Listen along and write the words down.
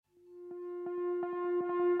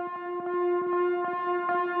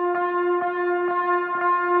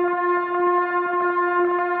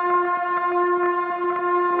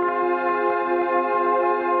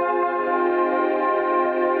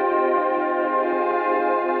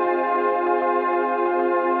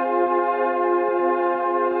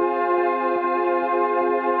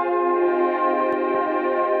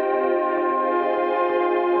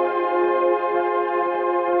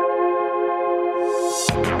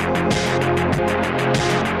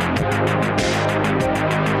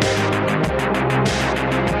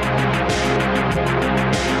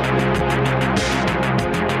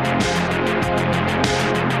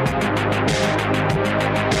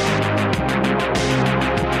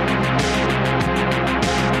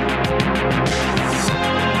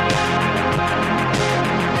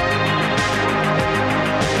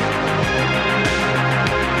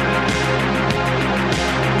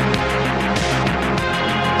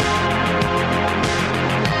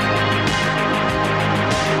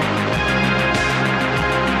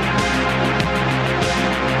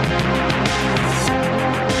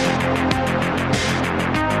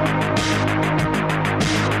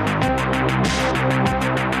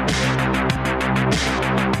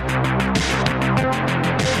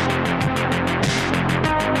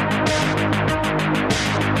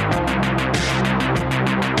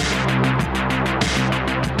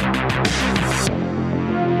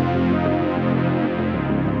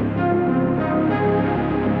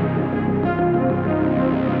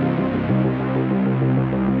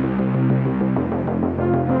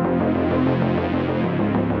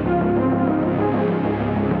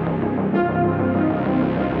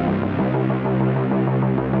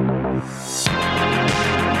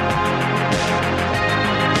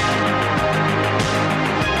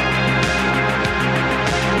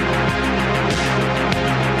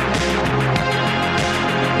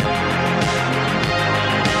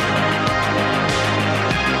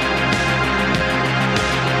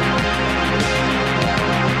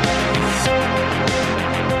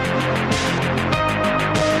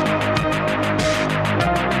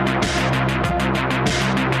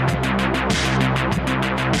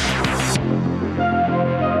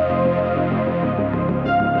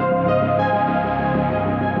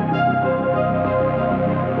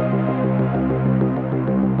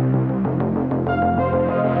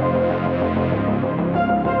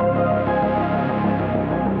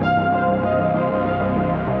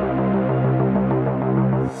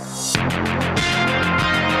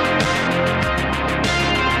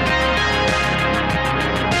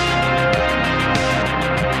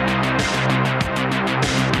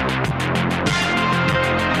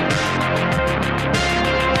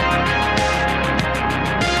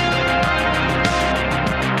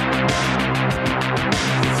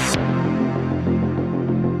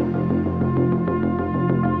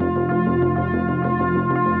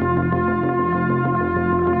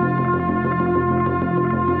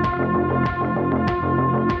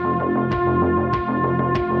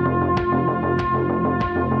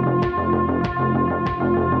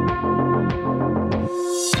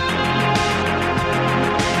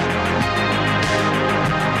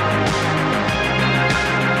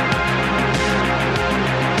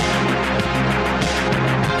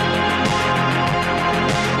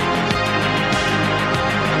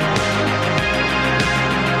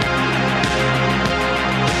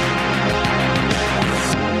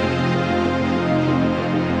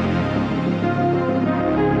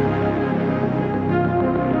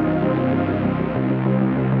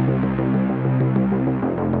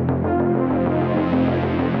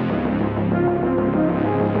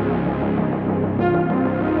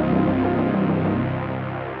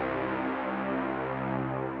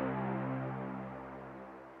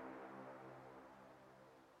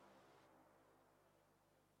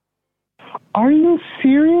Are you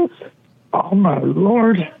serious? Oh, my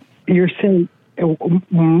Lord. You're saying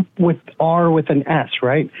with R with an S,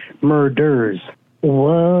 right? Murders.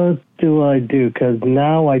 What do I do? Because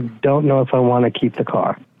now I don't know if I want to keep the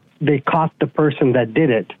car. They caught the person that did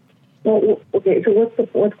it. Well, okay, so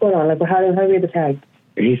what's going on? Like, how do we get the tag?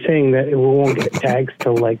 He's saying that we won't get tags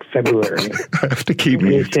till like February. I have to keep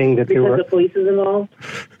He's saying that because the police is involved.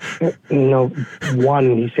 No,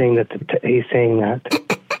 one. He's saying that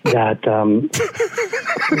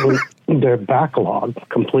they're backlogged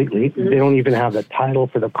completely. Mm-hmm. They don't even have the title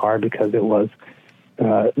for the car because it was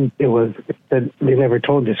they never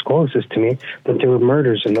disclosed this to me that there were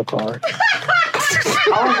murders in the car.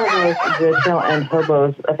 All I heard was the and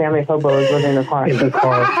hobos, a family of hobos living in the car. In the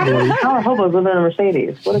car. How are hobos living in a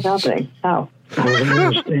Mercedes? What is happening? How? I don't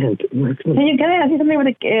understand. Can I ask you something?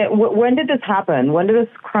 When did this happen? When did this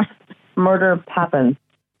murder happen?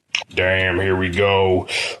 Damn, here we go.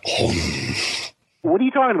 What are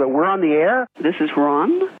you talking about? We're on the air? This is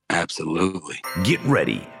Ron? Absolutely. Get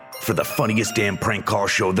ready for the funniest damn prank call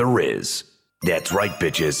show there is. That's right,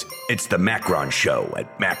 bitches. It's the Macron Show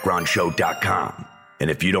at macronshow.com. And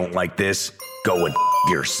if you don't like this, go and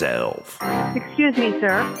yourself. Excuse me,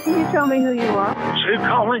 sir. Can you tell me who you are? Who's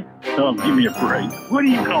calling? Oh, give me a break. What are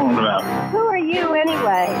you calling about? Who are you,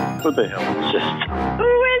 anyway? What the hell is this?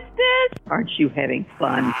 Who is this? Aren't you having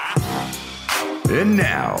fun? And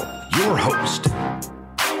now, your host,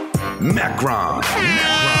 Macron.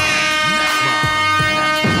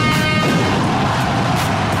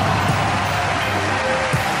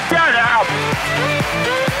 Shut up!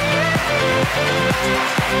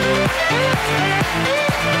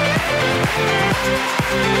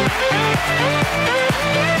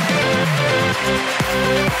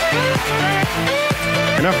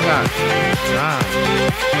 Enough of that.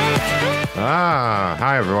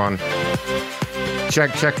 Hi everyone.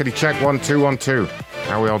 Checkity check 1 2 1 2.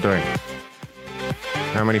 How are we all doing?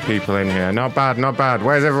 How many people in here? Not bad, not bad.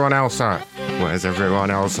 Where's everyone else at?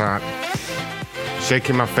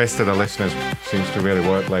 Shaking my fist at the listeners seems to really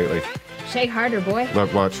work lately. Shake harder, boy.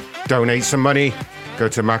 Look, watch. Donate some money. Go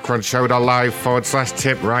to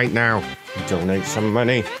macronshow.live/tip right now. Donate some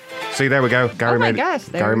money. See, there we go. Gary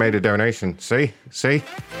made a donation. See?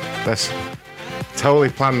 Let's totally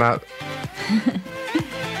plan that.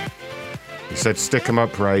 He said, stick 'em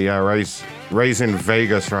up, Ray. Yeah, Ray's in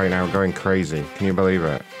Vegas right now, going crazy. Can you believe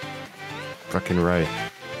it? Fucking Ray.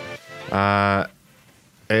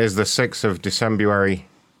 It is the 6th of December.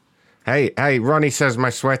 Hey, Ronnie says my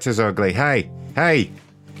sweater's ugly. Hey,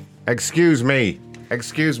 excuse me,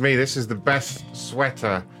 this is the best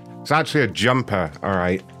sweater. It's actually a jumper, all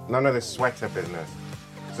right? None of this sweater business.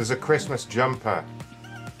 This is a Christmas jumper.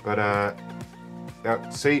 But,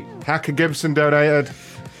 see, Hacker Gibson donated.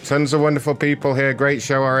 Tons of wonderful people here. Great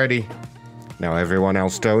show already. Now everyone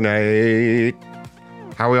else donate.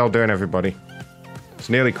 How are we all doing, everybody? It's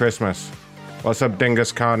nearly Christmas. What's up,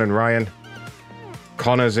 Dingus Khan and Ryan?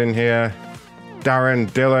 Connor's in here. Darren,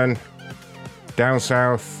 Dylan, down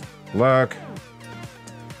south, Lurk.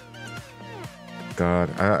 God,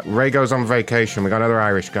 Ray goes on vacation. We got another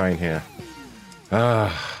Irish guy in here.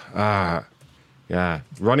 Yeah.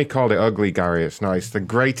 Ronnie called it ugly, Gary. It's nice. The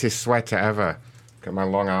greatest sweater ever. Look at my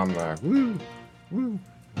long arm there. Woo.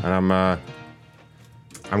 And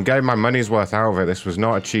I'm getting my money's worth out of it. This was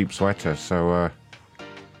not a cheap sweater, so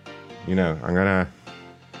I'm gonna.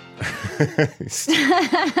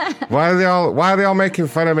 Why are they all making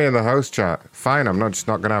fun of me in the host chat? Fine, I'm not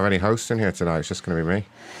gonna have any hosts in here tonight. It's just gonna be me.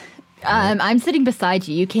 I'm sitting beside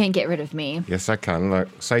you. You can't get rid of me. Yes, I can.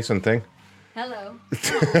 Look, say something. Hello.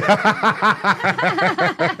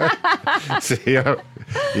 See,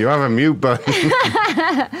 you have a mute button.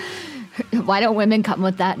 Why don't women come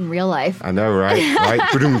with that in real life? I know, right?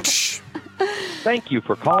 Thank you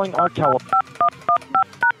for calling our telephone.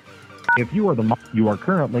 If you are you are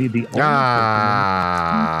currently the only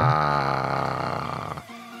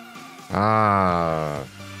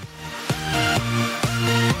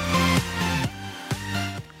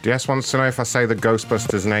DS wants to know if I say the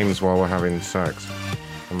Ghostbusters names while we're having sex.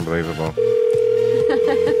 Unbelievable.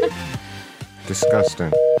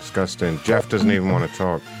 Disgusting. Jeff doesn't even want to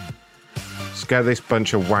talk. Let's get this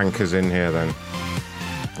bunch of wankers in here then.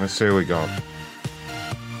 Let's see what we got.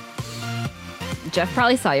 Jeff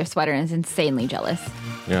probably saw your sweater and is insanely jealous.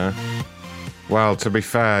 Yeah. Well, to be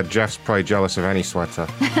fair, Jeff's probably jealous of any sweater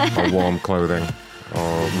or warm clothing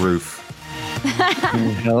or roof.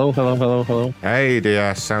 Hello. Hey,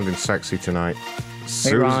 DS, sounding sexy tonight.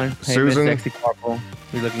 Hey, Ron. Hey, Susan. Miss Sexy Carpal.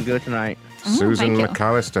 You're looking good tonight. Susan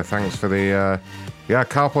McAllister, thanks for the... Yeah,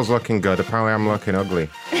 Carpal's looking good. Apparently I'm looking ugly.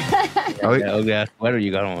 Ugly ass sweater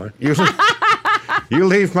you got on. You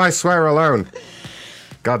leave my sweater alone.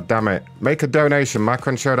 God damn it. Make a donation,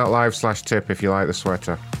 macronshow.live/tip if you like the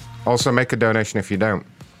sweater. Also, make a donation if you don't.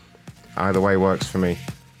 Either way works for me.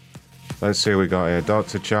 Let's see what we got here.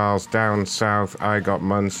 Dr. Charles, Down South, I Got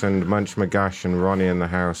Munson, Munch McGash, and Ronnie in the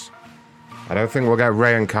house. I don't think we'll get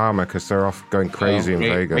Ray and Karma because they're off going crazy in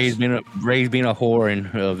Vegas. Ray's being a whore in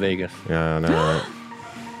Vegas. Yeah, I know,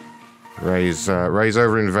 right? Ray's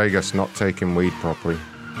over in Vegas not taking weed properly.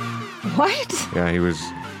 What? Yeah, he was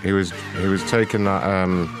taking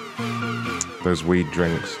that those weed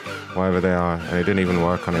drinks, whatever they are, and it didn't even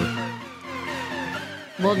work on him.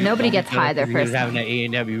 Well, nobody gets high their He was first. having that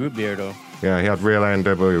A&W root beer though. Yeah, he had real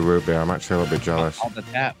A&W root beer. I'm actually a little bit jealous. Off the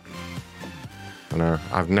tap. I know.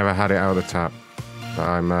 I've never had it out of the tap, but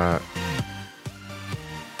I'm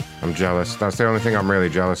jealous. That's the only thing I'm really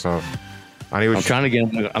jealous of. And he was. I'm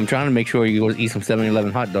trying to make sure you go eat some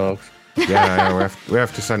 7-Eleven hot dogs. Yeah, we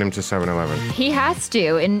have to send him to 7-Eleven. He has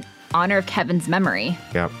to in honor of Kevin's memory.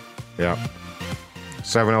 Yep.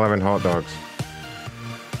 7-Eleven hot dogs.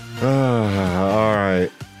 All right.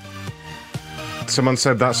 Someone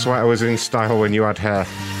said that sweater was in style when you had hair.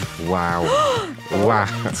 Wow. Wow.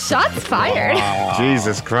 Shots fired.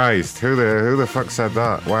 Jesus Christ. Who the fuck said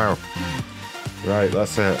that? Wow. Right,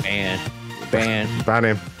 that's it. Ban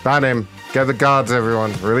him. Get the guards,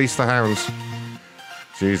 everyone. Release the hounds.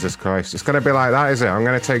 Jesus Christ. It's going to be like that, is it? I'm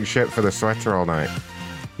going to take shit for the sweater all night.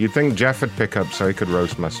 You'd think Jeff would pick up so he could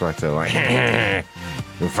roast my sweater. Like, you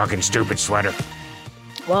fucking stupid sweater.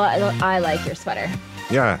 Well, I like your sweater.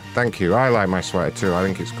 Yeah, thank you. I like my sweater too. I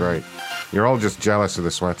think it's great. You're all just jealous of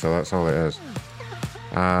the sweater. That's all it is.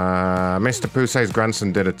 Mr. Pousse's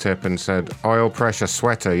grandson did a tip and said, oil pressure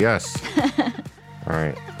sweater, yes. All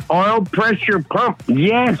right. Oil pressure pump,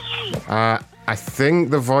 yes. I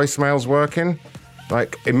think the voicemail's working.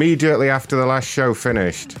 Like, immediately after the last show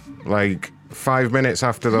finished, like 5 minutes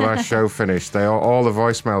after the last show finished, all the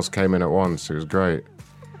voicemails came in at once. It was great.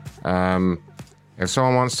 If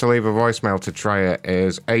someone wants to leave a voicemail to try it, it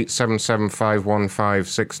is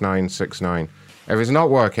 877-515-6969. If it's not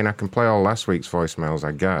working, I can play all last week's voicemails,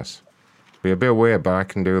 I guess. Be a bit weird, but I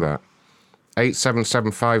can do that.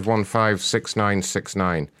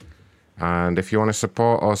 877-515-6969. And if you want to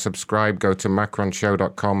support or subscribe, go to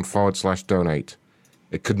macronshow.com/donate.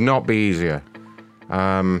 It could not be easier.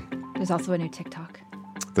 There's also a new TikTok.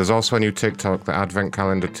 There's also a new TikTok, the Advent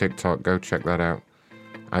Calendar TikTok. Go check that out.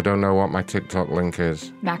 I don't know what my TikTok link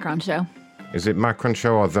is. Macron Show. Is it Macron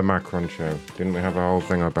Show or The Macron Show? Didn't we have a whole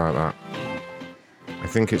thing about that? I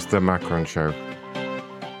think it's The Macron Show.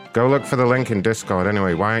 Go look for the link in Discord.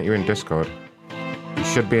 Anyway, why aren't you in Discord? You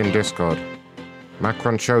should be in Discord.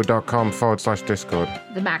 macronshow.com/Discord.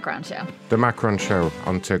 The Macron Show. The Macron Show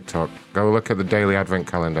on TikTok. Go look at the daily Advent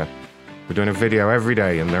Calendar. We're doing a video every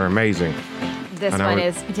day, and they're amazing. This one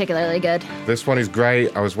is particularly good. This one is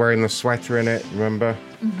great. I was wearing the sweater in it, remember?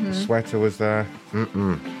 Mm-hmm. The sweater was there.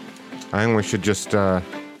 I think we should just do a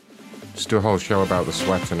whole show about the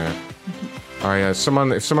sweater now. Mm-hmm. All right,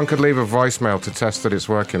 if someone could leave a voicemail to test that it's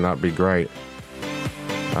working, that'd be great.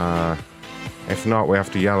 If not, we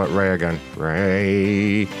have to yell at Ray again.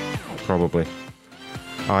 Ray. Probably.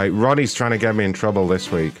 All right, Ronnie's trying to get me in trouble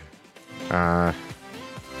this week.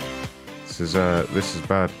 This is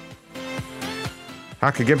bad.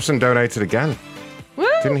 Hacker Gibson donated again. Woo!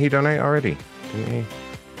 Didn't he donate already? Didn't he?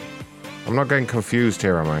 I'm not getting confused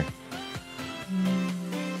here, am I?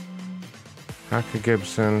 Hacker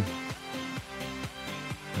Gibson.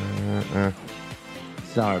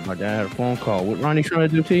 Sorry about that. I had a phone call. What Ronnie's trying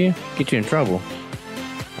to do to you? Get you in trouble.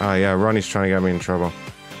 Oh, yeah, Ronnie's trying to get me in trouble.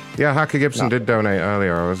 Yeah, Hacker Gibson did donate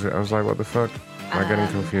earlier. I was like, what the fuck? Am I getting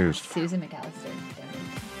confused? Susan McAllister.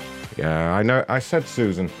 Yeah, I know. I said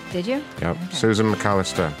Susan. Did you? Yep, Okay. Susan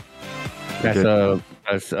McAllister.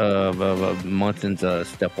 That's Munson's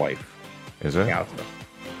stepwife. Is it? McAllister.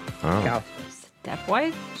 Oh,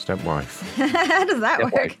 Stepwife? stepwife. How does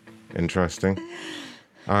that work? Interesting.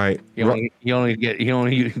 All right. You only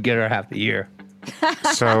get her half the year.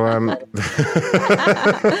 So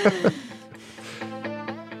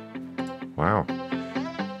wow.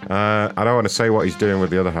 I don't want to say what he's doing with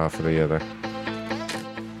the other half of the year though.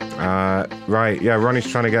 Right, yeah, Ronnie's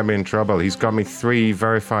trying to get me in trouble. He's got me 3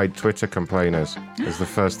 verified Twitter complainers as the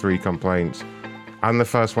first 3 complaints. And the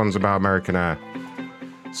first one's about American Air.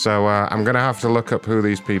 So I'm going to have to look up who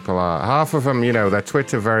these people are. Half of them, they're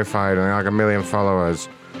Twitter verified and like 1 million followers.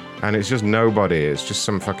 And it's just nobody. It's just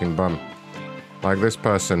some fucking bum. Like this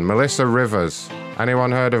person, Melissa Rivers.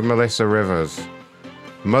 Anyone heard of Melissa Rivers?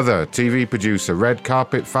 Mother, TV producer, red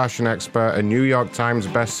carpet fashion expert, and New York Times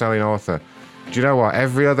best-selling author. Do you know what?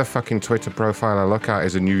 Every other fucking Twitter profile I look at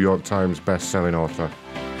is a New York Times best-selling author.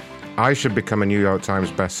 I should become a New York Times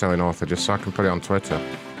best-selling author just so I can put it on Twitter.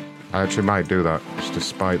 I actually might do that, just to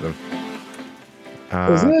spite them.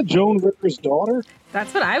 Isn't that Joan Rivers' daughter?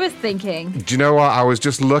 That's what I was thinking. Do you know what? I was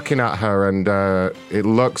just looking at her, and it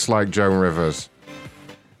looks like Joan Rivers.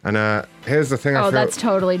 And here's the thing. That's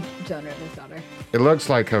totally Joan Rivers' daughter. It looks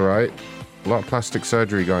like her, right? A lot of plastic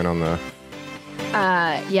surgery going on there.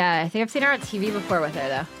 Yeah, I think I've seen her on TV before with her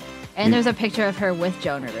though. And there's a picture of her with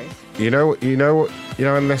Joan Rivers. You know,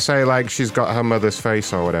 when they say like she's got her mother's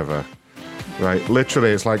face or whatever, right?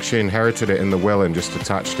 Literally, it's like she inherited it in the will and just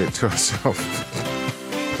attached it to herself.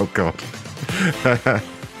 Oh God.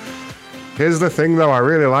 Here's the thing, though. I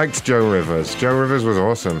really liked Joan Rivers. Joan Rivers was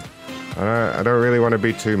awesome. I don't really want to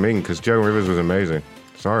be too mean because Joan Rivers was amazing.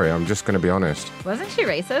 Sorry, I'm just going to be honest. Wasn't she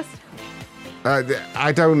racist?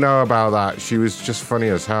 I don't know about that. She was just funny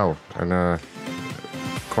as hell and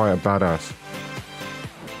quite a badass.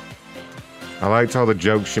 I liked all the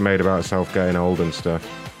jokes she made about herself getting old and stuff.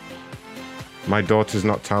 My daughter's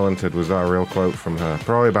not talented. Was that a real quote from her?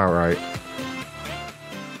 Probably about right.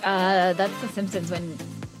 That's The Simpsons when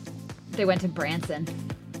they went to Branson.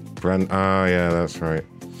 Oh, yeah, that's right.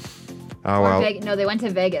 Oh, well. No, they went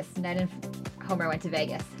to Vegas. Ned and Homer went to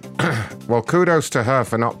Vegas. Well, kudos to her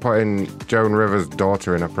for not putting Joan Rivers'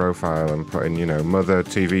 daughter in her profile and putting, mother,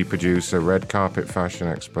 TV producer, red carpet fashion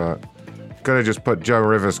expert. Could have just put Joan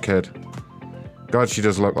Rivers' kid. God, she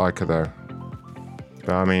does look like her, though.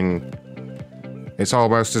 But, I mean, it's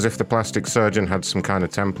almost as if the plastic surgeon had some kind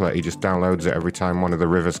of template. He just downloads it every time one of the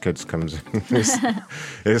Rivers kids comes in.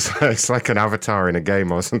 It's like an avatar in a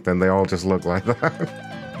game or something. They all just look like that.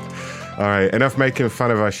 All right, enough making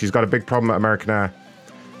fun of her. She's got a big problem at American Air.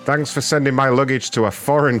 Thanks for sending my luggage to a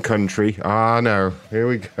foreign country. No, here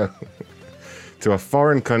we go. To a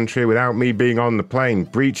foreign country without me being on the plane.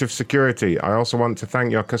 Breach of security. I also want to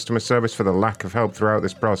thank your customer service for the lack of help throughout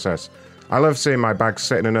this process. I love seeing my bags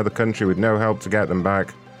sit in another country with no help to get them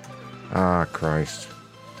back. Christ.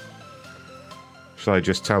 Shall I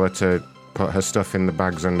just tell her to put her stuff in the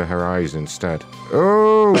bags under her eyes instead?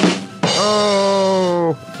 Oh!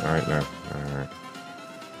 All right, now. All right.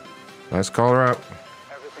 Let's call her up.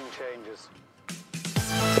 Everything changes.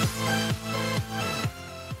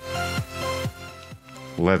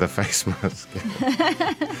 Leather face mask.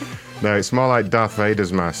 No, it's more like Darth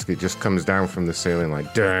Vader's mask. It just comes down from the ceiling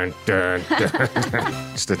like dun, dun, dun, dun.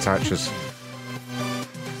 Just attaches.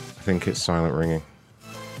 I think it's silent ringing.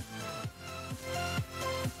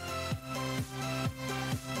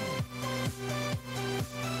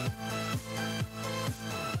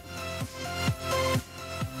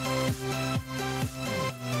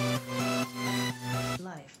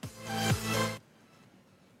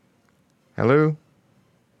 Hello?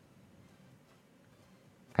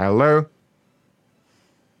 Hello?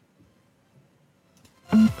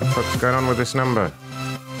 What the fuck's going on with this number?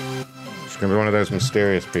 She's gonna be one of those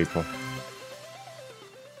mysterious people.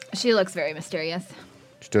 She looks very mysterious.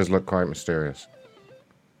 She does look quite mysterious.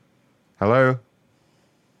 Hello?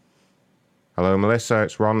 Hello, Melissa.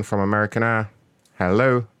 It's Ron from American Air.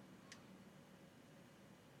 Hello?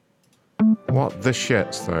 What the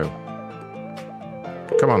shits, though?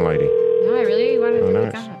 Come on, lady. No, I really wanted to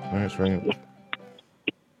pick up. No, it's ringing.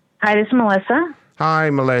 Hi, this is Melissa.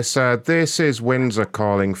 Hi, Melissa. This is Windsor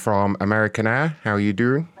calling from American Air. How are you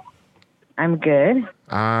doing? I'm good.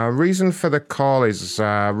 Reason for the call is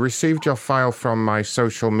received your file from my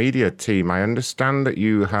social media team. I understand that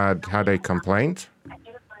you had a complaint.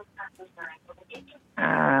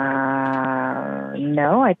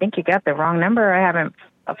 No, I think you got the wrong number. I haven't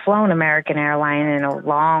flown American Airline in a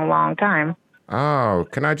long, long time. Oh,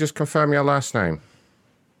 can I just confirm your last name?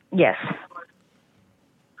 Yes.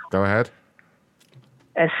 Go ahead.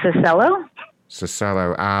 Cicello?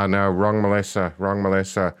 Cicello. No, wrong Melissa. Wrong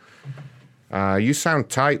Melissa. You sound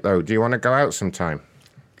tight, though. Do you want to go out sometime?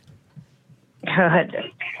 God.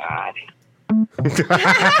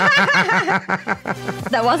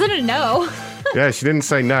 That wasn't a no. Yeah, she didn't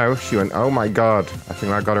say no. She went, oh my God. I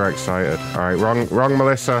think that got her excited. All right, wrong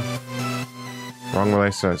Melissa. Wrong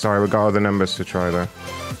Melissa. Sorry, we've got other numbers to try, though.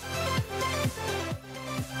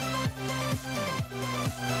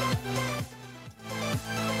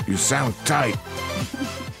 You sound tight.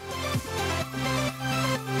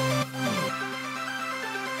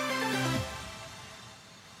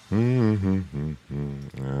 We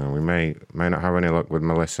may not have any luck with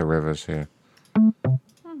Melissa Rivers here.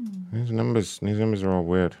 These numbers are all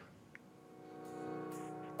weird.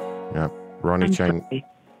 Yep, Ronnie Chain.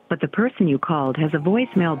 But the person you called has a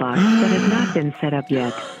voicemail box that has not been set up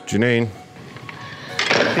yet. Janine.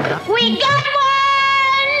 We got more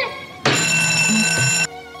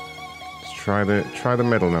try the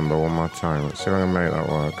middle number one more time. Let's see if I can make that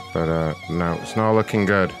work. But no, it's not looking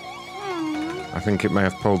good. I think it may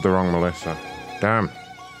have pulled the wrong Melissa. Damn.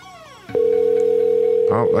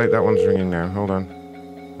 Oh, wait, that one's ringing now. Hold on.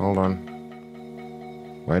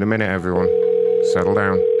 Wait a minute, everyone. Settle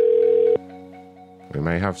down. We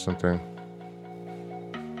may have something.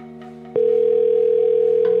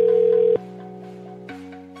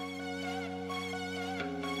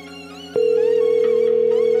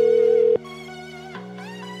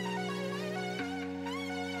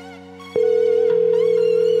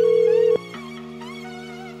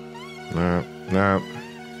 No.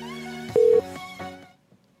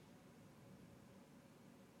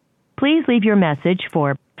 Please leave your message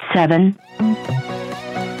for 7.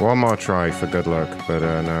 One more try for good luck, but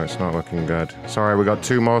no, it's not looking good. Sorry, we got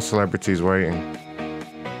 2 more celebrities waiting.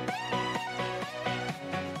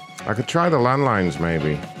 I could try the landlines,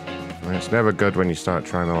 maybe. I mean, it's never good when you start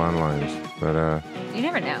trying the landlines, but You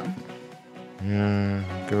never know.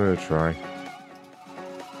 yeah, give it a try.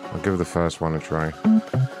 I'll give the first one a try.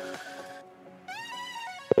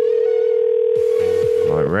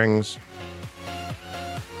 Well, it rings.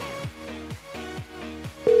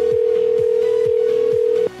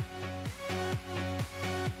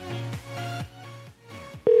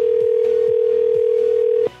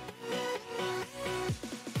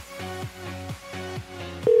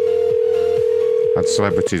 Had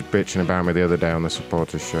celebrities bitching about me the other day on the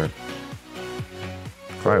supporters show.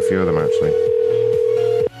 Quite a few of them, actually.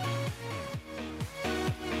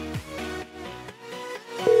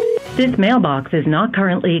 This mailbox is not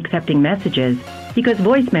currently accepting messages because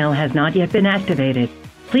voicemail has not yet been activated.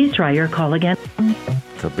 Please try your call again.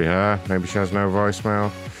 Could be her. Maybe she has no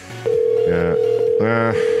voicemail.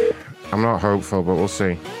 Yeah. I'm not hopeful, but we'll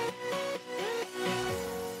see.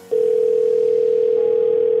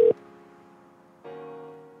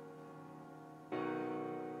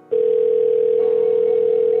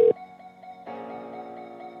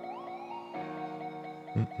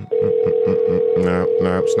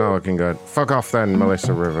 No, it's not looking good. Fuck off then,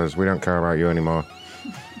 Melissa Rivers. We don't care about you anymore.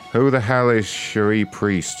 Who the hell is Cherie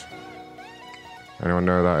Priest? Anyone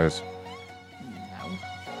know who that is?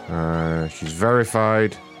 No. She's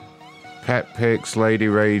verified. Pet Pics, Lady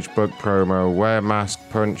Rage, book promo, Wear Mask,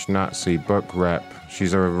 Punch Nazi, book rep.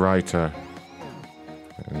 She's a writer.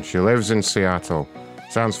 And she lives in Seattle.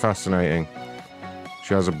 Sounds fascinating.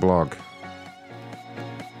 She has a blog.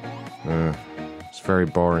 It's very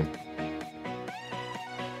boring.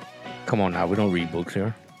 Come on now, we don't read books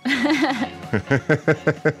here.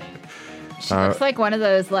 She looks like one of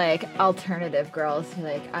those like alternative girls.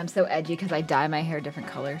 Like, I'm so edgy because I dye my hair different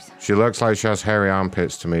colors. She looks like she has hairy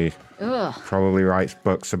armpits to me. Ugh. Probably writes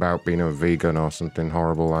books about being a vegan or something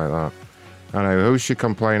horrible like that. I know. Who's she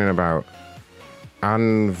complaining about?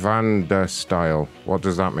 Anne van der Style. What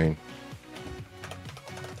does that mean?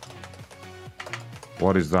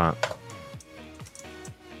 What is that?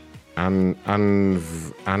 Am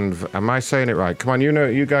I saying it right? Come on,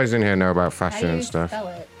 you guys in here know about fashion and stuff. Spell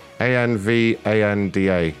it?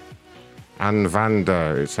 Anvanda.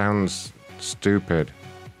 Anvanda. It sounds stupid.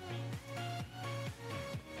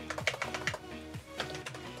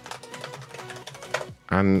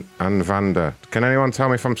 Anvanda. Can anyone tell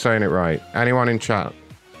me if I'm saying it right? Anyone in chat?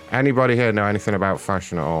 Anybody here know anything about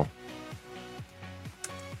fashion at all?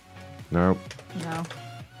 No. No.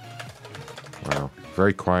 Wow.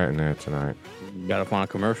 Very quiet in here tonight. You gotta find a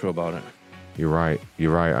commercial about it. You're right,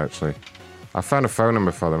 actually. I found a phone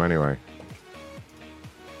number for them anyway.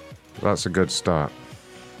 That's a good start.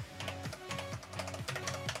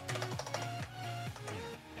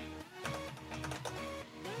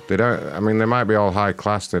 They might be all high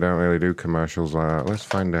class, they don't really do commercials like that. Let's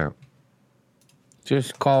find out.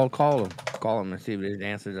 Just call them. Call them and see if the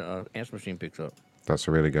answer machine picks up. That's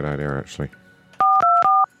a really good idea, actually.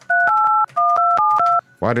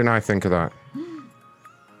 Why didn't I think of that?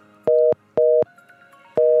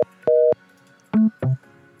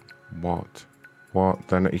 What?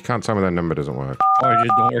 Then you can't tell me that number doesn't work. Or it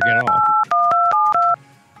just don't work at all.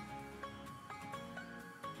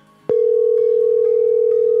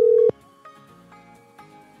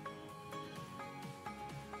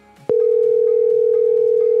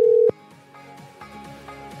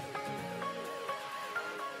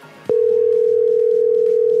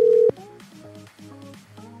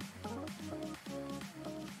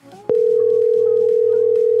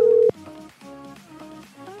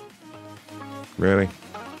 Really?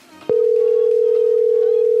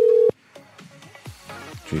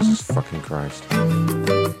 Jesus fucking Christ.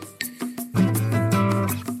 I'm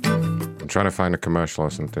trying to find a commercial or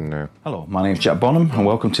something now. Hello, my name's Jack Bonham and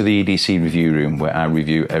welcome to the EDC Review Room where I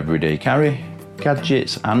review everyday carry,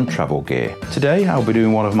 gadgets and travel gear. Today I'll be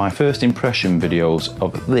doing one of my first impression videos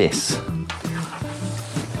of this.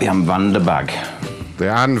 The Anvander bag. The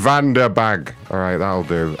Anvander bag. Alright, that'll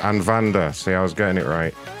do. Anvander. See, I was getting it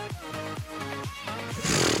right.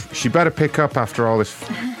 She better pick up after all this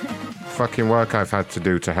fucking work I've had to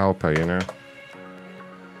do to help her, you know?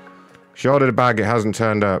 She ordered a bag, it hasn't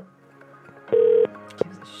turned up.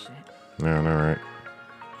 No, no, right.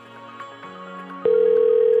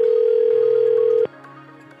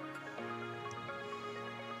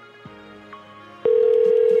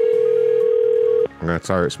 I'm going to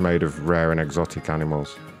tell her it's made of rare and exotic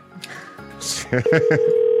animals.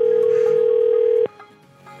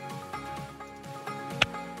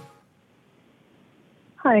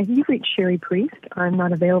 Hi, you've reached Sherry Priest. I'm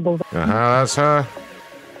not available. That's her.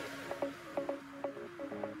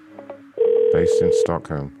 Based in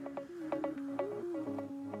Stockholm.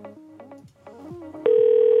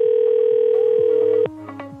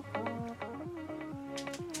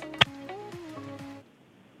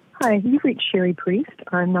 Hi, you've reached Sherry Priest.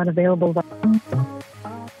 I'm not available. I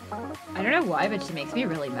don't know why, but she makes me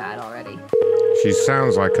really mad already. She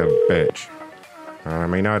sounds like a bitch. I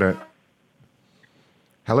mean, I don't...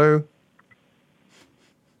 Hello?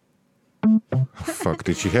 Oh, fuck,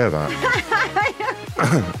 did she hear that?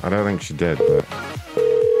 I don't think she did, but...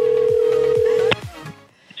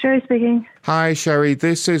 Sherry speaking. Hi, Sherry.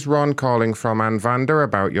 This is Ron calling from Anvander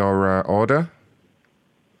about your order.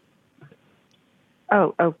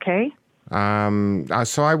 Oh, okay.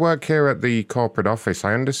 So I work here at the corporate office.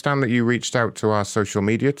 I understand that you reached out to our social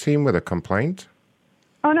media team with a complaint.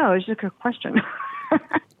 Oh, no, it's just a question.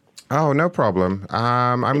 Oh, no problem.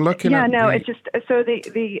 I'm looking yeah, at no, the... it's just, so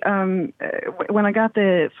when I got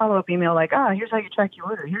the follow-up email, like, here's how you track your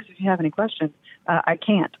order. Here's if you have any questions. I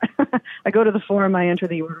can't. I go to the form, I enter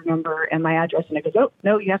the order number and my address, and it goes, oh,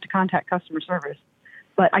 no, you have to contact customer service.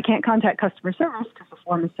 But I can't contact customer service because the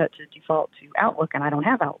form is set to default to Outlook, and I don't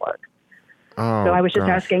have Outlook. Oh, so I was just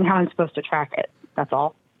gosh. asking how I'm supposed to track it. That's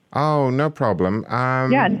all. Oh, no problem.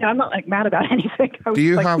 Yeah, no, I'm not mad about anything. I was Do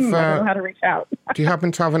you like, have? I don't know how to reach out. Do you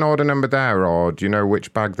happen to have an order number there, or do you know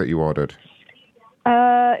which bag that you ordered?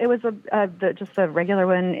 It was just a regular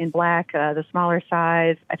one in black, the smaller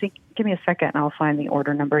size. I think. Give me a second, and I'll find the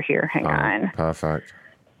order number here. Hang on. Perfect.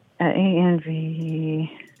 ANV.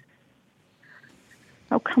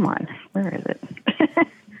 Oh, come on. Where is it?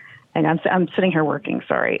 Hang on. I'm sitting here working.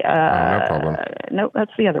 Sorry. No problem. Nope,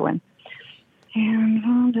 that's the other one.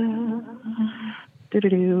 And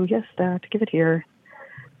yes, that. Give it here.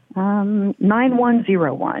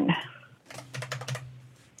 9101.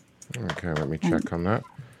 Okay, let me check on that.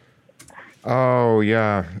 Oh,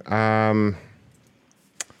 yeah.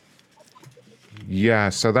 Yeah,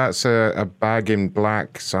 so that's a bag in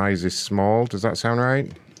black, size is small. Does that sound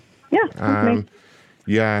right? Yeah, that's me.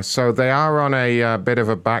 Yeah, so they are on a bit of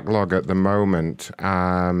a backlog at the moment.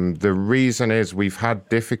 The reason is we've had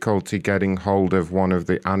difficulty getting hold of one of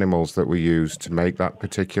the animals that we use to make that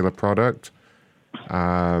particular product.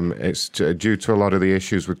 It's due to a lot of the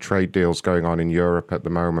issues with trade deals going on in Europe at the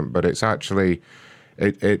moment, but it's actually...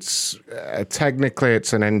 It's technically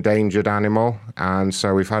it's an endangered animal, and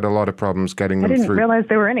so we've had a lot of problems getting them through. I didn't realize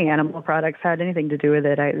there were any animal products had anything to do with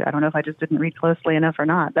it. I don't know if I just didn't read closely enough or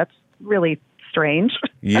not. That's really strange.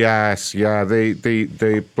 Yes, yeah.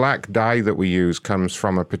 The black dye that we use comes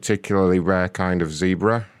from a particularly rare kind of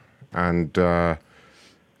zebra, and they're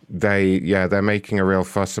making a real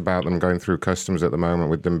fuss about them going through customs at the moment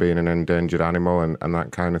with them being an endangered animal and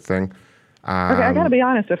that kind of thing. Okay, I got to be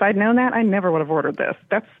honest. If I'd known that, I never would have ordered this.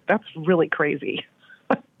 That's really crazy.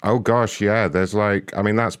 Oh gosh, yeah. There's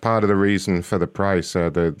that's part of the reason for the price.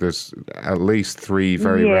 There's at least 3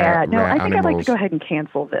 very rare animals. I think animals. I'd like to go ahead and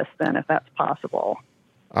cancel this then, if that's possible.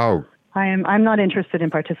 Oh. I'm not interested in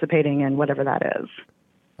participating in whatever that is.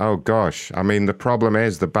 Oh gosh. The problem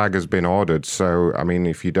is the bag has been ordered, so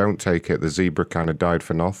if you don't take it, the zebra kind of died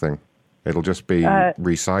for nothing. It'll just be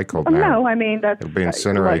recycled now. No, that's... It'll be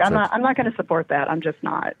incinerated. Look, I'm not going to support that. I'm just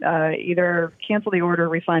not. Either cancel the order,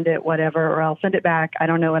 refund it, whatever, or I'll send it back. I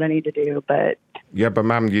don't know what I need to do, but... Yeah, but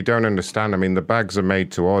ma'am, you don't understand. The bags are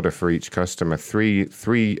made to order for each customer.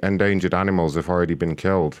 Three endangered animals have already been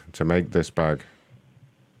killed to make this bag.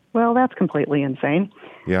 Well, that's completely insane.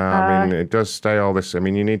 Yeah, it does stay all this... you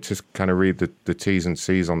need to kind of read the T's and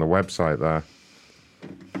C's on the website there.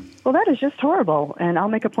 Well, that is just horrible, and I'll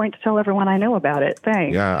make a point to tell everyone I know about it.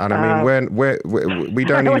 Thanks. Yeah, and we don't I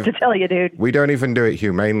don't know what to tell you, dude. We don't even do it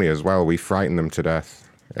humanely as well. We frighten them to death.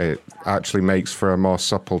 It actually makes for a more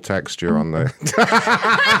supple texture on the...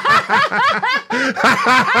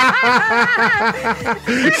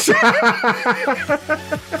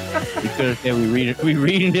 You could have said we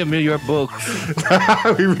reading them in your books.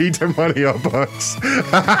 We read them one of your books.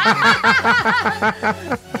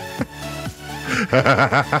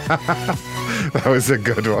 That was a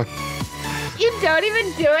good one. You don't even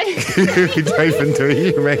do it. You don't even do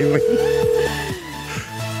it humanely.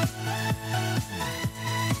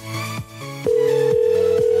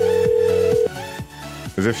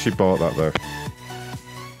 As if she bought that, though.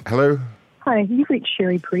 Hello? Hi, you've reached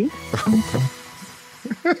Sherry Priest.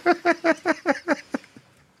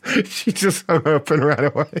 She just hung up and ran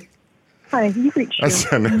away. Hi, you've reached Sherry.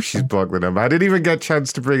 I know she's blocked the number. I didn't even get a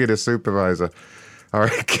chance to bring in a supervisor. All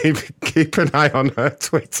right, keep an eye on her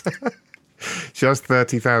Twitter. She has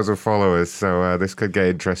 30,000 followers, so this could get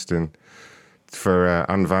interesting for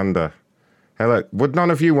Anvanda. Hey, look, would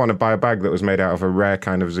none of you want to buy a bag that was made out of a rare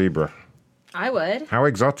kind of zebra? I would. How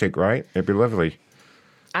exotic, right? It'd be lovely.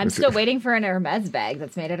 I'm still waiting for an Hermes bag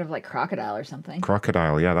that's made out of like crocodile or something.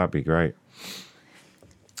 Crocodile, yeah, that'd be great.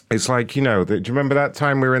 It's like, you know, do you remember that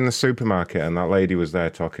time we were in the supermarket and that lady was there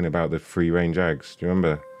talking about the free-range eggs? Do you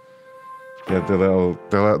remember? Yeah,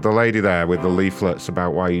 the lady there with the leaflets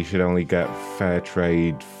about why you should only get fair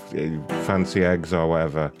trade, fancy eggs or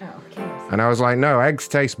whatever. Oh, okay. And I was like, no, eggs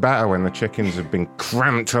taste better when the chickens have been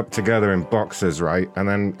cramped up together in boxes, right? And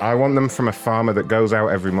then I want them from a farmer that goes out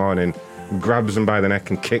every morning, grabs them by the neck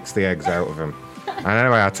and kicks the eggs out of them. And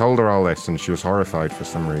anyway, I told her all this and she was horrified for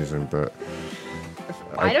some reason, but...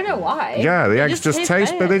 I don't know why. Yeah, the eggs just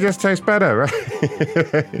taste better. They just taste better,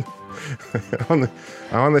 right?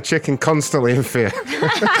 I want the chicken constantly in fear.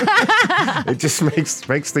 It just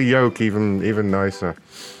makes the yolk even nicer.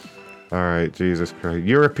 All right, Jesus Christ.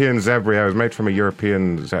 European zebra. Yeah, it was made from a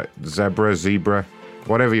European zebra,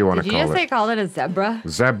 whatever you want to call it. Did you just say called it a zebra?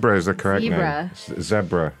 Zebra is the correct name.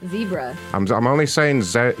 Zebra. Zebra. I'm only saying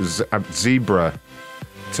zebra.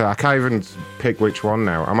 So I can't even pick which one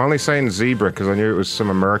now. I'm only saying zebra because I knew it was some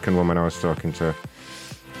American woman I was talking to.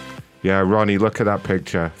 Yeah, Ronnie, look at that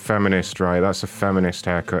picture. Feminist, right? That's a feminist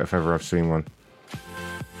haircut if ever I've seen one.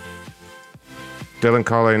 Dylan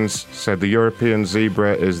Collins said the European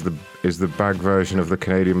zebra is the bag version of the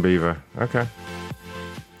Canadian beaver. Okay.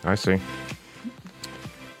 I see.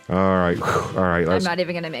 All right. All right. I'm not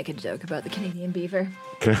even going to make a joke about the Canadian beaver.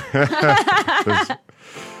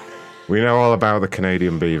 We know all about the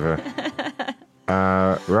Canadian beaver.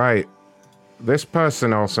 Right. This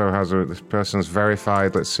person also has this person's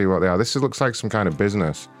verified. Let's see what they are. This looks like some kind of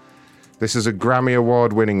business. This is a Grammy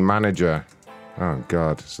Award winning manager. Oh,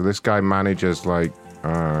 God. So this guy manages, like,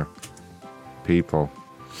 people,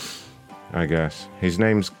 I guess. His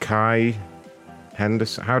name's Kai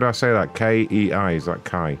Henderson. How do I say that? K-E-I. Is that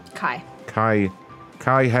Kai? Kai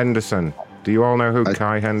Henderson. Do you all know who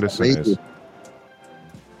Kai Henderson is?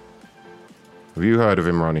 Have you heard of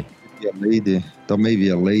him, Ronnie? Yeah, lady. That may be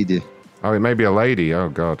a lady. Oh, it may be a lady. Oh,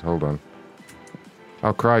 God, hold on.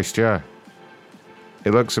 Oh, Christ, yeah.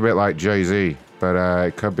 It looks a bit like Jay-Z, but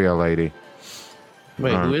it could be a lady.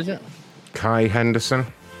 Wait, who is it? Kai Henderson.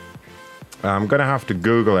 I'm going to have to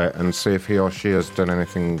Google it and see if he or she has done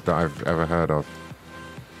anything that I've ever heard of.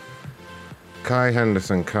 Kai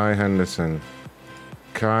Henderson since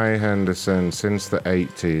the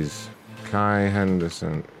 80s. Kai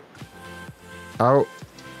Henderson. Oh,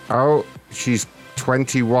 she's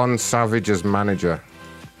 21 Savage's manager.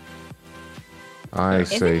 I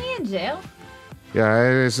see. Isn't he in jail?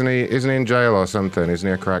 Yeah, isn't he in jail or something? Isn't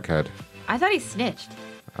he a crackhead? I thought he snitched.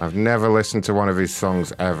 I've never listened to one of his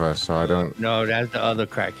songs ever, so I don't... No, that's the other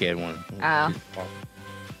crackhead one. Oh.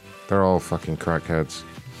 They're all fucking crackheads.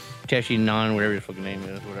 Teshi Non, whatever his fucking name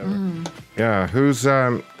is, whatever. Mm. Yeah, who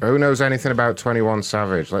knows anything about 21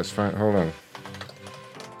 Savage? Let's find... Hold on.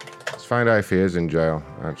 Let's find out if he is in jail,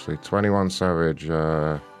 actually. 21 Savage,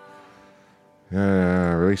 released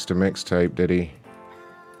a mixtape, did he?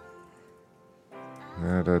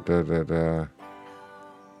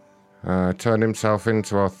 Turned himself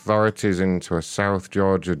into authorities into a South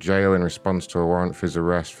Georgia jail in response to a warrant for his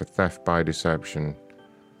arrest for theft by deception.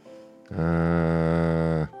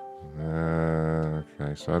 Okay,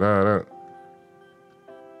 so I don't...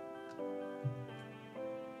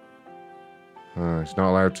 he's not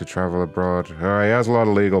allowed to travel abroad. He has a lot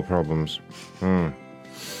of legal problems.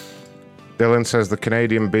 Dylan says the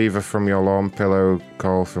Canadian beaver from your lawn pillow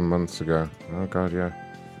call from months ago. Oh, God, yeah.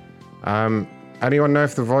 Anyone know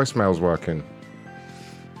if the voicemail's working?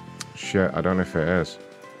 Shit, I don't know if it is.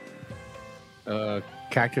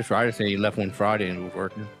 Cactus Rider said he left one Friday and it was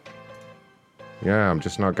working. Yeah, I'm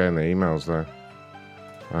just not getting the emails, though.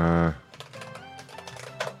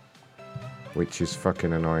 Which is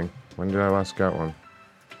fucking annoying. When did I last get one?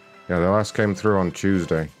 Yeah, the last came through on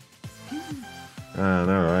Tuesday. I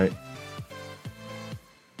know, right?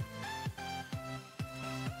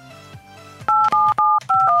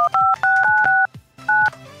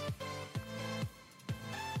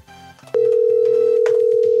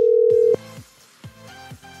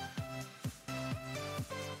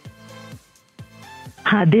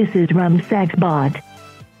 Hi, this is Rumsexbot.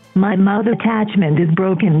 My mouth attachment is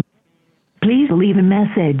broken. Please leave a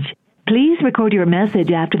message. Please record your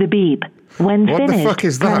message after the beep. When What the finished, fuck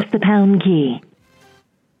is that? press the pound key.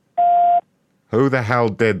 Who the hell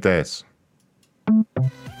did this?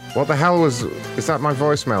 What the hell was... Is that my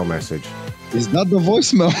voicemail message? Is that the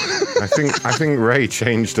voicemail? I think Ray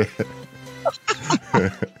changed it.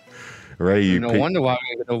 Ray, you... No wonder why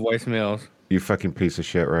we get no voicemails. You fucking piece of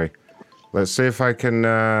shit, Ray. Let's see if I can...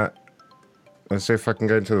 let's see if I can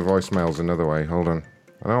get into the voicemails another way. Hold on.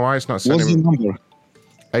 I don't know why it's not sending... What's the number?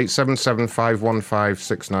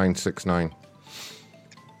 877-515-6969.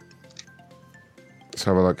 Let's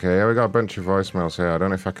have a look here. We got a bunch of voicemails here. I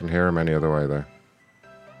don't know if I can hear them any other way, though.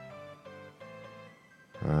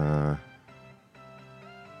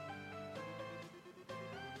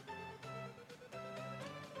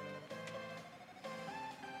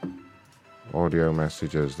 Audio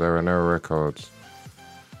messages. There are no records.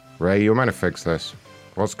 Ray, you're meant to fix this.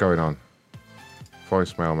 What's going on?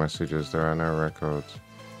 Voicemail messages. There are no records.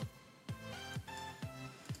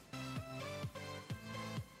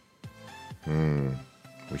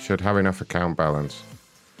 We should have enough account balance.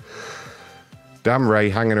 Damn Ray,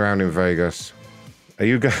 hanging around in Vegas. Are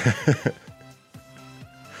you guys...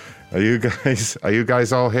 Are you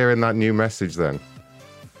guys all hearing that new message then?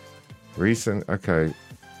 Recent... Okay.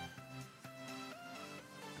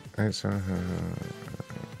 It's...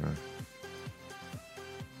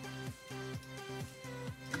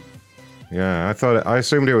 Yeah, I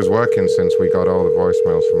assumed it was working since we got all the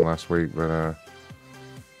voicemails from last week, but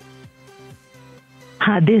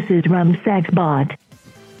Hi, this is Rumsexbot.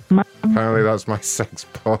 apparently that's my sex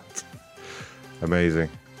bot. Amazing.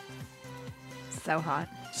 So hot.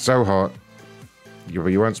 So hot. You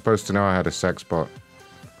weren't supposed to know I had a sex bot.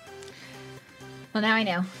 Well, now I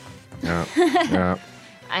know. Yeah, yeah.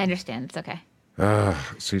 I understand. It's okay.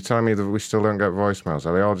 So you're telling me that we still don't get voicemails?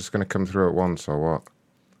 Are they all just going to come through at once or what?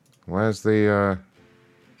 Where's the...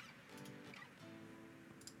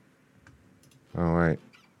 Oh, wait.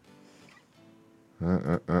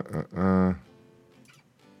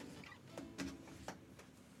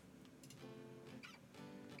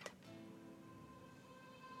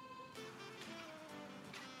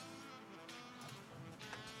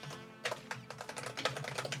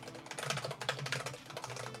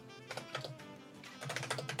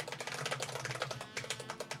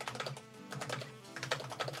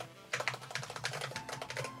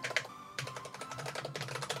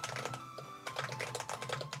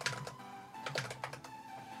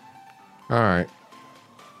 All right.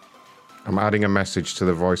 I'm adding a message to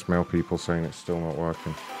the voicemail people saying it's still not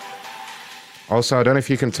working. Also, I don't know if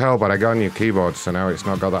you can tell, but I got a new keyboard, so now it's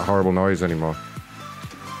not got that horrible noise anymore.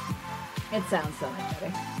 It sounds so much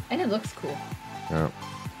better. And it looks cool. Yeah.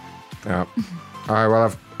 Yeah. All right,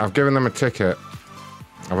 well, I've given them a ticket.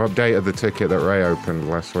 I've updated the ticket that Ray opened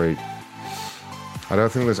last week. I don't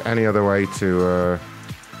think there's any other way to...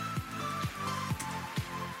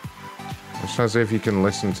 I'm just trying to see if you can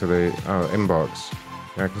listen to the inbox.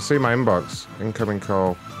 Yeah, I can see my inbox. Incoming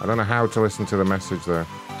call. I don't know how to listen to the message there.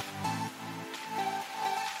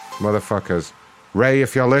 Motherfuckers. Ray,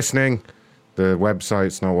 if you're listening, the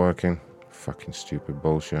website's not working. Fucking stupid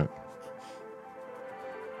bullshit.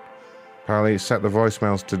 Apparently, set the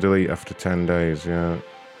voicemails to delete after 10 days, yeah.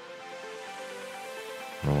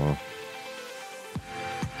 Oh well.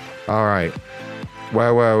 Alright.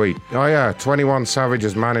 Where were we? Oh yeah, 21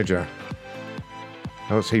 Savage's manager.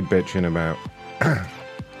 What's he bitching about?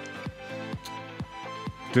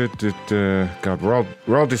 God, we're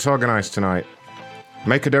all disorganized tonight.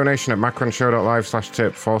 Make a donation at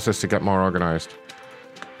macronshow.live/tip. Force us to get more organized.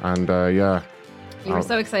 And yeah. You were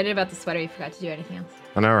so excited about the sweater, you forgot to do anything else.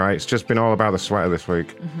 I know, right? It's just been all about the sweater this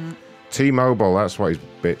week. Mm-hmm. T-Mobile, that's what he's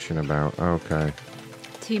bitching about. Okay.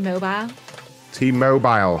 T-Mobile?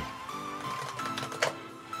 T-Mobile.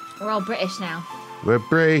 We're all British now. We're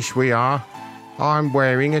British, we are. I'm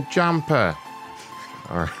wearing a jumper.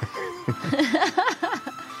 All right.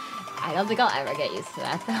 I don't think I'll ever get used to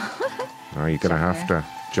that, though. Oh, you're going to have to.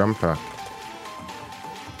 Jumper.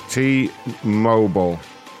 T-Mobile.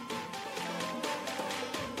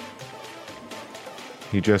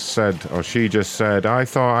 He just said, or she just said, I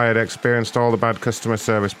thought I had experienced all the bad customer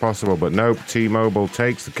service possible, but nope, T-Mobile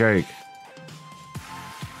takes the cake.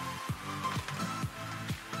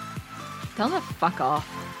 Tell them to fuck off.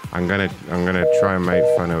 I'm gonna try and make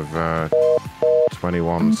fun of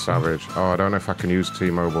 21 Savage. Oh, I don't know if I can use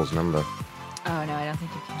T-Mobile's number. Oh no, I don't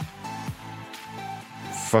think you can.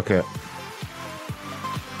 Fuck it.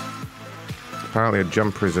 Apparently a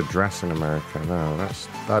jumper is a dress in America. No,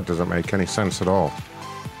 that doesn't make any sense at all.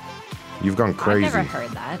 You've gone crazy. I've never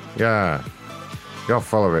heard that. Yeah. You're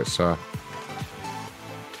full of it, sir.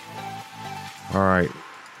 Alright.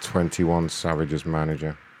 21 Savage's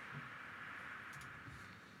manager.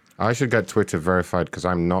 I should get Twitter verified because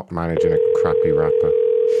I'm not managing a crappy rapper.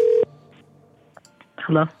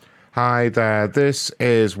 Hello? Hi there. This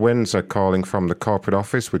is Windsor calling from the corporate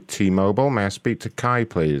office with T-Mobile. May I speak to Kai,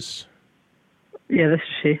 please? Yeah, this is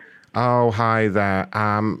she. Oh, hi there.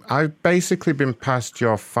 I've basically been passed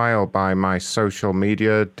your file by my social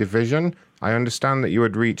media division. I understand that you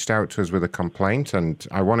had reached out to us with a complaint, and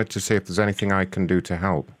I wanted to see if there's anything I can do to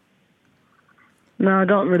help. No, I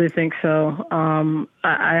don't really think so.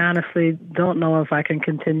 I honestly don't know if I can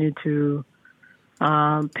continue to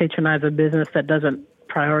patronize a business that doesn't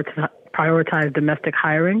prioritize domestic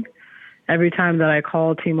hiring. Every time that I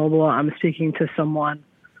call T-Mobile, I'm speaking to someone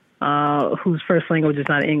whose first language is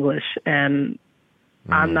not English, and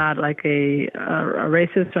I'm not like a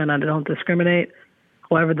racist, and I don't discriminate.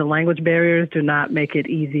 However, the language barriers do not make it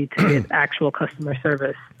easy to get actual customer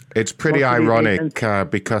service. It's pretty ironic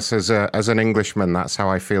because as an Englishman, that's how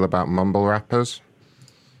I feel about mumble rappers.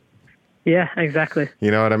 Yeah, exactly.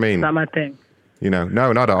 You know what I mean? It's not my thing. You know,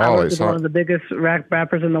 no, not at all. I worked It's with one of the biggest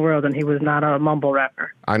rappers in the world, and he was not a mumble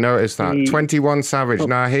rapper. I noticed that. 21 Savage.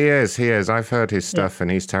 No, he is. I've heard his stuff, and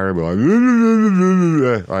he's terrible.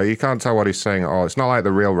 Like, you can't tell what he's saying at all. It's not like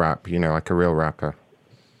the real rap, like a real rapper.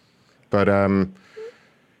 But I'm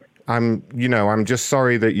just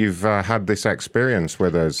sorry that you've had this experience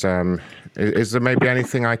with us. Is there maybe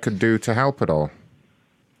anything I could do to help at all?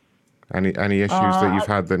 Any issues that you've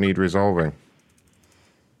had that need resolving?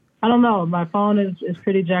 I don't know. My phone is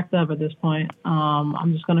pretty jacked up at this point.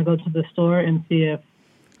 I'm just going to go to the store and see if.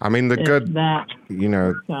 I mean, the good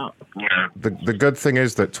thing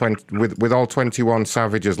is that with all 21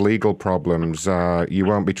 Savage's legal problems, you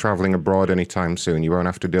won't be traveling abroad anytime soon. You won't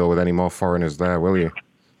have to deal with any more foreigners there, will you?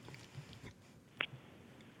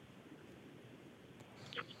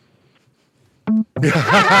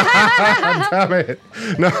 Damn it.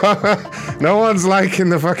 No one's liking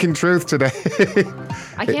the fucking truth today.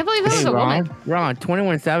 I can't believe it was a woman. Ron,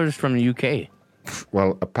 21 Savage is from the UK.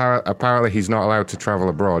 Well, apparently he's not allowed to travel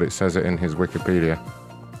abroad. It says it in his Wikipedia.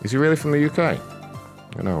 Is he really from the UK?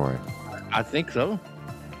 No way. I think so.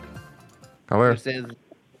 Hello?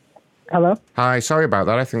 Hello? Hi, sorry about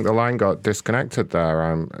that. I think the line got disconnected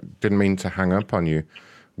there. Didn't mean to hang up on you.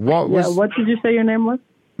 What did you say your name was?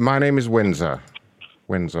 My name is Windsor.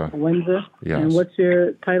 Windsor? Yes. And what's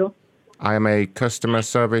your title? I am a customer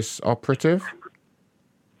service operative.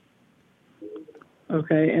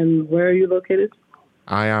 Okay, and where are you located?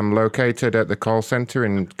 I am located at the call center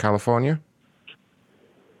in California.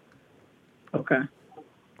 Okay.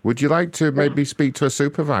 Would you like to maybe speak to a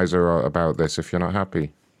supervisor about this if you're not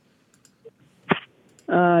happy?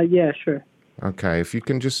 Yeah, sure. Okay, if you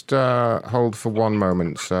can just hold for one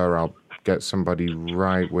moment, sir, I'll get somebody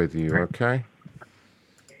right with you, okay?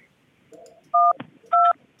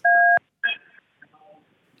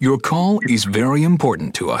 Your call is very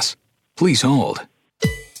important to us. Please hold.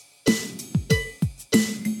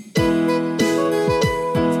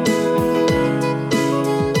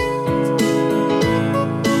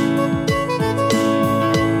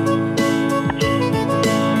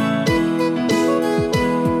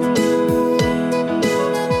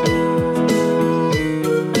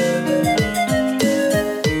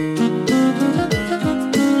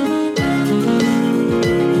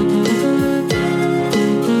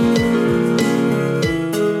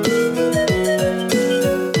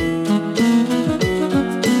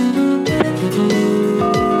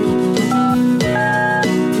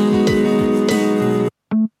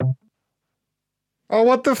 Oh,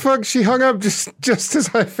 what the fuck? She hung up just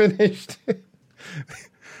as I finished.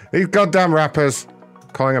 These goddamn rappers.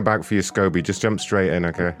 Calling her back for you, Scobie. Just jump straight in,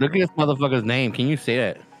 okay? Look at this motherfucker's name. Can you say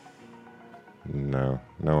that? No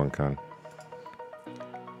one can.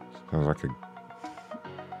 Sounds like a...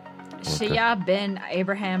 Shia bin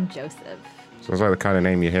Abraham Joseph. Sounds like the kind of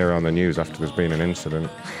name you hear on the news after there's been an incident.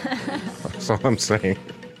 That's all I'm saying.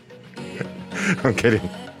 I'm kidding.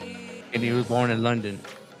 And he was born in London.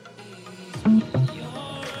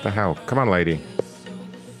 The hell? Come on, lady.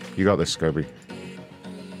 You got this, Scobie.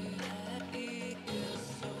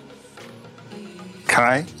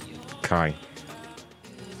 Kai? Kai.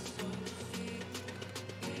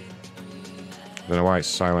 I don't know why it's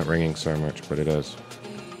silent ringing so much, but it is.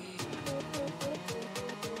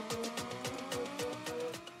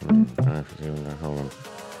 Hold on.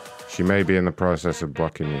 She may be in the process of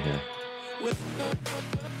blocking me here.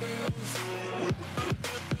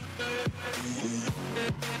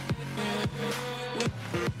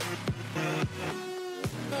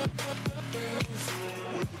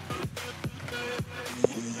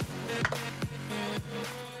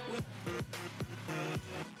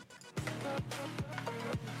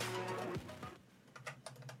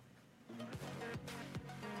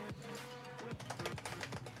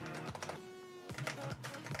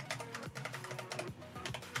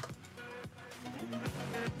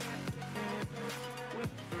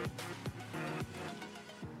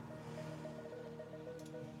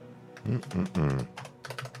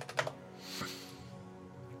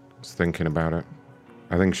 Just thinking about it.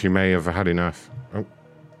 I think she may have had enough. Oh.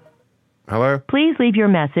 Hello? Please leave your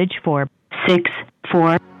message for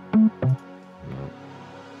 64.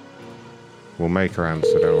 We'll make her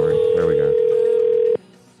answer, don't worry. There we go.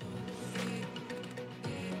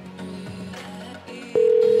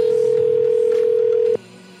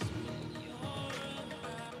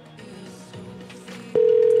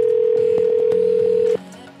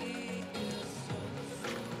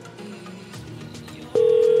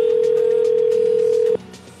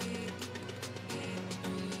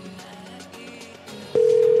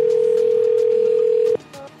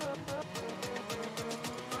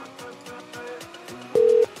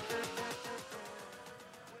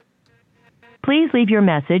 Please leave your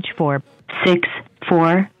message for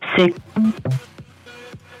 646.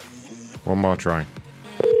 One more try.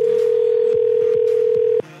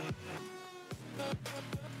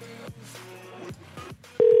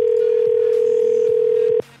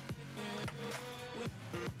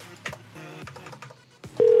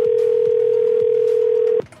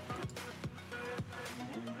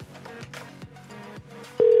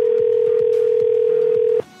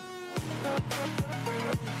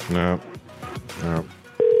 No. No.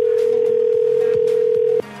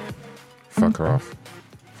 Fuck her off.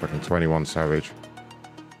 Fucking 21 Savage.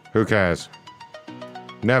 Who cares?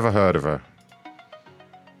 Never heard of her.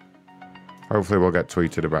 Hopefully we'll get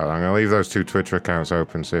tweeted about. I'm going to leave those 2 Twitter accounts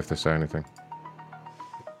open, see if they say anything.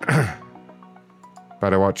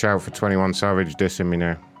 Better watch out for 21 Savage dissing me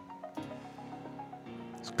now.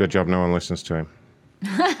 It's a good job no one listens to him.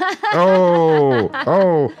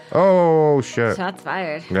 Oh, shit. Shots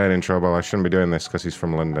fired. I'm getting in trouble. I shouldn't be doing this because he's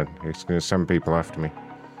from London. He's going to send people after me.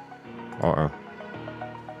 Uh-oh.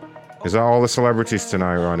 Is that all the celebrities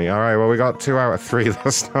tonight, Ronnie? All right, well, we got 2 out of 3.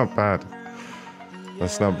 That's not bad.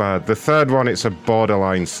 That's not bad. The third one, it's a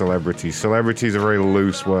borderline celebrity. Celebrity is a very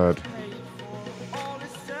loose word.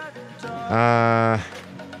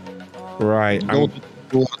 Right. Go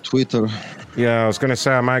to Twitter. Yeah, I was going to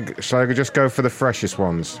say, shall I just go for the freshest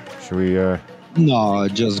ones? Should we... No,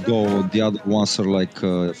 just go. The other ones are like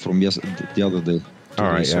from the other day.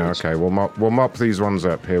 All right, yeah, okay. We'll mop these ones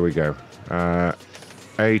up. Here we go.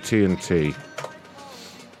 AT&T.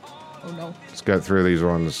 Oh, no. Let's get through these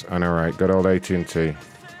ones. And all right, good old AT&T.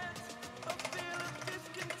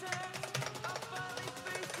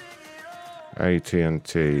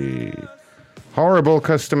 AT&T. Horrible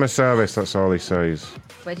customer service, that's all he says.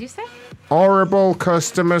 What'd you say? Horrible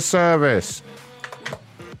customer service.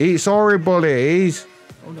 It's horrible, it is.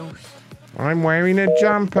 Oh, no. I'm wearing a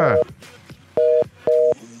jumper.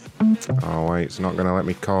 Oh, wait, it's not going to let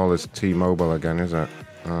me call as T-Mobile again, is it?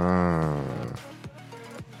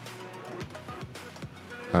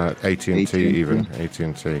 AT&T even.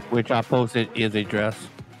 AT&T. Which I posted is address.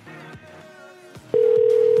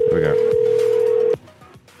 Here we go.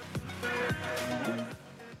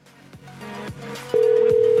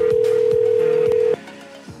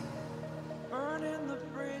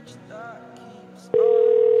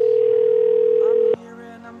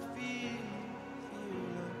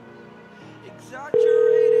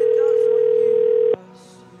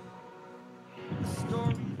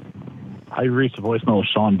 I reached the voicemail of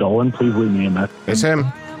Sean Dolan. Please leave me a message. It's him.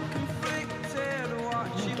 Oh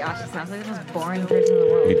my gosh, he sounds like the most boring person in the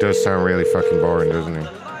world. He does sound really fucking boring, doesn't he?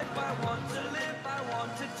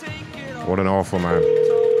 What an awful man.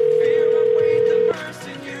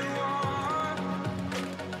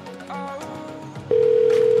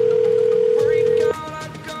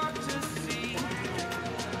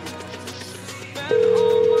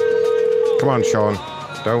 Come on, Sean.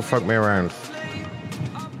 Don't fuck me around.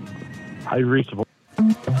 I reached the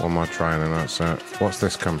One more try and then that's it. What's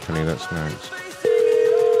this company that's next?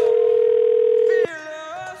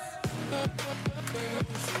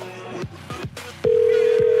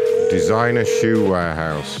 Designer shoe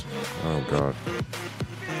warehouse. Oh, God.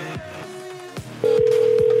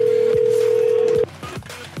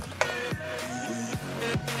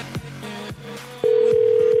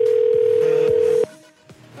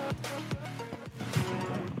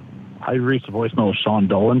 I reached the voicemail of Sean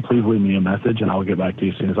Dolan. Please leave me a message, and I will get back to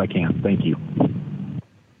you as soon as I can. Thank you.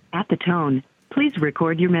 At the tone, please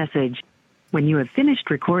record your message. When you have finished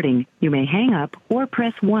recording, you may hang up or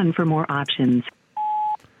press 1 for more options.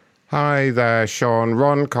 Hi there, Sean.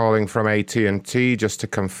 Ron calling from AT&T just to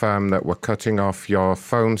confirm that we're cutting off your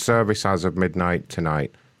phone service as of midnight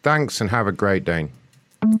tonight. Thanks and have a great day.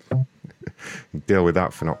 Deal with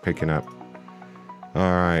that for not picking up. All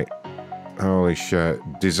right. Holy shit.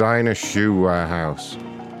 Designer shoe warehouse.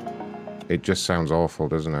 It just sounds awful,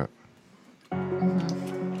 doesn't it?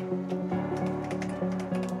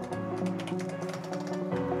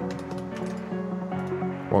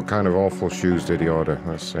 What kind of awful shoes did he order?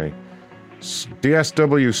 Let's see.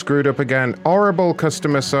 DSW screwed up again. Horrible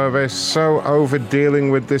customer service. So over dealing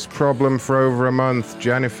with this problem for over a month.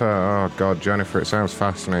 Jennifer. Oh, God, Jennifer. It sounds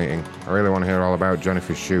fascinating. I really want to hear all about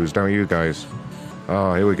Jennifer's shoes. Don't you guys?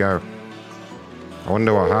 Oh, here we go. I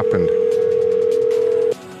wonder what happened.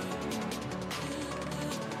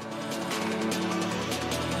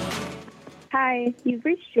 Hi, you've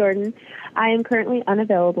reached Jordan. I am currently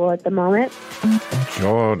unavailable at the moment.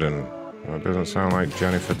 Jordan. That doesn't sound like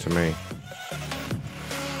Jennifer to me.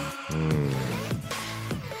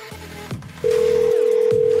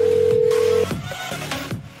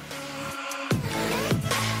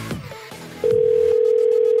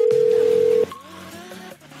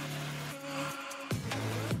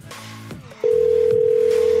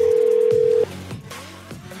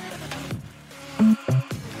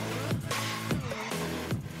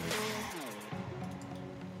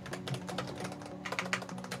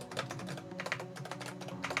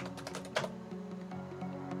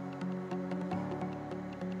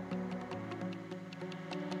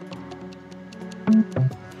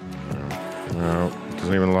 No,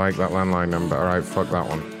 doesn't even like that landline number. Alright, fuck that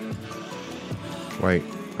one. Wait,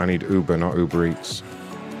 I need Uber, not Uber Eats.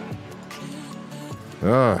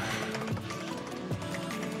 Ugh.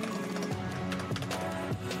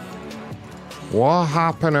 What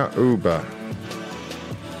happened at Uber?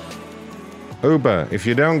 Uber, if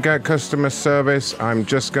you don't get customer service, I'm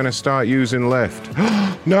just gonna start using Lyft.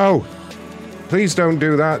 No! Please don't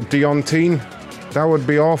do that, Deontine. That would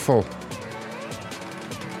be awful.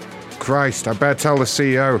 Christ, I better tell the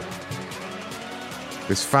CEO.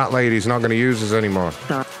 This fat lady's not going to use us anymore.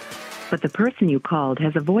 Sorry, but the person you called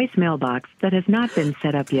has a voicemail box that has not been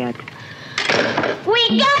set up yet.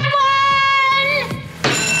 We got one!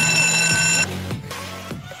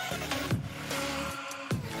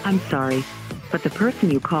 I'm sorry, but the person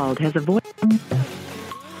you called has a voice...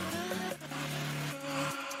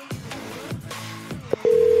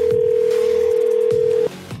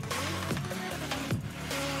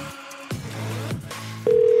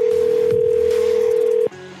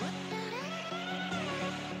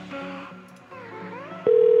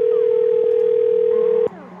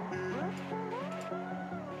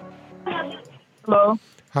 Hello.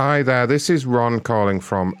 Hi there, this is Ron calling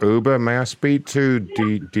from Uber. May I speak to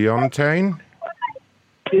Deontane?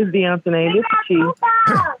 This is Deontane. This is she.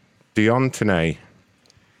 Deontane.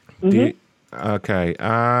 Okay.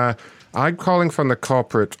 I'm calling from the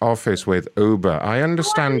corporate office with Uber. I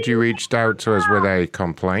understand you reached out to us with a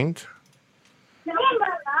complaint.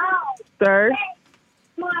 Sir?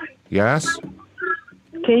 Yes?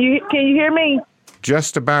 Can you hear me?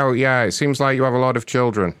 Just about, yeah. It seems like you have a lot of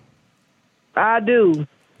children. I do.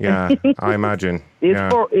 Yeah, I imagine.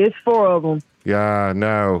 It's four of them. Yeah,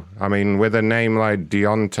 no. I mean, with a name like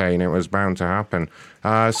Deontane, it was bound to happen.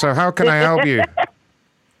 So how can I help you?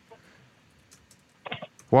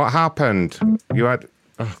 What happened? You had...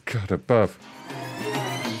 Oh, God, above.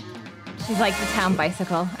 She's like the town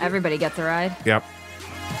bicycle. Everybody gets a ride. Yep.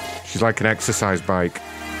 She's like an exercise bike.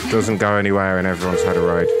 Doesn't go anywhere and everyone's had a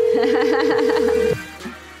ride.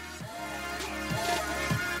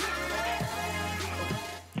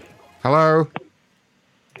 Hello?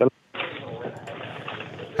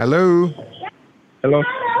 Hello? Hello?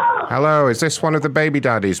 Hello, is this one of the baby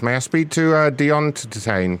daddies? May I speak to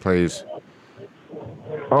Deontane, please?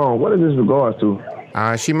 Oh, what is this regards to?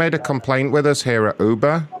 She made a complaint with us here at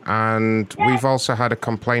Uber, and we've also had a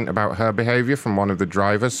complaint about her behavior from one of the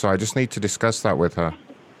drivers, so I just need to discuss that with her.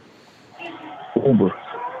 Uber.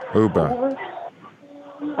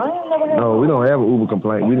 No, we don't have an Uber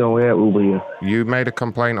complaint. We don't have Uber here. You made a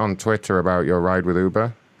complaint on Twitter about your ride with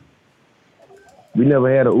Uber? We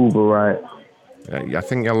never had an Uber ride. I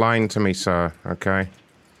think you're lying to me, sir, okay?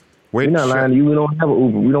 Which, We're not lying to you. We don't have an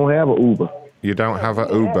Uber. We don't have an Uber. You don't have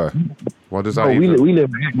an Uber. What does that No, even... we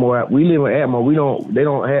live in Atmore. We live in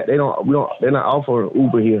Atmore. They're not offering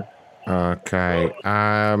Uber here. Okay.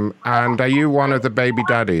 And are you one of the baby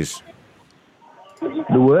daddies?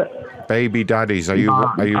 The what? Baby daddies. Are you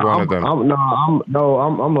one of them?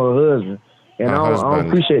 I'm a husband. And I don't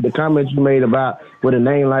appreciate the comments you made about with a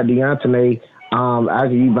name like Deontay.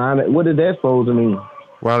 After you buying it. What is that supposed to mean?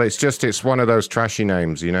 Well, it's one of those trashy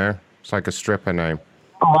names, you know? It's like a stripper name.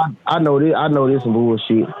 Oh, I know this. I know this some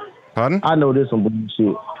bullshit. Pardon? I know this some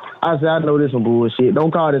bullshit. I said I know this some bullshit.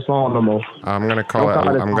 Don't call this phone no more. I'm gonna call it.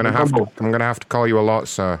 I'm gonna have to call you a lot,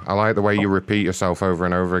 sir. I like the way you repeat yourself over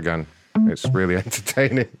and over again. It's really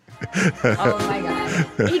entertaining. Oh my god!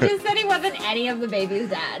 He just said he wasn't any of the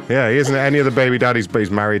baby's dad. Yeah, he isn't any of the baby daddies, but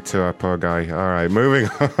he's married to a poor guy. All right, moving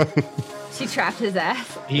on. She trapped his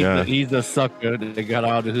ass. He's a sucker that got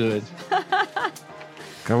out of the hood.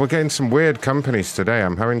 God, we're getting some weird companies today.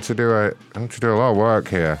 I'm having to do a lot of work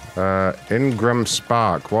here. Ingram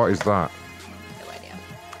Spark, what is that? No idea.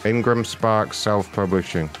 Ingram Spark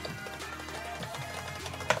Self-Publishing.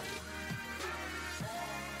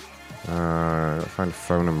 I'll find a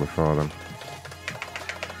phone number for them.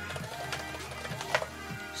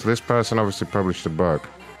 So this person obviously published a book.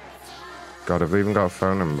 God, have they even got a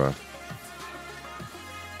phone number?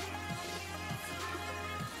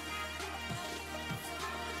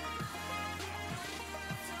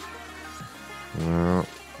 No,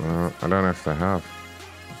 I don't know if they have.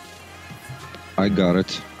 I got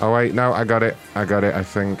it. Oh wait, no, I got it. I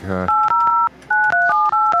think.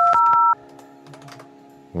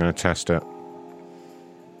 I'm gonna test it.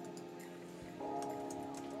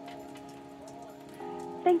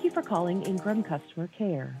 Thank you for calling Ingram Customer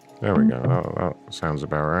Care. There we go. That sounds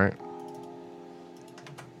about right.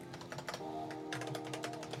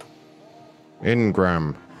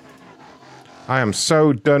 Ingram. I am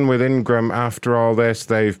so done with Ingram after all this.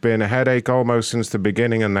 They've been a headache almost since the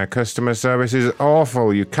beginning, and their customer service is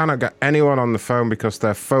awful. You cannot get anyone on the phone because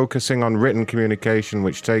they're focusing on written communication,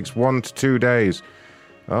 which takes 1 to 2 days.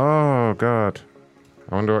 Oh, God.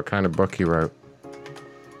 I wonder what kind of book he wrote.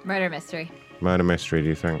 Murder mystery. Murder mystery, do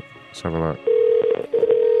you think? Let's have a look.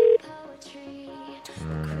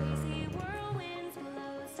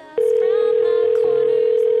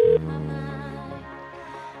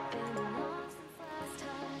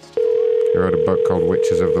 He wrote a book called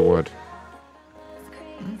Witches of the Wood,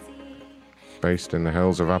 based in the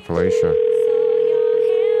hills of Appalachia.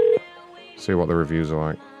 See what the reviews are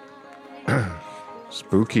like.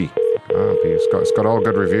 Spooky. Oh, it's got all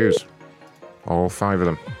good reviews. All 5 of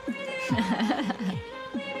them.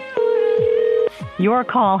 Your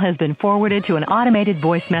call has been forwarded to an automated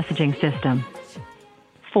voice messaging system.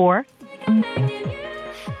 4.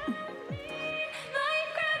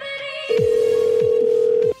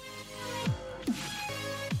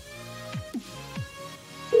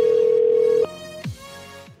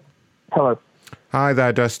 Hello. Hi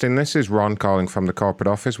there, Dustin. This is Ron calling from the corporate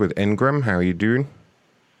office with Ingram. How are you doing?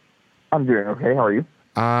 I'm doing okay. How are you?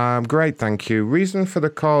 Great, thank you. Reason for the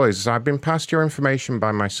call is I've been passed your information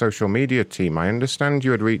by my social media team. I understand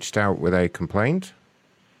you had reached out with a complaint?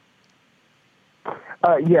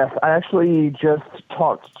 Yes, I actually just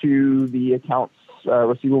talked to the accounts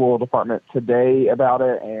receivable department today about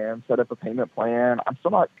it and set up a payment plan. I'm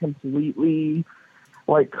still not completely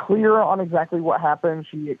clear on exactly what happened.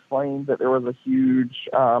 She explained that there was a huge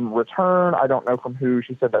return. I don't know from who.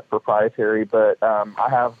 She said that's proprietary, but I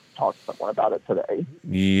have talked to someone about it today.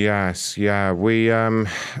 Yes, yeah.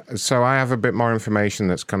 So I have a bit more information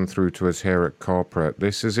that's come through to us here at corporate.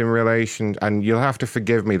 This is in relation, and you'll have to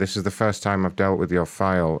forgive me, this is the first time I've dealt with your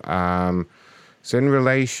file. It's in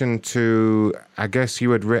relation to, I guess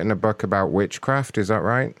you had written a book about witchcraft, is that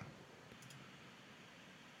right?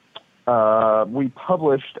 We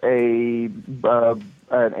published an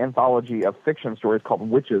anthology of fiction stories called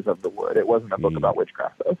Witches of the Wood. It wasn't a book about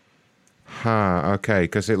witchcraft, though. Okay,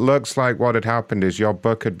 because it looks like what had happened is your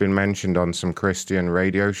book had been mentioned on some Christian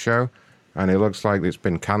radio show, and it looks like it's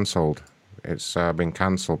been cancelled. It's been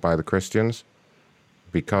cancelled by the Christians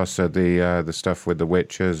because of the stuff with the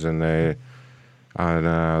witches and the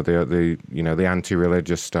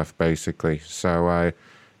anti-religious stuff, basically. So,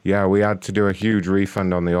 we had to do a huge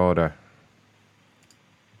refund on the order.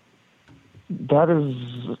 That is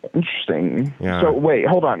interesting. Yeah. So wait,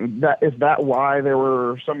 hold on. Is that why there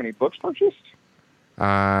were so many books purchased?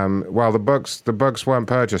 Well, the books weren't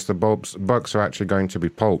purchased. The books are actually going to be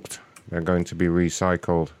pulped. They're going to be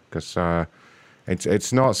recycled because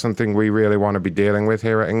it's not something we really want to be dealing with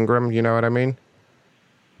here at Ingram. You know what I mean?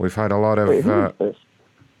 We've had a lot of. Wait, who is this?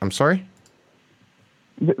 I'm sorry?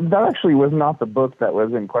 That actually was not the book that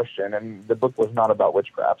was in question, and the book was not about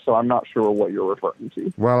witchcraft, so I'm not sure what you're referring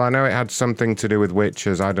to. Well, I know it had something to do with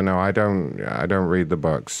witches. I don't know. I don't read the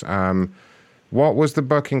books. What was the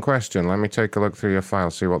book in question? Let me take a look through your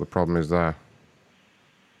file, see what the problem is there.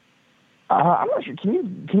 I'm not sure.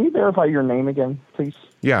 Can you verify your name again, please?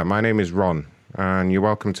 Yeah, my name is Ron, and you're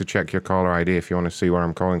welcome to check your caller ID if you want to see where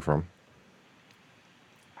I'm calling from.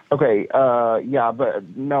 Okay, yeah, but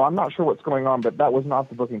no, I'm not sure what's going on, but that was not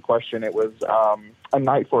the book in question. It was A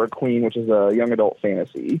Night for a Queen, which is a young adult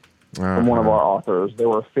fantasy from one of our authors. There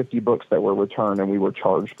were 50 books that were returned, and we were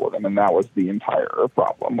charged for them, and that was the entire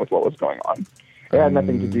problem with what was going on. It had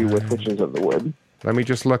nothing to do with Witches of the Wood. Let me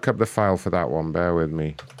just look up the file for that one. Bear with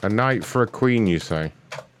me. A Night for a Queen, you say?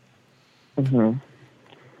 Mm-hmm.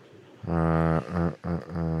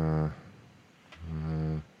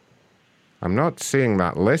 I'm not seeing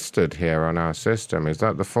that listed here on our system. Is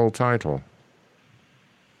that the full title?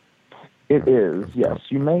 It is, yes.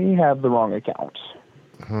 You may have the wrong account.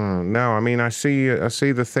 No, I mean, I see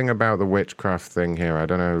the thing about the witchcraft thing here. I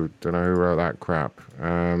don't know who wrote that crap.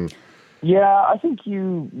 Yeah, I think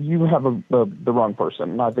you have the wrong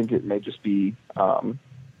person. I think it may just be...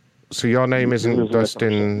 so your name isn't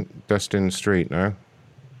Dustin Street, no?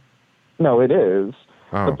 No, it is.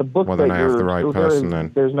 Oh, but the book well, then I have the right person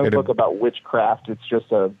then. There's no book about witchcraft. It's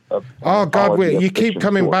just a oh, God, you keep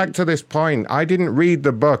coming back to this point. I didn't read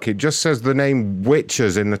the book. It just says the name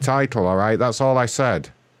Witches in the title, all right? That's all I said.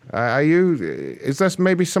 Is there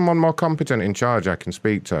maybe someone more competent in charge I can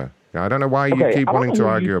speak to? I don't know why you keep wanting to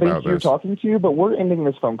argue about you're this. Talking to you, but we're ending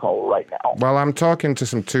this phone call right now. Well, I'm talking to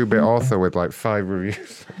some 2-bit author with like 5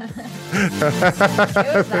 reviews.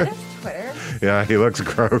 Twitter. Yeah, he looks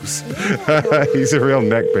gross. He's a real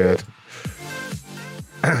neckbeard.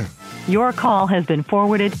 Your call has been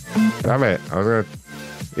forwarded. Damn it.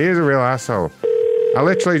 He's a real asshole. I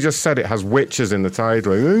literally just said it has witches in the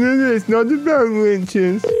title. It's not about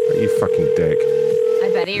witches. You fucking dick.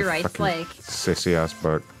 I bet he writes like sissy ass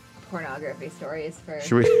book. Pornography stories for...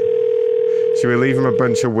 Should we leave him a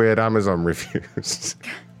bunch of weird Amazon reviews?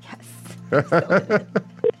 Yes.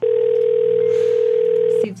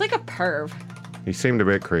 Seems like a perv. He seemed a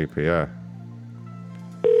bit creepy, yeah.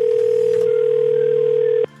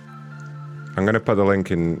 I'm going to put the link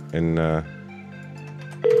in yeah,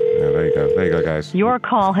 there you go. There you go, guys. Your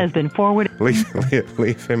call has been forwarded.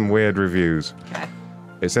 Leave him weird reviews. Okay.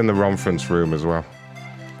 It's in the Romfrance room as well.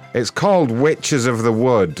 It's called Witches of the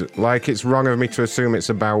Wood. Like, it's wrong of me to assume it's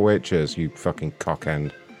about witches, you fucking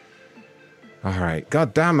cockend. All right.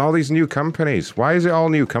 God damn, all these new companies. Why is it all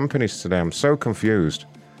new companies today? I'm so confused.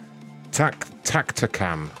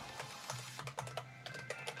 Tacticam.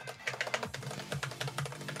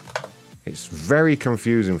 It's very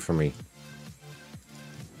confusing for me.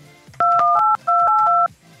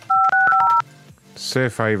 See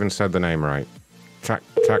if I even said the name right.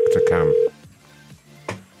 Tacticam.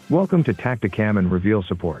 Welcome to Tacticam and Reveal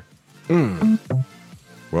Support.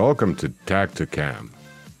 Welcome to Tacticam.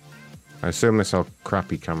 I assume they sell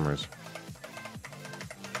crappy cameras.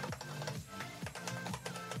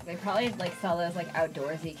 They probably like sell those like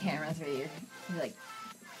outdoorsy cameras where you're like...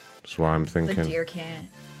 That's what I'm thinking. The deer camera.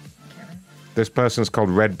 This person's called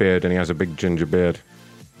Redbeard and he has a big ginger beard.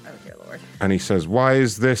 Oh, dear Lord. And he says, why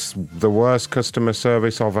is this the worst customer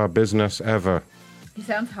service of our business ever? He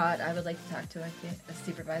sounds hot. I would like to talk to a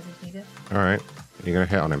supervisor if needed. All right. You're going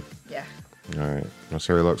to hit on him? Yeah. All right. Let's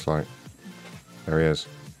see what he looks like. There he is.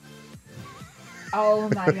 Oh,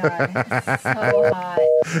 my God. So hot.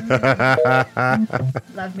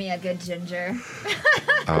 Love me a good ginger.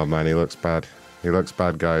 Oh, man, he looks bad. He looks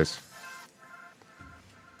bad, guys.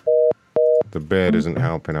 The beard isn't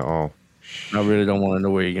helping at all. I really don't want to know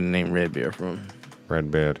where you're going to name Redbeard from.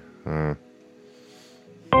 Redbeard.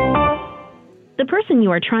 The person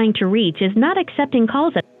you are trying to reach is not accepting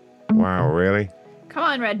calls at... Wow, really? Come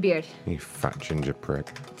on, Redbeard. You fat ginger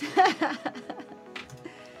prick.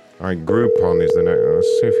 All right, Groupon is the next. Let's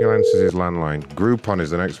see if he answers his landline. Groupon is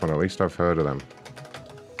the next one. At least I've heard of them.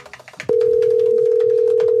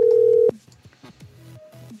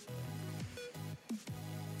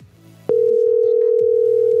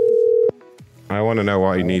 I want to know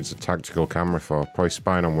what he needs a tactical camera for. Probably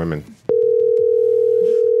spying on women.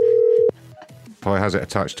 Probably has it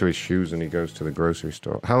attached to his shoes and he goes to the grocery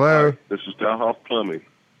store. Hello? This is Dalhoff Plumbing.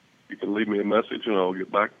 You can leave me a message and I'll get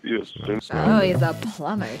back to you as soon as Oh, he's a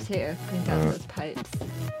plumber, too. Cleans out those pipes.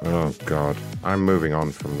 Oh, God. I'm moving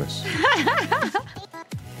on from this.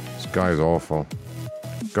 This guy's awful.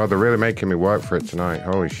 God, they're really making me work for it tonight.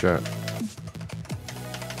 Holy shit.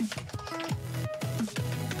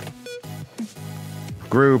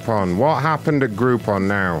 Groupon. What happened at Groupon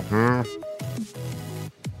now?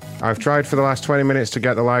 I've tried for the last 20 minutes to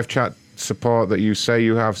get the live chat support that you say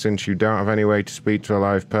you have, since you don't have any way to speak to a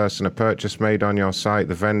live person. A purchase made on your site.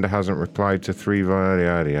 The vendor hasn't replied to 3...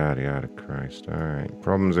 Yada. Christ. All right.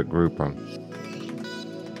 Problems at Groupon.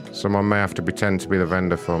 Someone may have to pretend to be the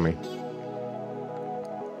vendor for me.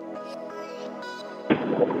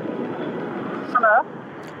 Hello?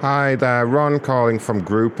 Hi there. Ron calling from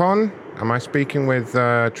Groupon. Am I speaking with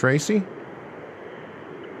Tracy?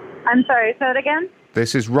 I'm sorry, say it again?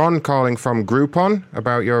 This is Ron calling from Groupon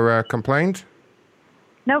about your complaint.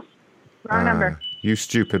 Nope. Wrong number. You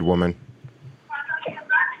stupid woman.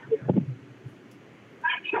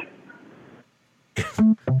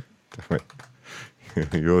 Damn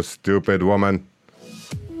it. You stupid woman.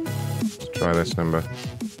 Let's try this number.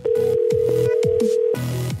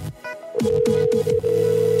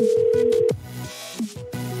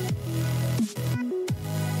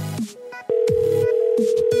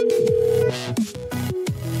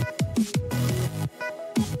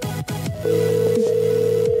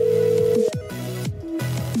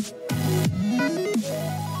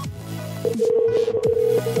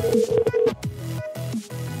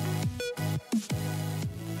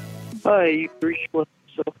 Hi, you reached my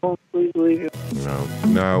cell phone. Please leave it.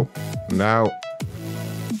 No.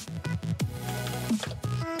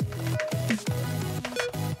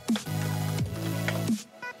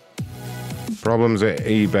 Problems at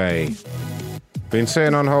eBay. Been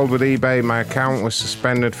sitting on hold with eBay. My account was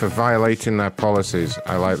suspended for violating their policies.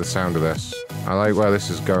 I like the sound of this. I like where this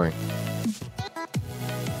is going.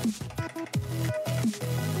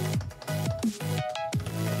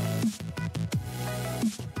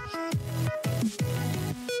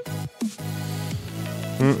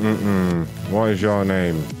 What is your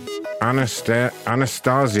name?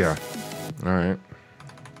 Anastasia. All right.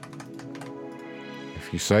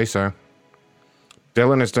 If you say so.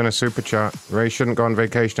 Dylan has done a super chat. Ray shouldn't go on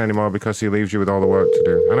vacation anymore because he leaves you with all the work to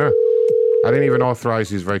do. I know. I didn't even authorize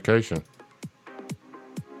his vacation.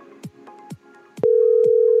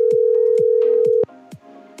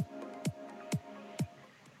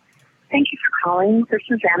 Thank you for calling. This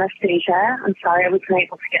is Anastasia. I'm sorry I wasn't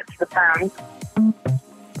able to get to the phone.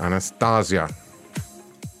 Anastasia.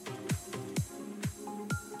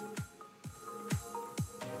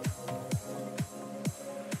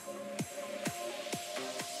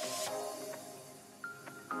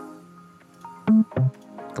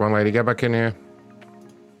 Come on, lady, get back in here.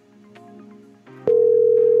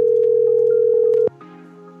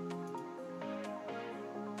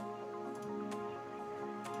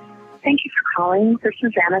 Thank you for calling. This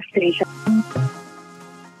is Anastasia.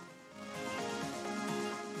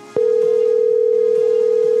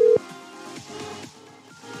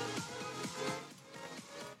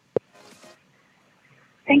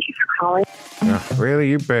 Thank you for calling. Yeah, really,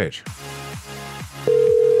 you bitch.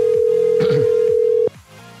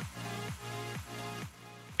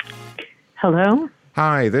 Hello?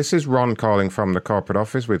 Hi, this is Ron calling from the corporate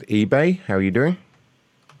office with eBay. How are you doing?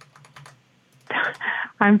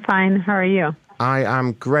 I'm fine. How are you? I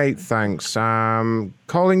am great, thanks.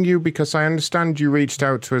 Calling you because I understand you reached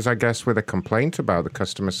out to us, I guess, with a complaint about the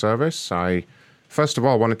customer service. I, first of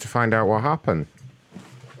all, wanted to find out what happened.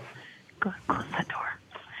 Go close that door.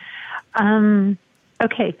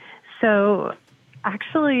 Okay, so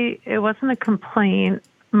actually, it wasn't a complaint.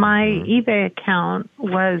 My eBay account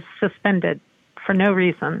was suspended for no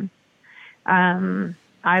reason.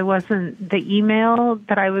 I wasn't, the email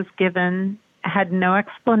that I was given had no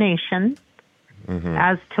explanation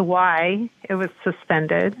as to why it was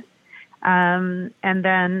suspended. And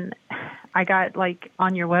then I got, like,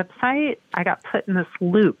 on your website, I got put in this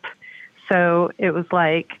loop. So it was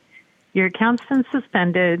like, your account's been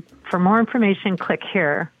suspended. For more information, click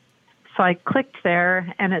here. So I clicked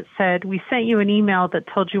there, and it said, we sent you an email that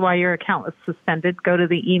told you why your account was suspended. Go to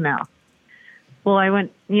the email. Well, I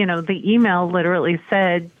went, the email literally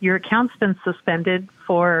said, your account's been suspended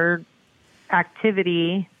for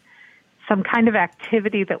activity, some kind of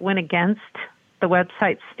activity that went against the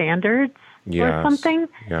website standards or something.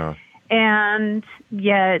 Yeah. And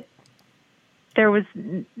yet there was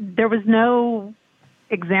no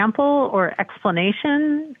example or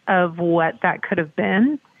explanation of what that could have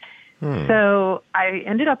been. So I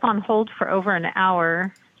ended up on hold for over an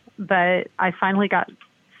hour, but I finally got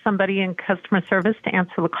somebody in customer service to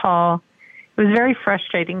answer the call. It was very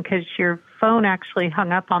frustrating because your phone actually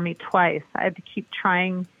hung up on me twice. I had to keep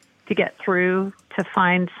trying to get through to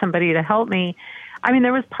find somebody to help me. I mean,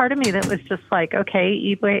 there was part of me that was just like, okay,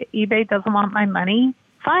 eBay doesn't want my money.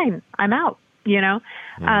 Fine, I'm out,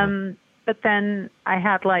 But then I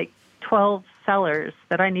had like 12 sellers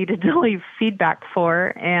that I needed to leave feedback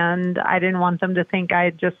for, and I didn't want them to think I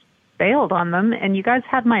had just bailed on them. And you guys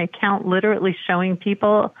had my account literally showing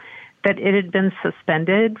people that it had been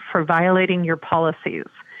suspended for violating your policies.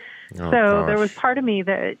 Oh, so there was part of me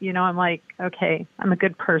that, I'm like, okay, I'm a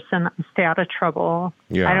good person. I stay out of trouble.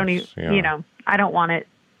 I don't even, I don't want it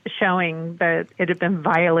showing that it had been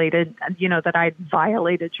violated, that I'd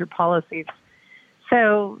violated your policies.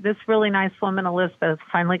 So this really nice woman, Elizabeth,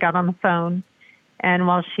 finally got on the phone. And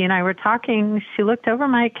while she and I were talking, she looked over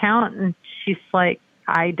my account and she's like,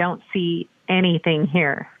 I don't see anything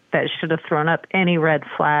here that should have thrown up any red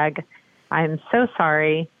flag. I'm so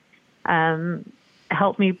sorry.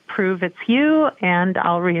 Help me prove it's you and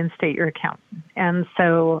I'll reinstate your account. And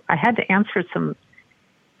so I had to answer some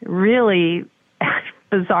really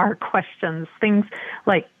bizarre questions, things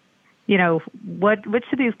like, which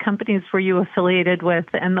of these companies were you affiliated with?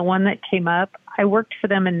 And the one that came up, I worked for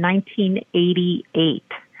them in 1988.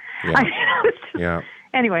 Yeah.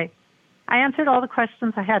 Anyway, I answered all the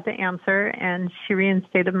questions I had to answer, and she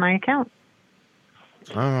reinstated my account.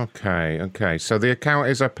 Okay. So the account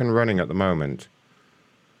is up and running at the moment.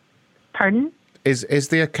 Pardon? Is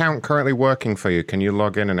the account currently working for you? Can you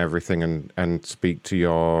log in and everything and speak to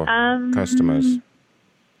your customers?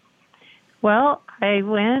 Well, I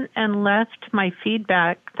went and left my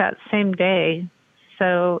feedback that same day,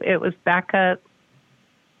 so it was back up.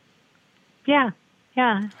 Yeah.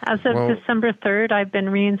 As of December 3rd, I've been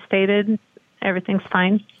reinstated. Everything's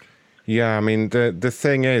fine. Yeah, I mean, the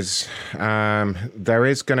thing is, there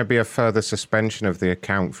is going to be a further suspension of the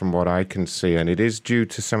account from what I can see, and it is due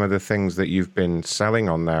to some of the things that you've been selling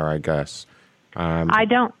on there, I guess. I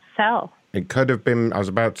don't sell. It could have been, I was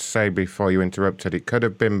about to say before you interrupted, it could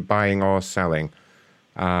have been buying or selling,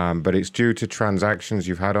 but it's due to transactions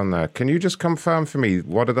you've had on there. Can you just confirm for me,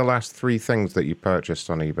 what are the last 3 things that you purchased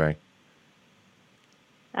on eBay?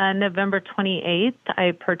 November 28th,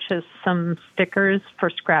 I purchased some stickers for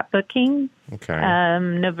scrapbooking. Okay.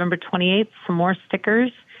 November 28th, some more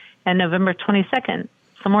stickers. And November 22nd,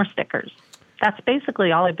 some more stickers. That's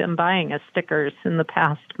basically all I've been buying is stickers in the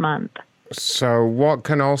past month. So what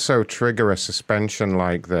can also trigger a suspension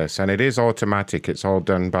like this? And it is automatic. It's all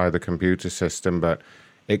done by the computer system, but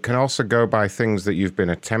it can also go by things that you've been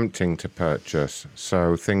attempting to purchase.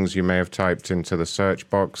 So things you may have typed into the search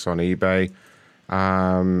box on eBay.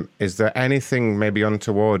 Is there anything maybe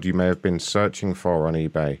untoward you may have been searching for on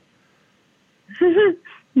eBay?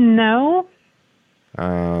 No.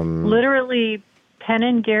 Literally, pen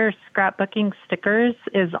and gear scrapbooking stickers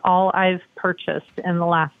is all I've purchased in the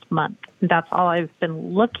last month. That's all I've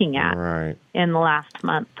been looking at in the last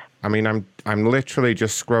month. I mean, I'm literally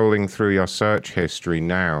just scrolling through your search history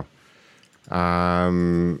now.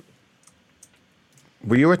 Were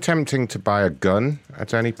you attempting to buy a gun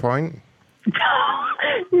at any point?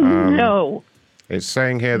 No. It's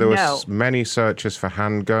saying here there was many searches for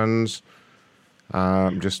handguns.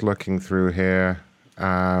 I'm just looking through here.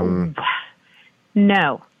 No.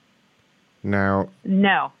 Now,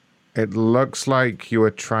 No. it looks like you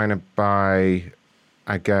were trying to buy,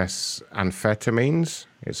 I guess, amphetamines.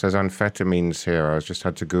 It says amphetamines here. I just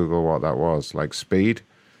had to Google what that was, like speed.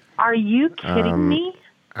 Are you kidding me?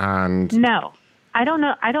 And no, I don't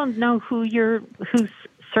know. I don't know whose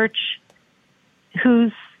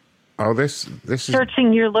this is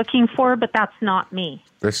searching you're looking for, but that's not me.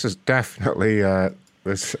 This is definitely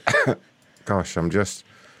this. Gosh, I'm just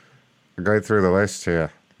going through the list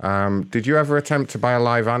here. Did you ever attempt to buy a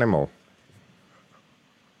live animal?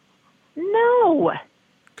 No.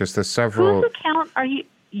 Because there's several. Whose account are you?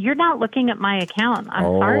 You're not looking at my account. I'm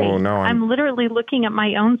sorry. No, I'm literally looking at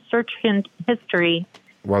my own search history.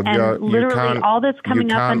 Well, and literally all that's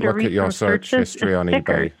coming up under look at your search searches history is on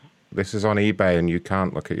stickers. eBay. This is on eBay, and you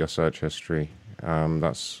can't look at your search history.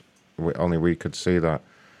 Only we could see that.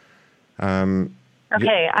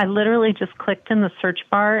 Okay, I literally just clicked in the search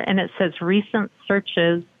bar, and it says recent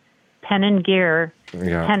searches, pen and gear,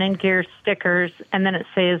 pen and gear stickers, and then it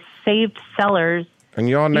says saved sellers. And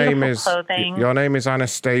your name is clothing. Your name is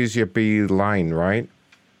Anastasia Beeline, right?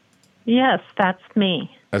 Yes, that's me.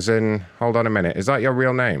 As in, hold on a minute, is that your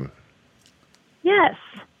real name? Yes.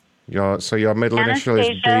 Your middle initial is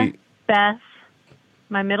B. Beth.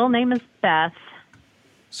 My middle name is Beth.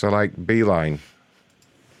 So like Beeline.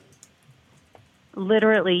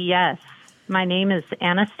 Literally, yes. My name is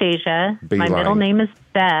Anastasia. Beeline. My middle name is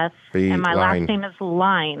Beth. And my Beeline. last name is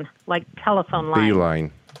Line, like telephone line.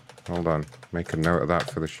 Beeline. Hold on. Make a note of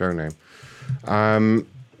that for the show name.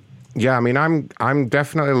 Yeah, I mean, I'm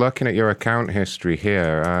definitely looking at your account history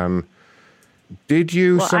here. Did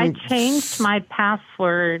you? Well, I changed my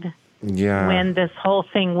password Yeah. when this whole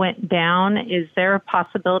thing went down. Is there a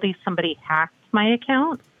possibility somebody hacked my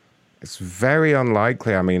account? It's very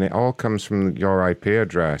unlikely. I mean, it all comes from your IP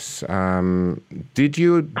address. Did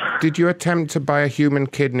you attempt to buy a human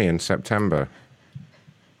kidney in September?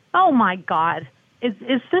 Oh my God. Is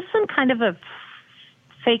this some kind of a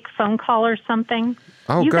fake phone call or something?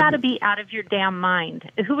 Oh, you good. got to be out of your damn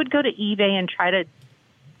mind. Who would go to eBay and try to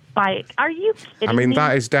buy it? Are you kidding I mean, me?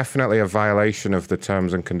 that is definitely a violation of the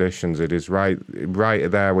terms and conditions. It is right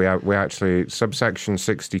there. We actually subsection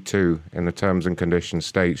 62 in the terms and conditions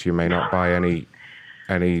states you may not buy any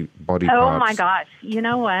body parts. Oh my gosh. You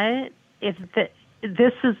know what?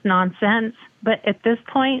 This is nonsense, but at this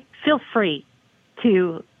point, feel free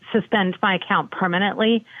to suspend my account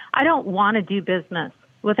permanently. I don't want to do business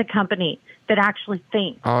with a company that actually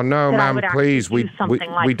thinks. Oh no, that I ma'am! would actually Please, do we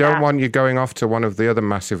something like don't that. want you going off to one of the other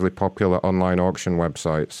massively popular online auction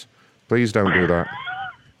websites. Please don't do that.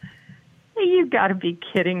 You got to be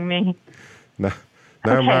kidding me. No,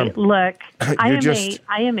 Okay, ma'am. look, I You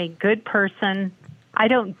am a good person. I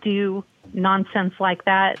don't do nonsense like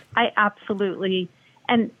that. I absolutely,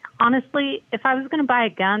 and honestly, if I was going to buy a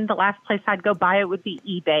gun, the last place I'd go buy it would be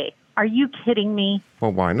eBay. Are you kidding me?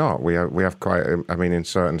 Well, why not? We have quite. I mean, in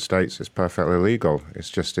certain states, it's perfectly legal. It's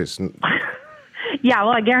Yeah,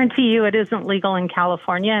 well, I guarantee you it isn't legal in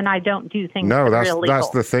California, and I don't do things no. that are illegal. That's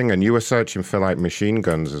the thing. And you were searching for like machine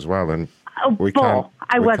guns as well, and we bull. can't.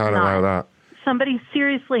 I we was can't not. allow that. Somebody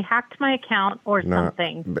seriously hacked my account or No,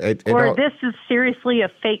 something. it Or all- this is seriously a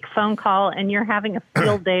fake phone call, and you're having a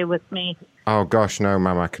field day with me. Oh gosh, no,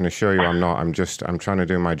 ma'am. I can assure you, I'm not. I'm trying to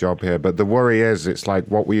do my job here. But the worry is, it's like,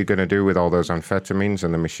 what were you going to do with all those amphetamines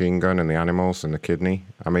and the machine gun and the animals and the kidney?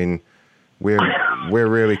 I mean, we're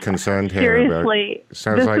really concerned here. Seriously, It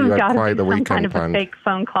sounds this like you has had got to quite be the some weekend kind of planned. a fake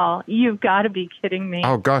phone call. You've got to be kidding me.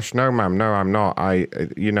 Oh gosh, no, ma'am. No, I'm not.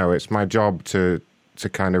 It's my job to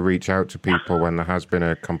kind of reach out to people when there has been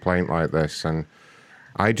a complaint like this, and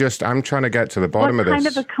I'm trying to get to the bottom What of kind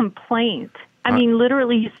this. of a complaint? I mean,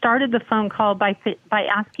 literally, you started the phone call by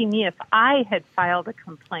asking me if I had filed a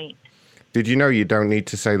complaint. Did you know you don't need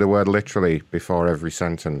to say the word literally before every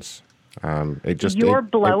sentence? You're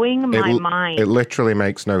blowing my mind. It literally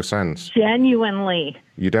makes no sense. Genuinely.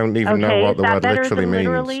 You don't even know what the word literally means.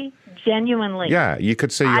 Literally? Genuinely. Yeah, you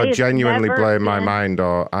could say I you're have genuinely never blowing my been- mind,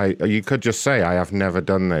 or you could just say I have never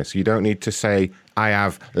done this. You don't need to say I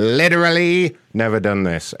have literally never done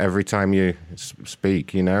this every time you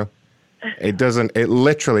speak. You know, it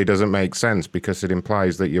literally doesn't make sense because it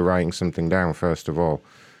implies that you're writing something down first of all.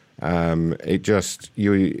 I don't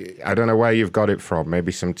know where you've got it from.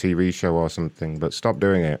 Maybe some TV show or something. But stop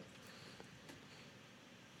doing it.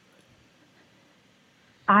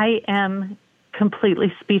 I am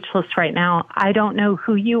completely speechless right now. I don't know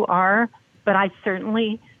who you are, but I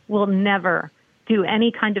certainly will never do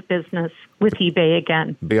any kind of business with eBay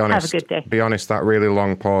again. Be honest. Have a good day. Be honest. That really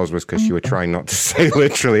long pause was because you were trying not to say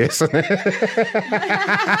literally, isn't it?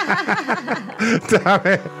 Damn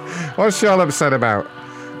it! What's she all upset about?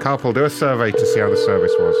 Carpal, do a survey to see how the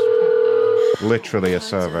service was. Literally a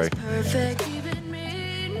survey.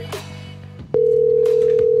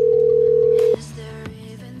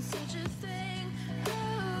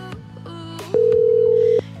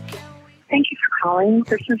 Thank you for calling.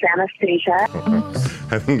 This is Anastasia.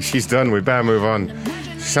 I think she's done. We better move on.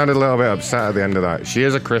 She sounded a little bit upset at the end of that. She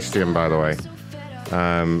is a Christian, by the way.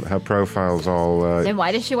 Her profile's all... Then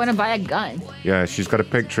why does she want to buy a gun? yeah, she's got a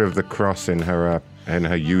picture of the cross in her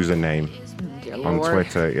username Dear on Lord.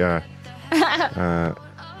 Twitter. Yeah.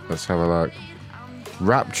 Let's have a look.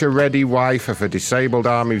 Rapture-ready wife of a disabled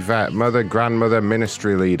army vet, mother, grandmother,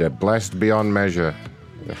 ministry leader, blessed beyond measure.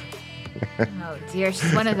 Oh dear,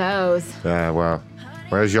 she's one of those. Yeah, well,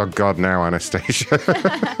 where's your God now, Anastasia?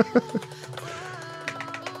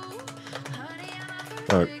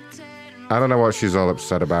 Look, I don't know what she's all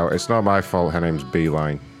upset about. It's not my fault her name's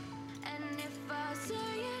Beeline.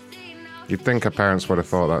 You'd think her parents would have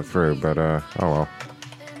thought that through, but oh well.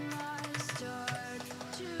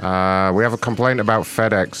 We have a complaint about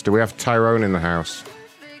FedEx. Do we have Tyrone in the house?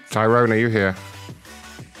 Tyrone, are you here?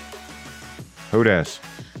 Who dares?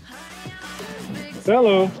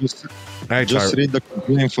 Hello. Hey, Just read the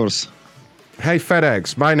complaint first. Hey,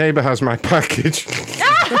 FedEx, my neighbor has my package.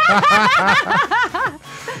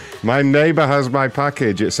 My neighbor has my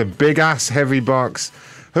package. It's a big-ass heavy box.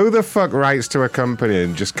 Who the fuck writes to a company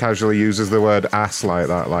and just casually uses the word ass like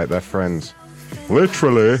that, like they're friends?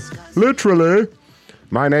 Literally.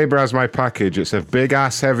 My neighbor has my package. It's a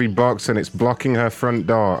big-ass heavy box and it's blocking her front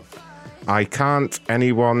door. I can't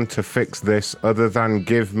anyone to fix this other than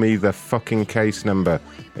give me the fucking case number.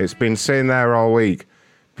 It's been sitting there all week.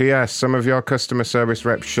 P.S. Some of your customer service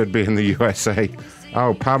reps should be in the USA.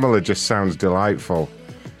 Oh, Pamela just sounds delightful.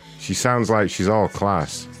 She sounds like she's all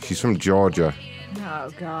class. She's from Georgia. Oh,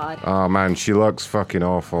 God. Oh, man, she looks fucking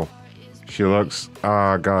awful. She looks...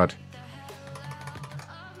 Oh, God.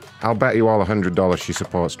 I'll bet you all $100 she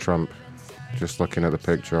supports Trump. Just looking at the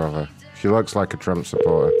picture of her. She looks like a Trump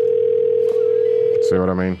supporter. See what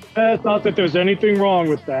I mean? It's not that there's anything wrong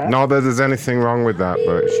with that. Not that there's anything wrong with that,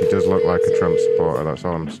 but she does look like a Trump supporter. That's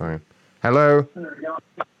all I'm saying. Hello?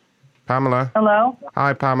 Pamela? Hello?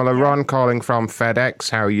 Hi, Pamela. Ron calling from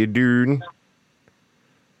FedEx. How you doing?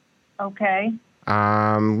 Okay.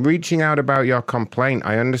 Reaching out about your complaint.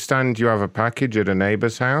 I understand you have a package at a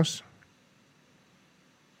neighbor's house?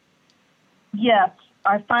 Yes,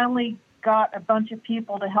 I finally got a bunch of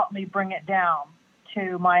people to help me bring it down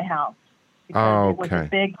to my house. Oh, It was okay. a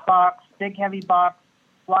big box, big heavy box,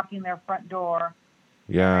 blocking their front door.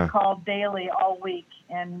 Yeah. I called daily all week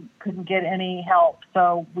and couldn't get any help.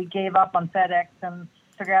 So we gave up on FedEx and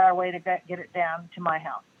figured out a way to get it down to my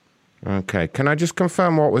house. Okay. Can I just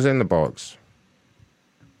confirm what was in the box?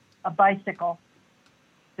 A bicycle,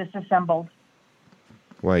 disassembled.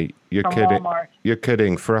 Wait, you're From kidding? Walmart. You're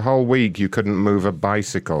kidding? For a whole week, you couldn't move a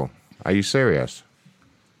bicycle? Are you serious?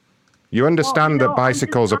 You understand that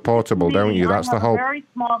bicycles are portable, don't you? That's I the have a whole... very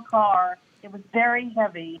small car. It was very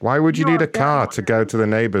heavy. Why would you need a car to go to the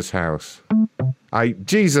neighbor's house?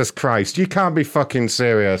 Jesus Christ, you can't be fucking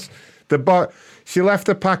serious. She left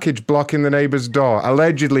a package blocking the neighbor's door,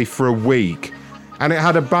 allegedly for a week, and it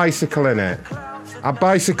had a bicycle in it. A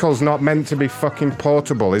bicycle's not meant to be fucking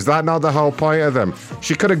portable. Is that not the whole point of them?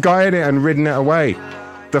 She could have got in it and ridden it away.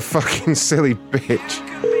 The fucking silly bitch.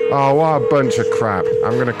 Oh, what a bunch of crap.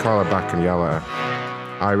 I'm gonna call her back and yell at her.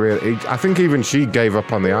 I think even she gave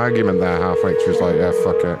up on the argument there halfway. She was like, yeah,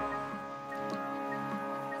 fuck it.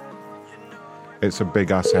 It's a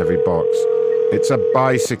big ass heavy box. It's a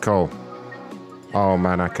bicycle. Oh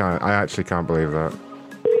man, I actually can't believe that.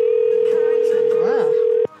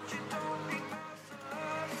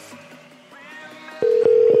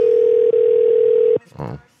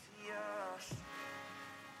 Oh.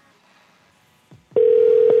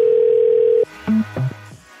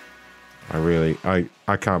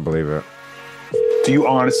 I can't believe it. Do you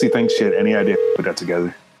honestly think she had any idea to put that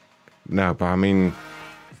together? No, but I mean,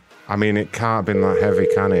 it can't have been that heavy,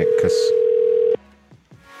 can it? Because,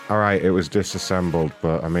 all right, it was disassembled,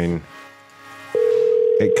 but I mean,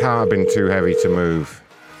 it can't have been too heavy to move.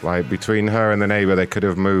 Like, between her and the neighbor, they could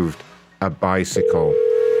have moved a bicycle.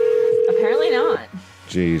 Apparently not.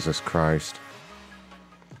 Jesus Christ.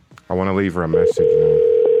 I want to leave her a message now.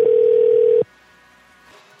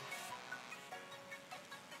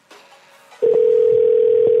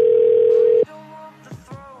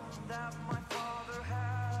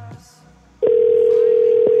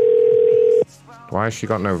 Why has she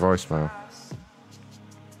got no voicemail?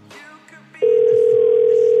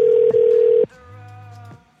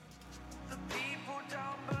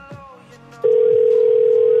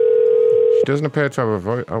 She doesn't appear to have a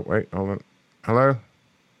voice. Oh, wait, hold on. Hello?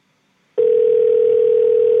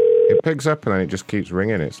 It picks up and then it just keeps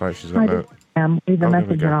ringing. It's like she's got no... Leave a Oh, there we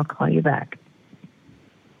message go. and I'll call you back.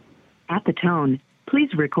 At the tone,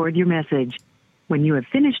 please record your message. When you have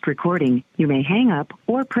finished recording, you may hang up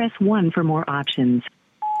or press 1 for more options.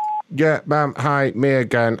 Yeah, ma'am. Hi, me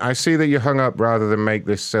again. I see that you hung up rather than make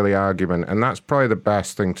this silly argument, and that's probably the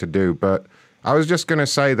best thing to do, but I was just going to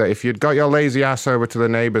say that if you'd got your lazy ass over to the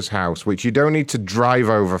neighbor's house, which you don't need to drive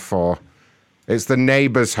over for, it's the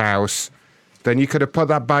neighbor's house, then you could have put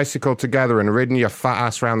that bicycle together and ridden your fat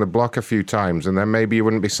ass around the block a few times, and then maybe you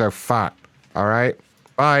wouldn't be so fat. All right?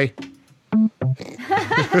 Bye.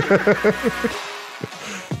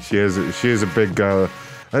 She is a big girl.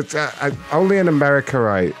 It's, only in America,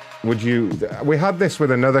 right? We had this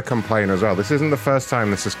with another complaint as well. This isn't the first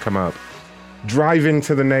time this has come up. Driving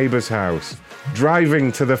to the neighbor's house.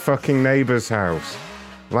 Driving to the fucking neighbor's house.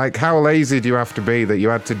 Like, how lazy do you have to be that you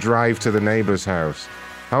had to drive to the neighbor's house?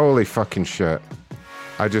 Holy fucking shit.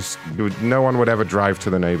 No one would ever drive to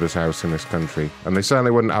the neighbor's house in this country. And they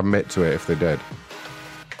certainly wouldn't admit to it if they did.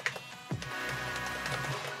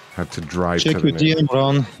 Had to drive Check to the with DM,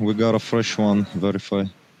 Ron. We got a fresh one. Verify.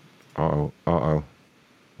 Uh-oh.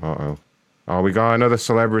 Oh, we got another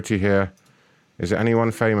celebrity here. Is it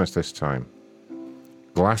anyone famous this time?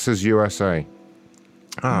 Glasses USA.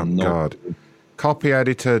 Oh, No. God. Copy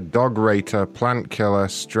editor, dog rater, plant killer,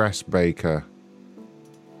 stress baker.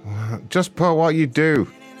 Just put what you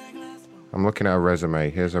do. I'm looking at a resume.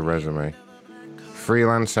 Here's a resume.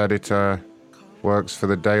 Freelance editor. Works for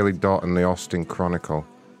the Daily Dot and the Austin Chronicle.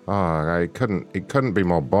 Oh, it couldn't be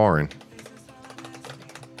more boring.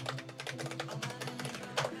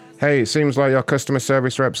 Hey, it seems like your customer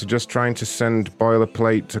service reps are just trying to send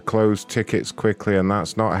boilerplate to close tickets quickly, and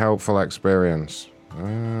that's not a helpful experience. Oh,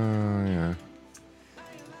 yeah.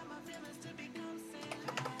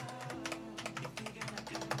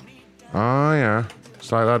 Oh, yeah.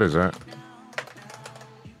 It's like that, is it?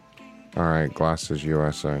 Alright, Glasses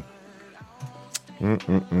USA.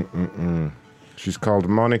 She's called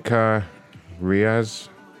Monica Riaz.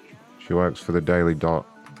 She works for the Daily Dot.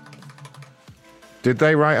 Did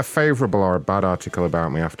they write a favourable or a bad article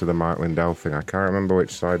about me after the Mark Lindell thing? I can't remember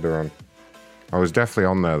which side they're on. I was definitely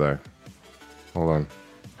on there, though. Hold on.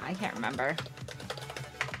 I can't remember.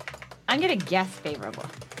 I'm gonna guess favorable.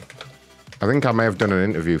 I think I may have done an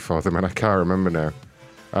interview for them, and I can't remember now.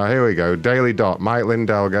 Here we go. Daily Dot. Mike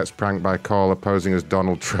Lindell gets pranked by caller posing as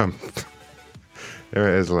Donald Trump. Here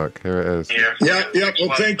it is, look. Here it is. Yeah.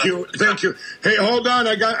 Well, thank you. Hey, hold on.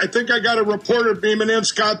 I think I got a reporter beaming in,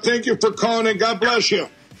 Scott. Thank you for calling, and God bless you.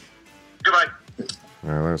 Goodbye. All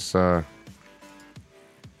right, let's,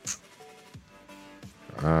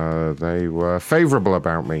 they were favorable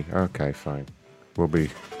about me. Okay, fine. We'll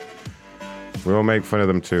make fun of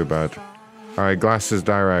them too, bud. All right, Glasses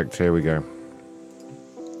Direct. Here we go.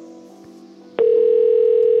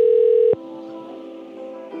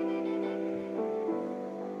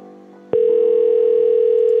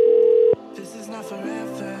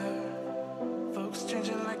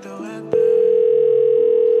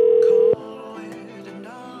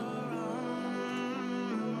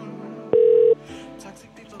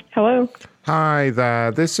 Hello. Hi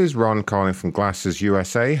there. This is Ron calling from Glasses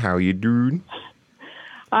USA. How you doing?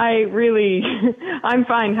 I'm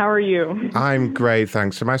fine. How are you? I'm great,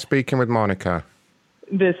 thanks. Am I speaking with Monica?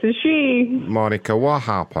 This is she. Monica, what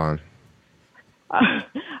happened?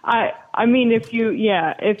 I mean, if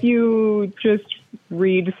you just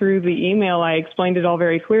read through the email, I explained it all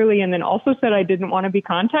very clearly and then also said I didn't want to be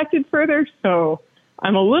contacted further, so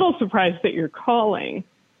I'm a little surprised that you're calling.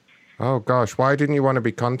 Oh, gosh, why didn't you want to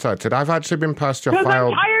be contacted? I've actually been past your Because file.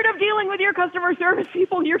 I'm tired of dealing with your customer service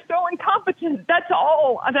people. You're so incompetent. That's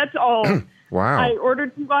all. Wow. I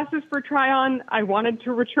ordered some glasses for try-on. I wanted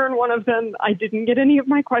to return one of them. I didn't get any of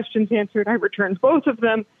my questions answered. I returned both of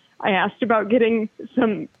them. I asked about getting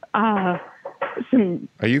some. Are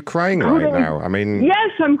you crying right now? I mean. Yes,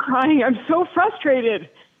 I'm crying. I'm so frustrated.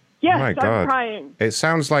 Yes, oh my God. I'm crying. It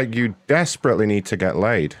sounds like you desperately need to get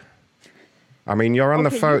laid. I mean, you're on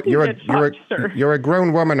the phone. You're a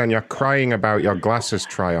grown woman and you're crying about your glasses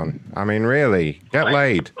try-on. I mean, really, get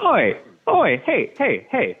laid. Oi,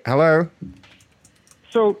 hey. Hello?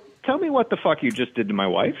 So, tell me what the fuck you just did to my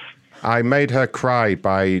wife. I made her cry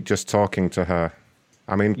by just talking to her.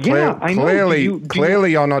 I mean, I know.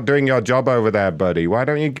 clearly you're not doing your job over there, buddy. Why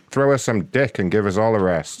don't you throw us some dick and give us all a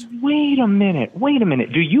rest? Wait a minute.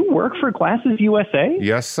 Do you work for Glasses USA?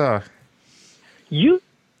 Yes, sir. You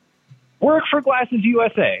work for Glasses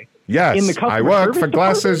USA? Yes, in the customer I work service for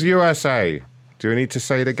Glasses department? USA. Do we need to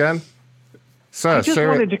say it again? Sir, I just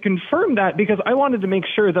wanted to confirm that because I wanted to make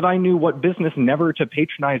sure that I knew what business never to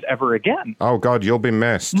patronize ever again. Oh, God, you'll be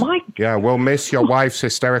missed. Yeah, we'll miss your wife's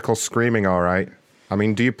hysterical screaming, all right? I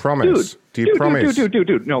mean, do you promise? Dude, promise?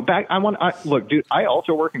 Dude. No, look, dude, I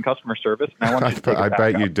also work in customer service, and I want to I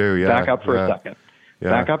bet you do, yeah. Back up for a second.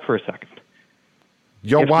 Yeah. Back up for a second.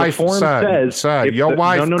 Your wife, sir, your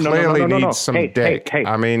wife clearly needs some dick. Hey.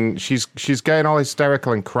 I mean, she's getting all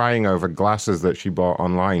hysterical and crying over glasses that she bought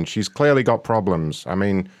online. She's clearly got problems. I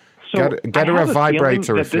mean, get her a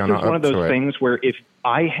vibrator if you're not up to it. This is one of those things where if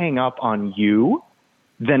I hang up on you,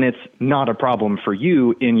 then it's not a problem for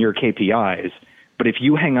you in your KPIs. But if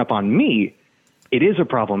you hang up on me, it is a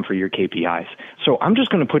problem for your KPIs. So I'm just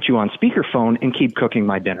going to put you on speakerphone and keep cooking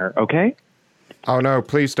my dinner, okay? Oh, no,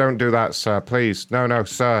 please don't do that, sir. Please. No,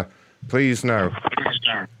 sir. Please, no.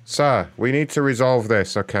 Sir, we need to resolve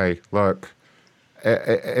this, okay? Look,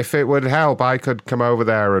 if it would help, I could come over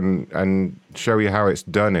there and show you how it's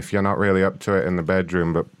done if you're not really up to it in the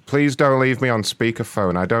bedroom. But please don't leave me on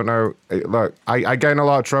speakerphone. I don't know. Look, I get in a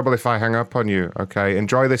lot of trouble if I hang up on you, okay?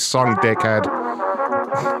 Enjoy this song, dickhead.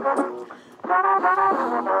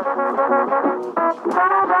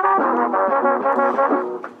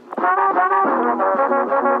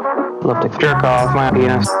 Love to jerk off my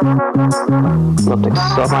penis. Love to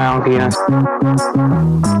suck my own penis.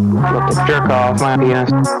 Love to jerk off my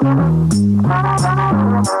penis.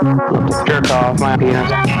 Love to jerk off my penis.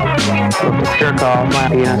 Love to jerk off my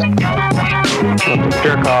penis. Love to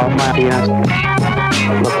jerk off my penis.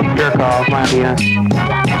 Love to jerk off my penis.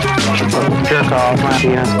 Love to jerk off my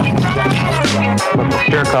penis. Love to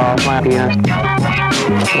jerk off my penis.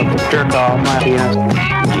 Jerk off my penis.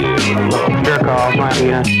 Yeah, Jerk off my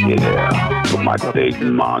penis. yeah. Put my big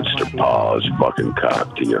monster paws fucking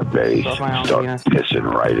cocked to your face and start pissing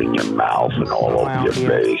right in your mouth and all over your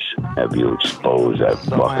face. Have you expose that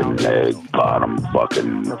fucking leg, bottom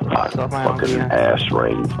fucking hot fucking ass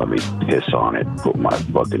ring? Let me piss on it. Put my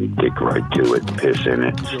fucking dick right to it. Piss in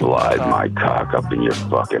it. Slide my cock up in your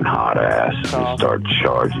fucking hot ass and start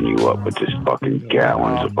charging you up with this fucking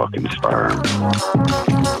gallons of fucking sperm.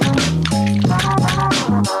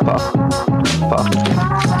 Fuck. Fuck.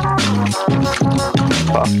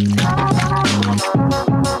 Fuck.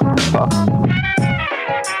 Fuck.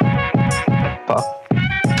 Fuck.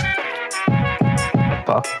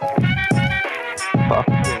 Fuck. Fuck.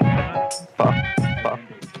 Fuck. Fuck.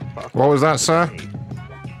 What was that, sir?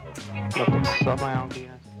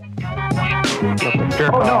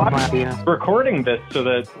 Oh no, I'm recording this so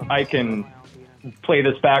that I can play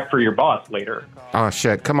this back for your boss later. Oh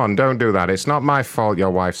shit, come on, don't do that. It's not my fault your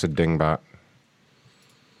wife's a dingbat.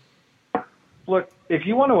 Look, if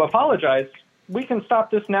you want to apologize, we can stop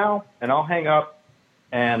this now, and I'll hang up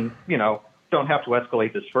and, don't have to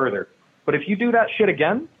escalate this further. But if you do that shit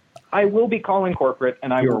again, I will be calling corporate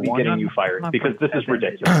and I will be getting you fired because this is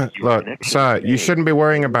ridiculous. Look, sir, you shouldn't be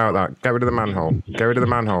worrying about that. Get rid of the manhole. Get rid of the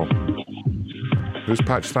manhole. Who's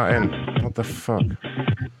patched that in? What the fuck?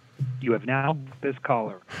 You have now this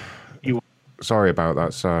caller. Sorry about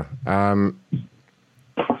that, sir.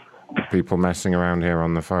 People messing around here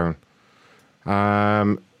on the phone.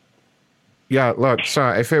 Yeah, look,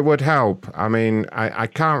 sir, if it would help, I mean, I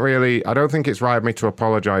can't really, I don't think it's right of me to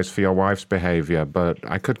apologise for your wife's behaviour, but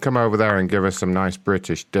I could come over there and give her some nice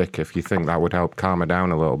British dick if you think that would help calm her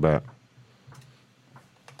down a little bit.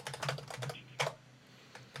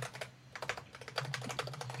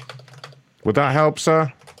 Would that help,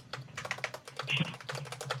 sir?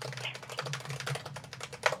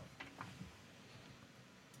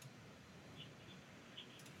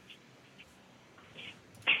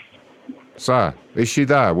 Sir, is she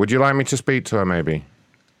there? Would you like me to speak to her, maybe?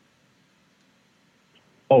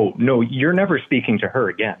 Oh, no, you're never speaking to her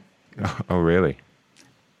again. Oh, really?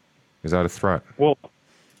 Is that a threat? Well,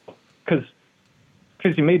 because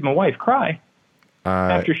you made my wife cry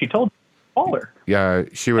after she told me to call her. Yeah,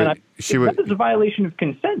 she would. That is a violation of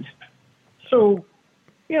consent. So,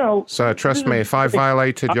 Sir, trust me, if I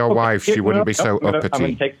violated your wife, she wouldn't be so uppity. I'm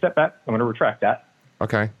going to take a step back. I'm going to retract that.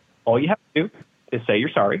 Okay. All you have to do is say you're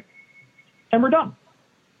sorry, and we're done.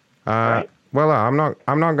 Right. Well, I'm not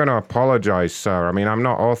going to apologize, sir. I mean, I'm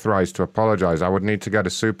not authorized to apologize. I would need to get a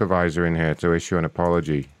supervisor in here to issue an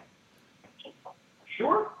apology.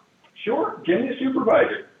 Sure. Give me a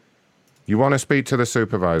supervisor. You want to speak to the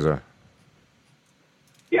supervisor?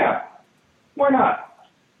 Yeah. Why not?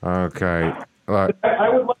 Okay. Look, I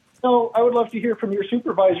would love to know. I would love to hear from your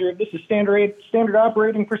supervisor if this is standard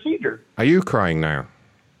operating procedure. are you crying now?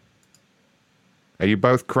 Are you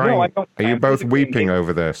both crying? No, I don't. Are you both weeping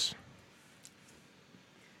over this?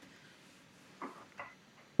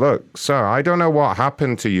 Look, sir, I don't know what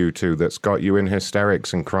happened to you two that's got you in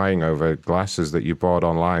hysterics and crying over glasses that you bought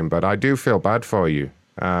online, but I do feel bad for you.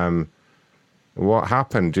 What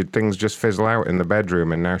happened? Did things just fizzle out in the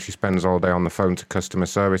bedroom and now she spends all day on the phone to customer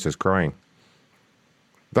services crying?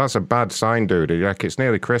 That's a bad sign, dude. Like, it's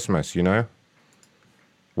nearly Christmas, you know?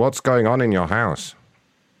 What's going on in your house?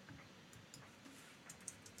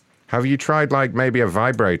 Have you tried, like, maybe a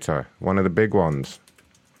vibrator? One of the big ones?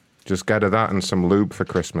 Just get her that and some lube for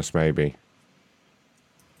Christmas, maybe.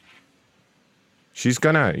 She's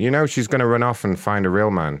gonna run off and find a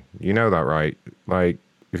real man. You know that, right? Like,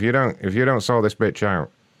 if you don't sort this bitch out.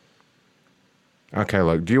 Okay,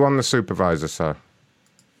 look, do you want the supervisor, sir?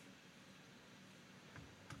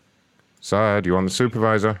 Sir, do you want the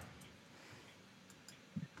supervisor?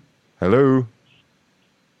 Hello?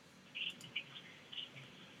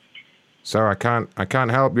 Sir, I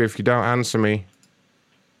can't help you if you don't answer me.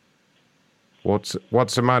 What's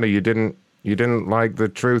the matter? You didn't like the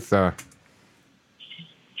truth there.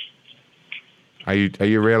 Are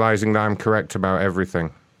you realizing that I'm correct about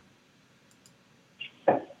everything?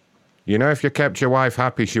 You know, if you kept your wife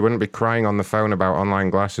happy, she wouldn't be crying on the phone about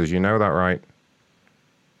online glasses. You know that, right?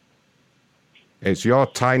 It's your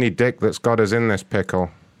tiny dick that's got us in this pickle.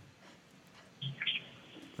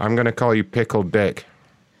 I'm going to call you Pickle Dick.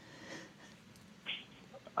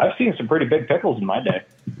 I've seen some pretty big pickles in my day.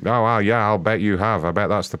 Oh, wow, yeah, I'll bet you have. I bet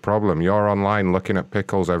that's the problem. You're online looking at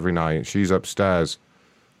pickles every night. She's upstairs,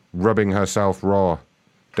 rubbing herself raw,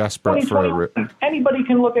 desperate for a... Anybody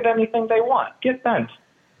can look at anything they want. Get bent.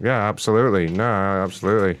 Yeah, absolutely. No,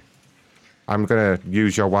 absolutely. I'm going to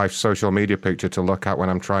use your wife's social media picture to look at when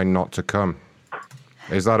I'm trying not to come.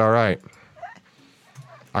 Is that all right?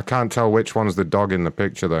 I can't tell which one's the dog in the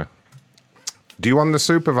picture, though. Do you want the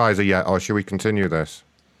supervisor yet, or should we continue this?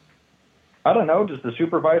 I don't know. Does the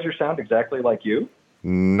supervisor sound exactly like you?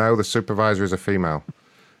 No, the supervisor is a female.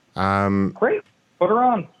 Great. Put her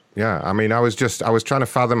on. Yeah, I mean, I was trying to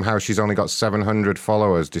fathom how she's only got 700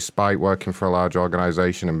 followers despite working for a large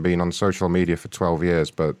organization and being on social media for 12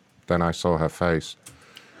 years, but then I saw her face.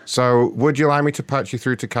 So, would you like me to patch you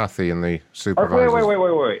through to Kathy and the supervisor?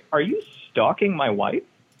 Wait. Are you stalking my wife?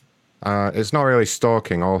 It's not really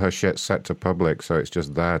stalking. All her shit's set to public, so it's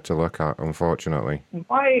just there to look at, unfortunately.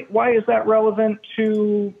 Why is that relevant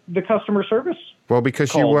to the customer service? Well,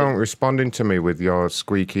 because you weren't responding to me with your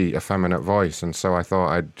squeaky, effeminate voice, and so I thought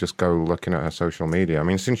I'd just go looking at her social media. I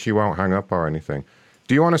mean, since you won't hang up or anything.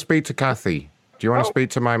 Do you want to speak to Kathy? Do you want to speak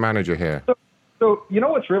to my manager here? So you know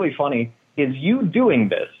what's really funny is you doing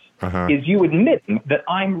this is you admitting that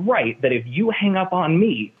I'm right, that if you hang up on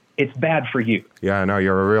me, it's bad for you. Yeah, no,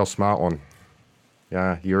 you're a real smart one.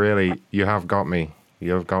 Yeah, you have got me.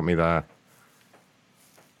 You have got me there.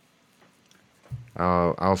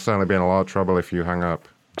 I'll certainly be in a lot of trouble if you hang up.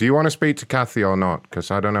 Do you want to speak to Kathy or not?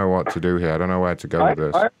 Because I don't know what to do here. I don't know where to go with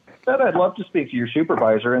this. I said I'd love to speak to your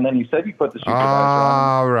supervisor, and then you said you put the supervisor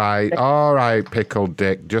on. All right, Pickle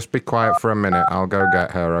Dick. Just be quiet for a minute. I'll go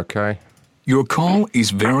get her, okay? Your call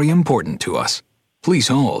is very important to us. Please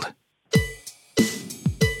hold.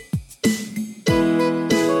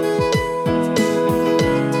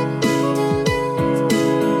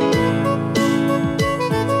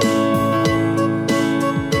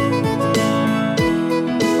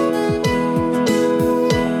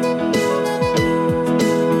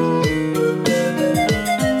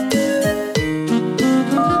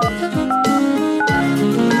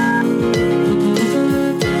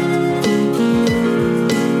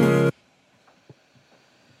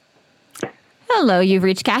 Hello, you've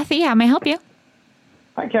reached Kathy. How may I help you?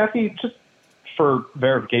 Hi, Kathy. Just for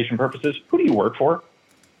verification purposes, who do you work for?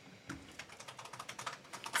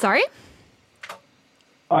 Sorry?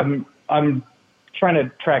 I'm trying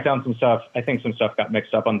to track down some stuff. I think some stuff got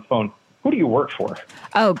mixed up on the phone. Who do you work for?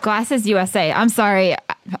 Oh, Glasses USA. I'm sorry.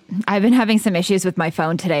 I've been having some issues with my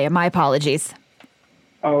phone today. My apologies.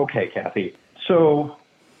 Okay, Kathy. So,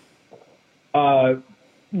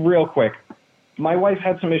 real quick. My wife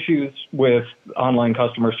had some issues with online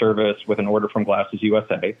customer service with an order from Glasses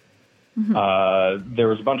USA. Mm-hmm. There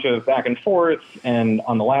was a bunch of back and forth, and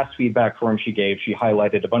on the last feedback form she gave, she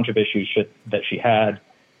highlighted a bunch of issues that she had,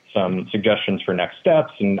 some suggestions for next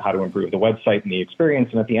steps and how to improve the website and the experience,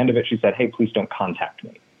 and at the end of it she said, hey, please don't contact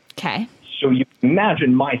me. Okay. So you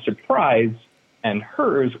imagine my surprise and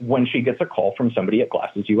hers when she gets a call from somebody at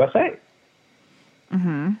Glasses USA.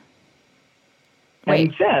 Mm-hmm.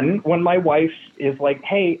 And then when my wife is like,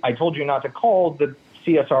 hey, I told you not to call, the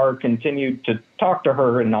CSR continued to talk to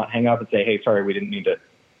her and not hang up and say, hey, sorry, we didn't mean to,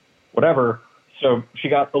 whatever. So she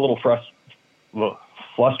got a little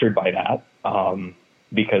flustered by that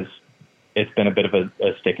because it's been a bit of a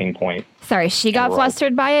sticking point. Sorry, she got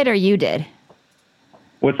flustered by it or you did?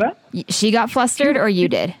 What's that? She got flustered or you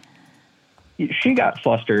did? She got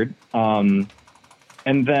flustered. And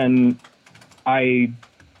then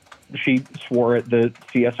she swore at the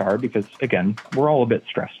CSR because, again, we're all a bit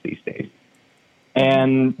stressed these days.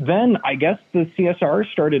 And then I guess the CSR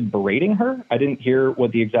started berating her. I didn't hear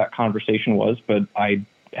what the exact conversation was, but I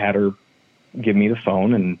had her give me the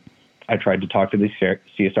phone, and I tried to talk to the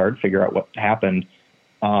CSR to figure out what happened.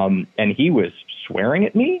 And he was swearing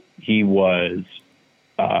at me. He was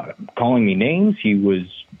calling me names. He was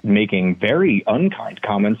making very unkind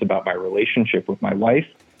comments about my relationship with my wife.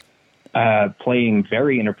 Playing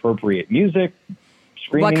very inappropriate music,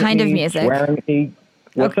 screaming What kind at me, of music? swearing at me.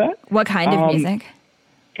 What's that? What kind of music?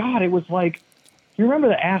 God, it was like, you remember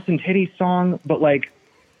the Ass and Titties song, but like,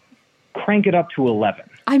 crank it up to 11.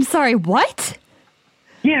 I'm sorry, what?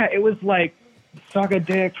 Yeah, it was like, suck a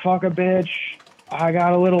dick, fuck a bitch, I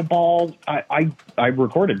got a little ball. I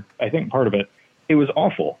recorded, I think, part of it. It was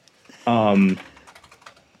awful. Because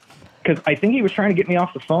I think he was trying to get me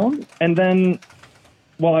off the phone, and then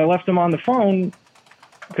while I left him on the phone,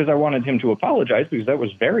 because I wanted him to apologize, because that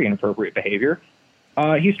was very inappropriate behavior,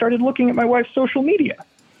 he started looking at my wife's social media.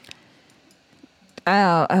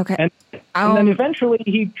 Oh, okay. And then eventually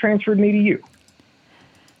he transferred me to you.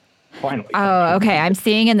 Finally. Oh, okay. I'm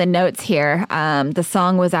seeing in the notes here, the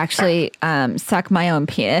song was actually Suck My Own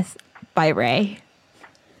Penis by Ray.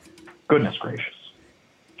 Goodness gracious.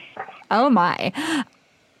 Oh, my.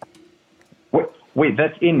 Wait,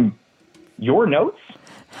 that's in your notes?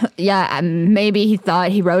 Yeah, maybe he thought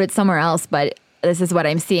he wrote it somewhere else, but this is what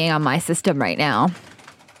I'm seeing on my system right now.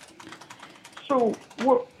 So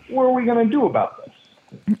what are we going to do about this?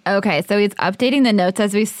 Okay, so he's updating the notes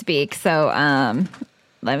as we speak. So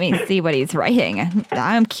let me see what he's writing.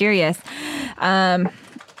 I'm curious. I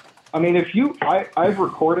mean, I've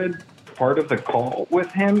recorded part of the call with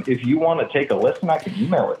him. If you want to take a listen, I can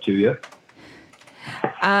email it to you.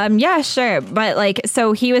 Yeah, sure. But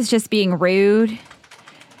so he was just being rude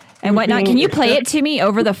and whatnot. Can you play it to me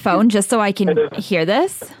over the phone just so I can hear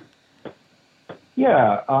this?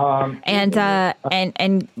 Yeah.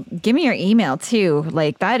 And give me your email too.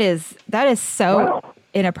 That is so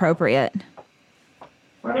inappropriate.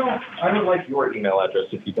 I would like your email address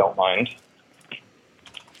if you don't mind.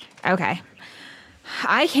 Okay.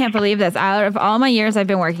 I can't believe this. Out of all my years I've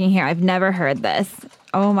been working here, I've never heard this.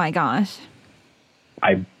 Oh my gosh.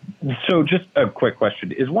 So just a quick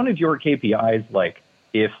question. Is one of your KPIs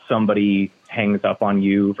if somebody hangs up on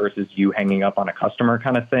you versus you hanging up on a customer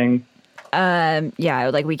kind of thing? Yeah,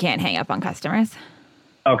 we can't hang up on customers.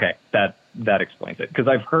 Okay, that explains it. Because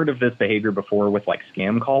I've heard of this behavior before with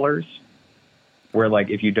scam callers, where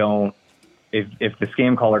if you don't, if the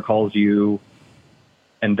scam caller calls you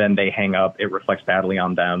and then they hang up, it reflects badly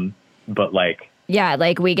on them. But yeah,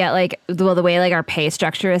 we get the way our pay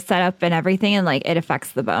structure is set up and everything, and it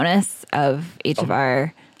affects the bonus of each of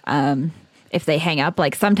our if they hang up.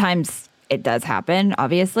 Sometimes it does happen,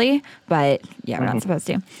 obviously, but yeah, we're not supposed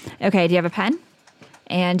to. Okay, do you have a pen?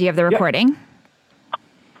 And do you have the recording?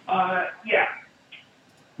 Yeah.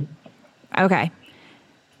 Okay.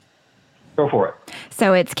 Go for it.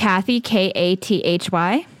 So it's Kathy, Kathy, T.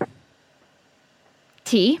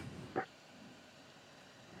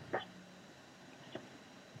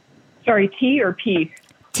 Sorry, T or P?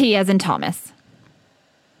 T as in Thomas.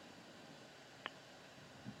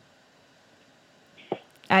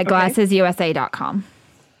 At glassesusa.com.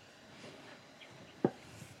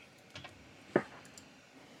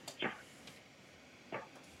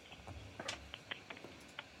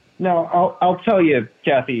 Now, I'll tell you,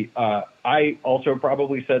 Kathy, I also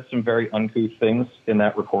probably said some very uncouth things in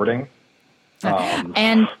that recording.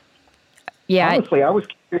 And yeah, honestly, I was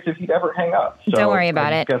curious if you'd ever hang up. So don't worry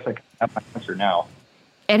about it. I guess I can have my answer now.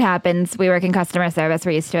 It happens. We work in customer service.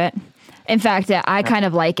 We're used to it. In fact, I kind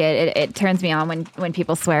of like it. It turns me on when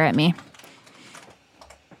people swear at me.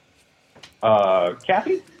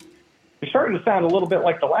 Kathy, you're starting to sound a little bit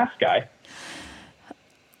like the last guy.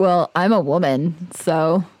 Well, I'm a woman,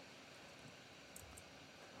 so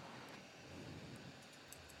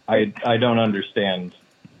I don't understand.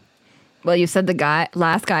 Well, you said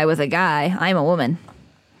last guy was a guy. I'm a woman.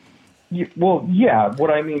 Well, yeah.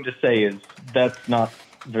 What I mean to say is that's not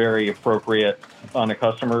very appropriate on a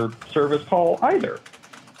customer service call either.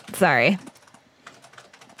 Sorry.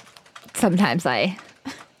 Sometimes I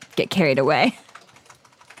get carried away.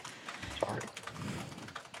 Sorry.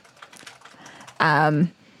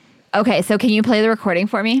 Okay, so can you play the recording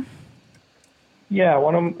for me? Yeah,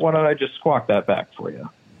 why don't I just squawk that back for you?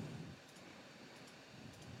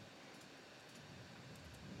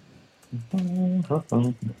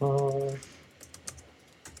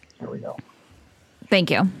 Here we go. Thank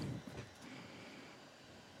you.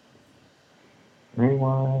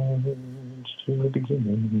 Rewind to the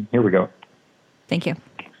beginning. Here we go. Thank you.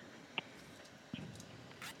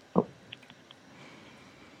 Oh.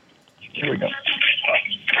 Here we go.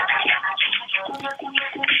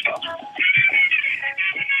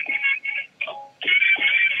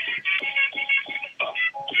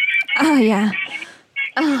 Oh, yeah.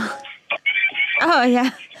 Oh, yeah.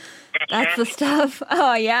 That's the stuff.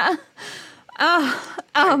 Oh, yeah.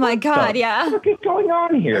 Oh my God, yeah. What is going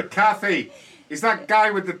on here? Hey, Kathy, is that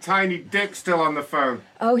guy with the tiny dick still on the phone?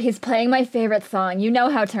 Oh, he's playing my favorite song. You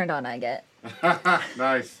know how turned on I get.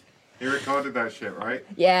 Nice. He recorded that shit, right?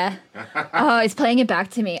 Yeah. Oh, he's playing it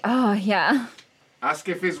back to me. Oh, yeah. Ask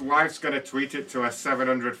if his wife's going to tweet it to her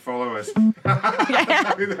 700 followers.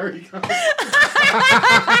 There you go.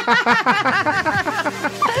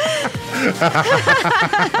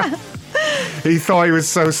 He thought he was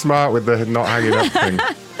so smart with the not hanging up thing.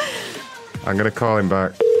 I'm going to call him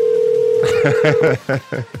back.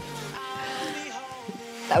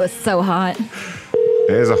 That was so hot.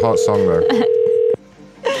 It is a hot song, though.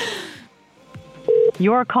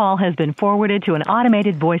 Your call has been forwarded to an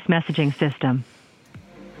automated voice messaging system.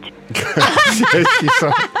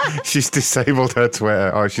 She's disabled her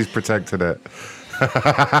Twitter. Oh, she's protected it.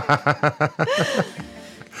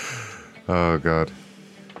 Oh, God.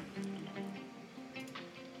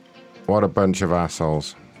 What a bunch of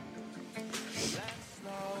assholes.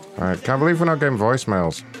 Alright, can't believe we're not getting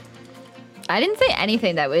voicemails. I didn't say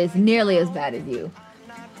anything that was nearly as bad as you.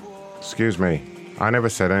 Excuse me. I never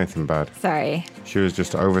said anything bad. Sorry. She was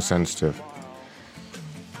just oversensitive.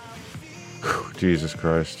 Jesus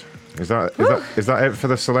Christ. Is that it for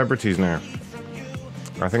the celebrities now?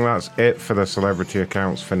 I think that's it for the celebrity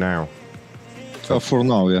accounts for now. For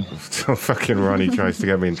now, yeah. Till fucking Ronnie tries to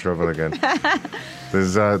get me in trouble again.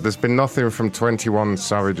 There's been nothing from 21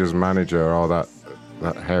 Savage's manager or that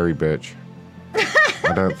hairy bitch.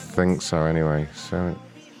 I don't think so anyway. So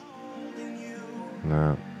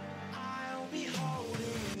no.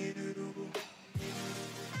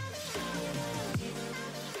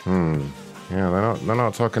 Yeah, they're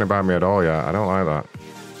not talking about me at all yet. I don't like that.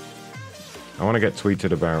 I want to get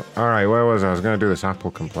tweeted about. All right, where was I? I was going to do this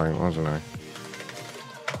Apple complaint, wasn't I?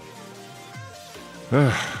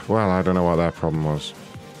 Well, I don't know what their problem was.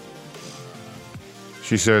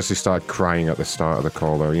 She seriously started crying at the start of the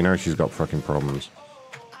call, though. You know she's got fucking problems.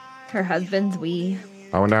 Her husband's wee.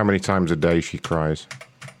 I wonder how many times a day she cries.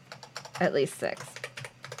 At least 6.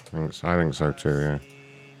 I think so too, yeah.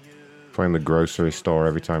 Playing the grocery store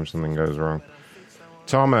every time something goes wrong.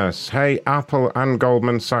 Thomas, hey, Apple and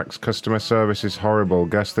Goldman Sachs customer service is horrible.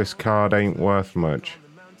 Guess this card ain't worth much.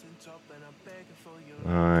 Oh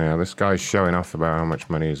yeah, this guy's showing off about how much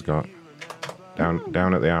money he's got.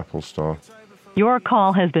 Down at the Apple store. Your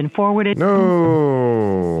call has been forwarded.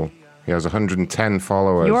 No! He has 110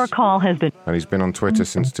 followers. Your call has been... And he's been on Twitter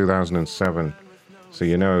since 2007. So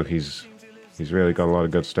you know he's really got a lot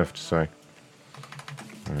of good stuff to say.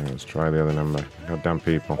 Alright, let's try the other number. Goddamn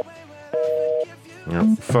people.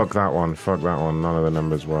 Yep. Fuck that one. None of the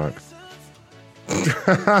numbers work.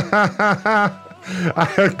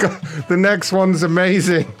 The next one's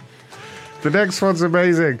amazing.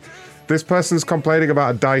 This person's complaining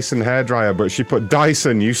about a Dyson hairdryer, but she put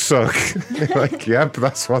Dyson, you suck. Like, yep,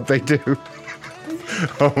 that's what they do.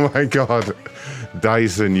 Oh my god.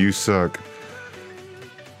 Dyson, you suck.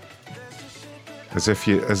 As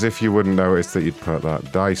if you wouldn't notice that you'd put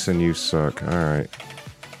that. Dyson, you suck. Alright.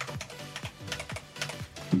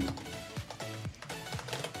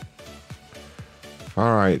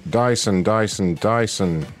 Alright, Dyson.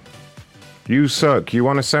 You suck. You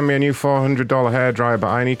want to send me a new $400 hairdryer, but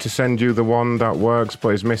I need to send you the one that works but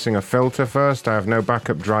is missing a filter first. I have no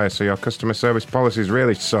backup dryer, so your customer service policies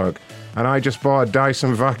really suck. And I just bought a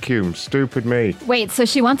Dyson vacuum. Stupid me. Wait, so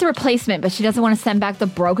she wants a replacement, but she doesn't want to send back the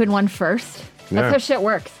broken one first? Yeah. That's how shit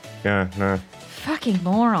works. Yeah, no. Fucking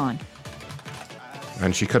moron.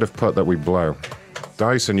 And she could have put that we blow.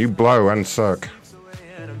 Dyson, you blow and suck.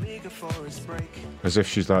 As if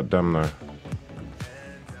she's that dumb, though.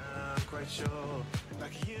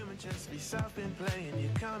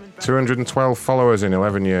 $212 followers in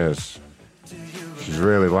 11 years. She's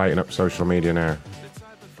really lighting up social media now.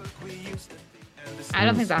 I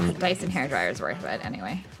don't think that Dyson hairdryer is worth it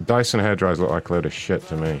anyway. Dyson hairdryers look like a load of shit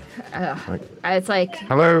to me. It's like...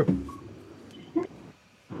 Hello?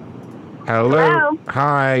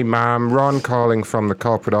 Hi, ma'am. Ron calling from the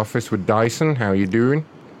corporate office with Dyson. How you doing?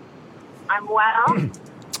 I'm well.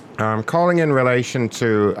 I'm calling in relation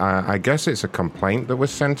to, I guess it's a complaint that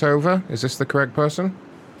was sent over. Is this the correct person?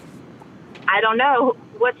 I don't know.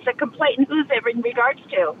 What's the complaint and who's it in regards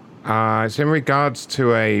to? It's in regards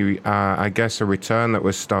to I guess a return that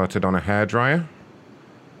was started on a hairdryer.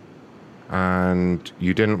 And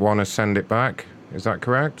you didn't want to send it back. Is that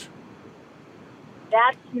correct?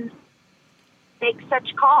 That's make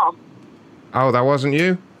such call. Oh, that wasn't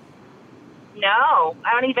you? No,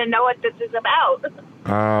 I don't even know what this is about.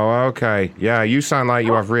 Oh, okay. Yeah, you sound like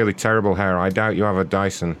you have really terrible hair. I doubt you have a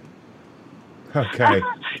Dyson. Okay.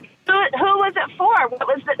 Who was it for?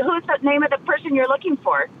 Who's the name of the person you're looking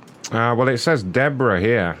for? Well, it says Deborah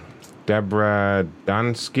here. Deborah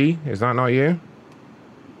Dansky. Is that not you?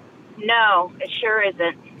 No, it sure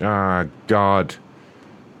isn't. Ah, God.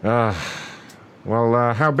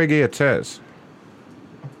 Well, how big are your tits?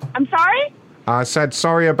 I'm sorry? I said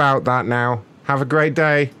sorry about that now. Have a great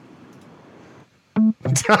day.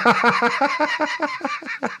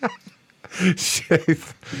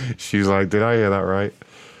 She's like, did I hear that right?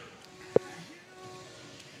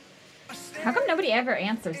 How come nobody ever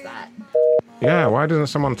answers that? Yeah, why doesn't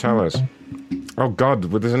someone tell us? Oh, God,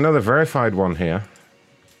 well, there's another verified one here.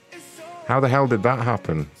 How the hell did that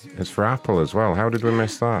happen? It's for Apple as well. How did we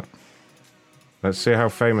miss that? Let's see how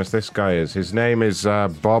famous this guy is. His name is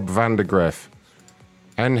Bob Vandergriff.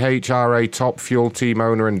 NHRA top fuel team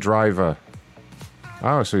owner and driver.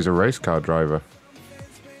 Oh, so he's a race car driver.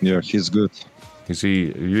 Yeah, he's good. Is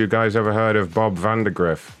he? You guys ever heard of Bob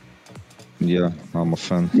Vandergriff? Yeah, I'm a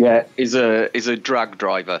fan. Yeah, he's a drag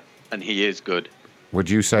driver, and he is good. Would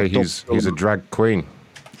you say he's a drag queen?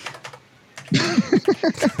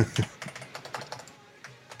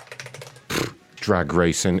 Drag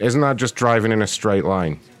racing. Isn't that just driving in a straight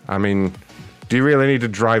line? I mean, Do you really need a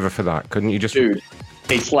driver for that? Couldn't you just... Dude,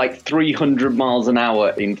 it's like 300 miles an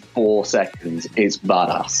hour in 4 seconds. It's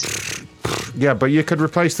badass. Yeah, but you could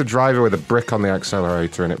replace the driver with a brick on the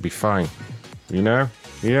accelerator and it'd be fine. You know?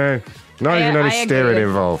 Yeah. Not even any steering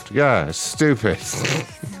involved. Yeah, it's stupid.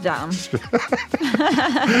 Dumb.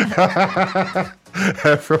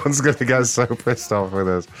 Everyone's going to get so pissed off with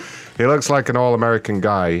us. He looks like an all-American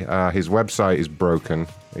guy. His website is broken.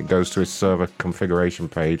 It goes to his server configuration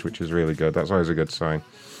page, which is really good. That's always a good sign.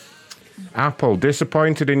 Apple,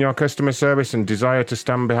 disappointed in your customer service and desire to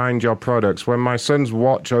stand behind your products. When my son's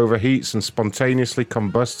watch overheats and spontaneously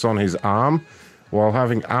combusts on his arm while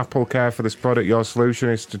having Apple care for this product, your solution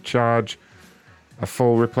is to charge a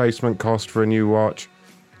full replacement cost for a new watch.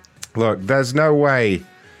 Look, there's no way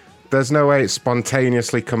it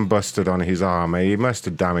spontaneously combusted on his arm. He must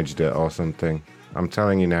have damaged it or something. I'm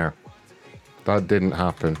telling you now. That didn't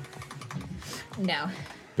happen. No.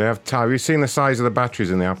 They have you seen the size of the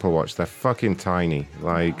batteries in the Apple Watch? They're fucking tiny.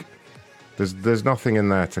 Like, there's nothing in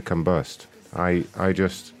there to combust. I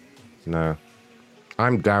just... No.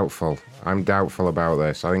 I'm doubtful about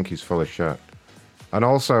this. I think he's full of shit. And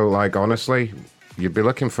also, like, honestly, you'd be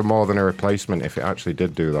looking for more than a replacement if it actually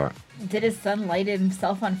did do that. Did his son light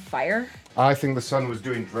himself on fire? I think the son was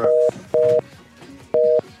doing drugs.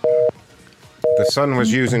 The son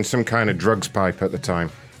was using some kind of drugs pipe at the time.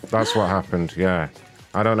 That's what happened, yeah.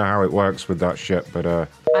 I don't know how it works with that shit, but I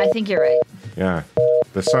think you're right. yeah.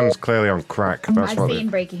 The son's clearly on crack. That's I've seen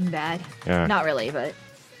Breaking Bad. Yeah. Not really, but...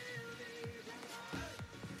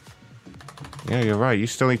 Yeah, you're right. You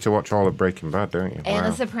still need to watch all of Breaking Bad, don't you? And Wow.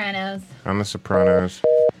 The Sopranos. And The Sopranos.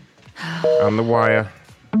 And The Wire.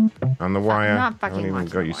 And The Wire. I'm not fucking I haven't even watching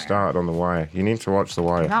got you started on The Wire. You need to watch The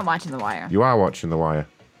Wire. I'm not watching The Wire. You are watching The Wire.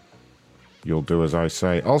 You'll do as I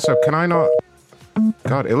say. Also, can I not...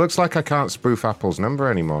 God, it looks like I can't spoof Apple's number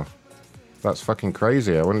anymore. That's fucking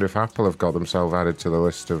crazy. I wonder if Apple have got themselves added to the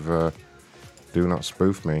list of do not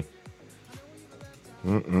spoof me.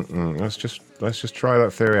 Let's just try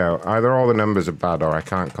that theory out. Either all the numbers are bad or I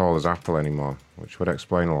can't call as Apple anymore, which would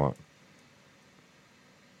explain a lot.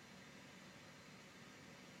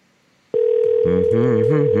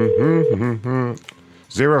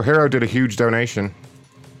 Zero Hero did a huge donation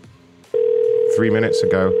 3 minutes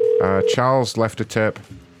ago. Charles left a tip.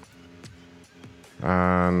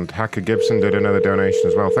 And Hacker Gibson did another donation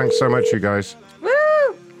as well. Thanks so much, you guys.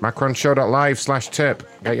 Woo!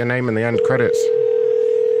 MacronShow.live/tip. Get your name in the end credits.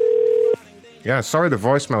 Yeah, sorry the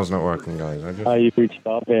voicemail's not working, guys. Hi, you've reached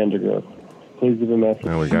Bob Vandergriff. Please leave a message.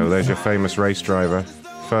 There we go. There's your famous race driver.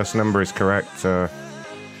 First number is correct. I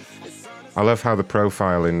love how the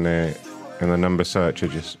profile in the number searcher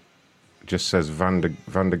just says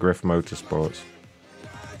Vandergriff Motorsports.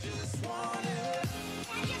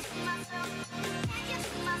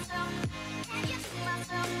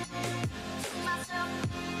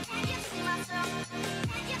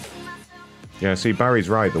 Yeah, see, Barry's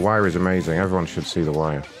right. The Wire is amazing. Everyone should see The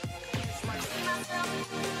Wire.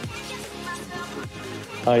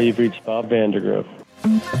 Hi, you've reached Bob Vandergriff.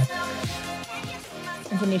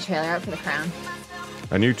 There's a new trailer out for The Crown,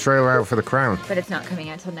 A new trailer out for The Crown. but it's not coming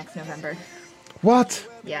out until next November. What?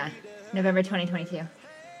 Yeah, November 2022.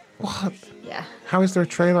 What? Yeah. How is there a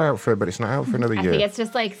trailer out for it, but it's not out for another I year? think it's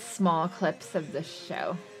just like small clips of the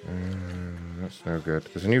show. That's no good.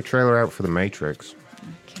 There's a new trailer out for The Matrix.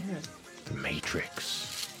 The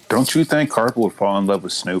Matrix. Don't you think Carp would fall in love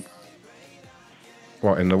with Snoop?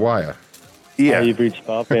 What, in The Wire? Yeah. Hi, you've reached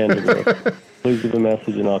Bob Vandergriff. Please leave a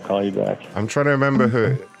message and I'll call you back. I'm trying to remember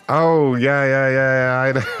who. Oh,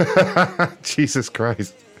 yeah. Jesus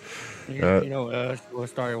Christ. What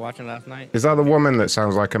started watching last night? Is that the woman that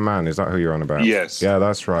sounds like a man? Is that who you're on about? Yes. Yeah,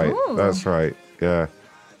 that's right. Ooh. That's right. Yeah.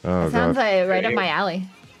 Oh, That sounds God. like right up my alley.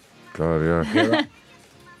 God, yeah.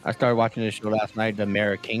 I started watching this show last night, The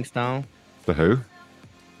Mayor of Kingstown. The who?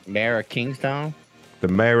 Mayor of Kingstown. The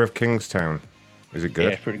Mayor of Kingstown. Is it good? Yeah,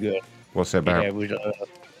 it's pretty good. What's it about? Yeah, it was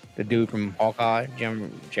the dude from Hawkeye, Jeremy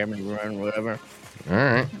Renner, whatever. All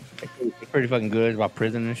right. It's pretty fucking good. It's about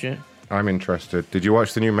prison and shit. I'm interested. Did you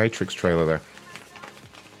watch the new Matrix trailer there?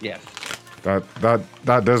 Yes. That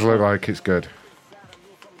does look like it's good.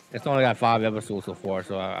 It's only got 5 episodes so far,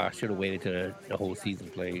 so I should have waited till the whole season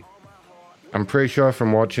played. I'm pretty sure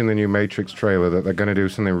from watching the new Matrix trailer that they're going to do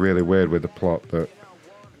something really weird with the plot that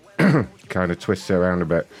kind of twists it around a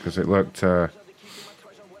bit, because it looked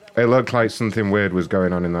like something weird was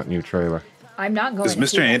going on in that new trailer. I'm not going Is to Mr.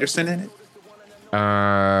 see it. Anderson in it?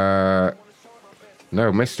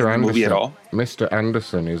 No, Mr. Anderson. Movie at all? Mr.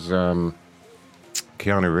 Anderson is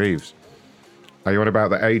Keanu Reeves. Are you on about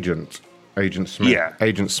the agent? Agent Smith? Yeah.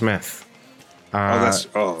 Agent Smith.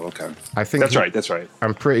 Okay. I think that's right. That's right.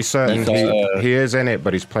 I'm pretty certain He's, he is in it,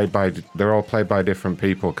 but they're all played by different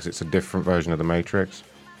people because it's a different version of the Matrix.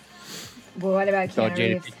 Well, what about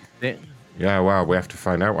Keanu Reeves? Yeah, wow, we have to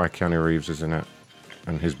find out why Keanu Reeves is in it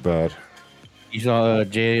and his bird. You saw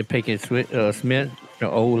Jada Pinkett Smith, the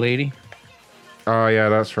old lady. Oh yeah,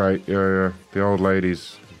 that's right. Yeah. The old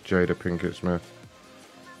lady's Jada Pinkett Smith.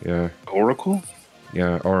 Yeah. Oracle.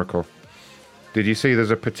 Yeah, Oracle. Did you see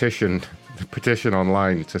there's a petition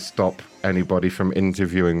online to stop anybody from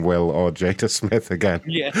interviewing Will or Jada Smith again?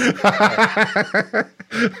 Yeah.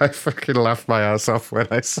 I fucking laughed my ass off when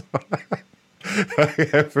I saw that.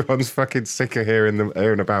 Everyone's fucking sick of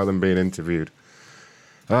hearing about them being interviewed.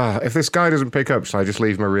 If this guy doesn't pick up, shall I just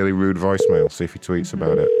leave him a really rude voicemail, see if he tweets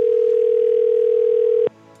about it?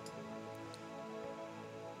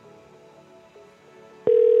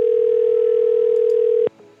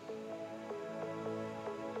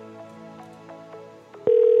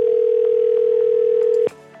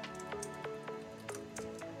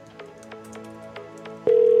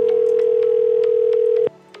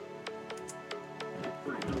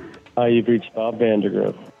 You've reached Bob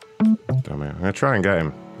Vandergriff. Damn it. I'm going to try and get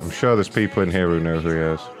him. I'm sure there's people in here who know who he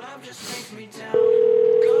is.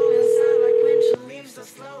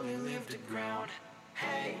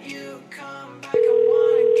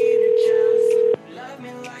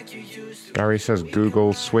 Gary says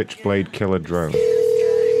Google Switchblade Killer Drone.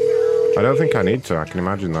 I don't think I need to. I can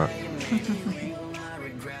imagine that.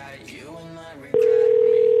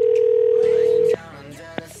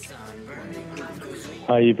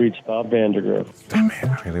 You've reached Bob Vandergriff. Damn it,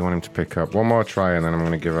 I really want him to pick up. One more try and then I'm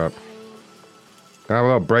going to give up. I'll have a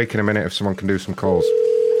little break in a minute if someone can do some calls.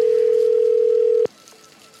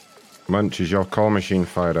 Munch, is your call machine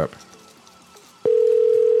fired up?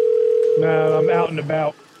 No, I'm out and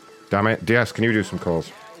about. Damn it. DS, can you do some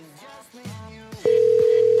calls?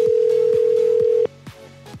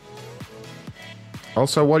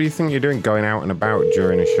 Also, what do you think you're doing going out and about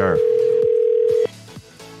during a show?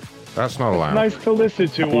 That's not allowed. Nice to listen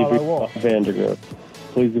to while I walk. Vandergriff.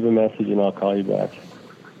 Please leave a message and I'll call you back.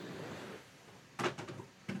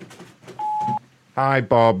 Hi,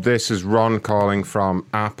 Bob. This is Ron calling from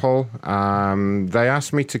Apple. They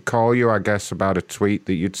asked me to call you, I guess, about a tweet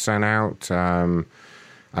that you'd sent out.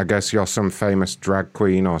 I guess you're some famous drag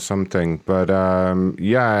queen or something. But,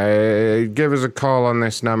 yeah, give us a call on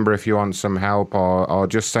this number if you want some help or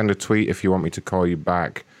just send a tweet if you want me to call you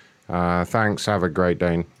back. Thanks. Have a great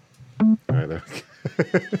day. Right there.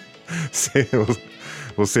 See,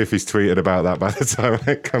 we'll see if he's tweeted about that by the time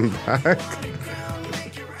I come back.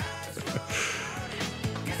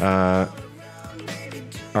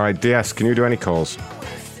 All right, DS, can you do any calls?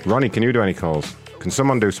 Ronnie, can you do any calls? Can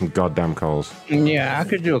someone do some goddamn calls? Yeah, I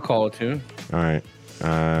could do a call or two. All right.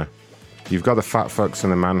 You've got the fat fucks in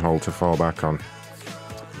the manhole to fall back on.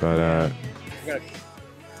 But,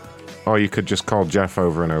 or you could just call Jeff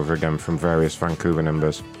over and over again from various Vancouver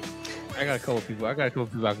numbers. I got a couple people I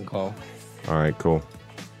can call. All right, cool.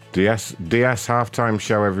 DS halftime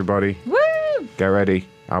show, everybody. Woo! Get ready.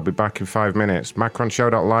 I'll be back in 5 minutes.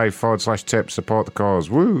 Macronshow.live/tips. Support the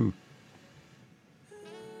cause. Woo!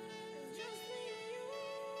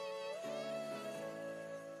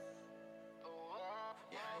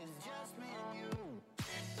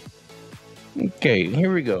 Okay,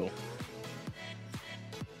 here we go.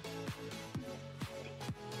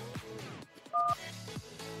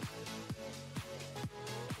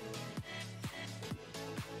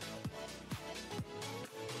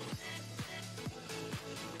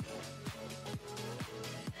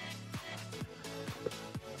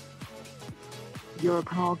 Your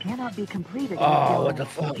call cannot be completed. Oh, what the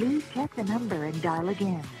fuck? Please check the number and dial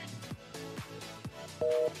again.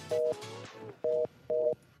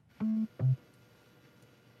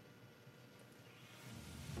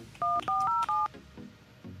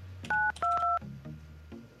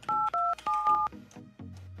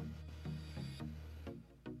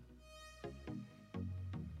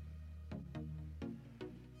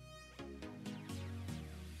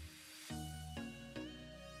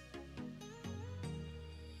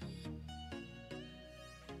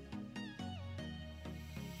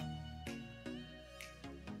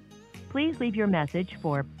 Please leave your message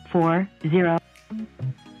for 40.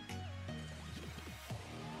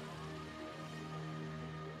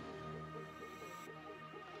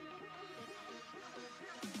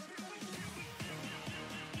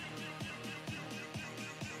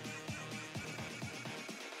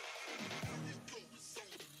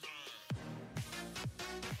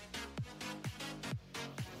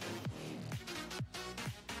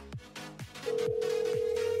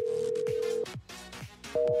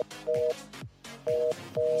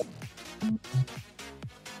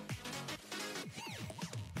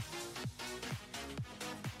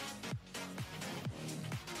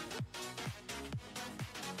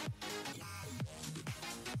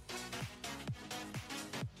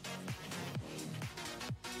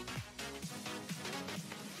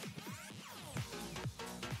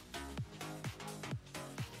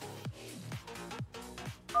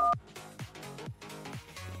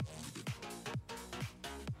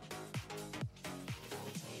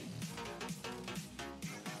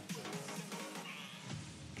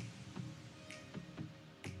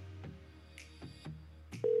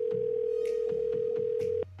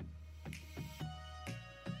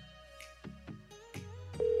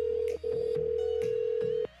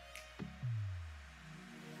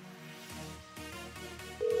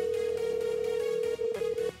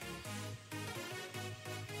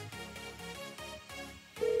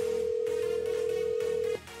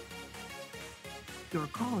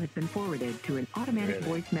 has been forwarded to an automatic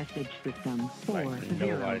Really? voice message system. Like, 40.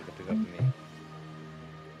 nobody can pick up me.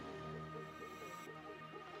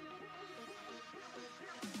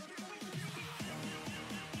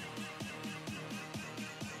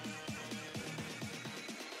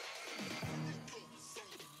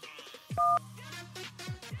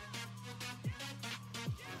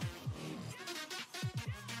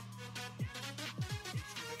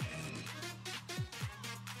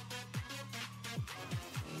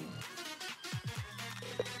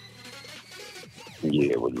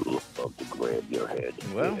 Yeah, would love to grab your head.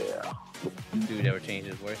 Well, yeah. dude ever changed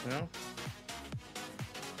his voice now?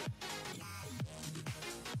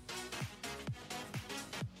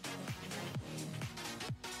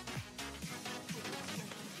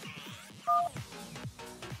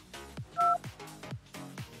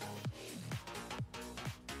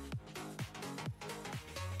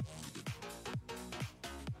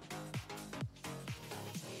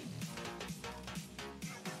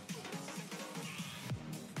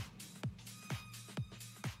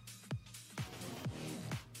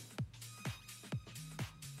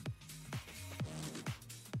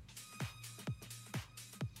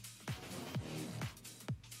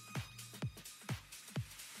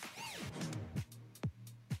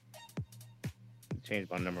 Changed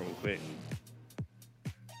my number real quick.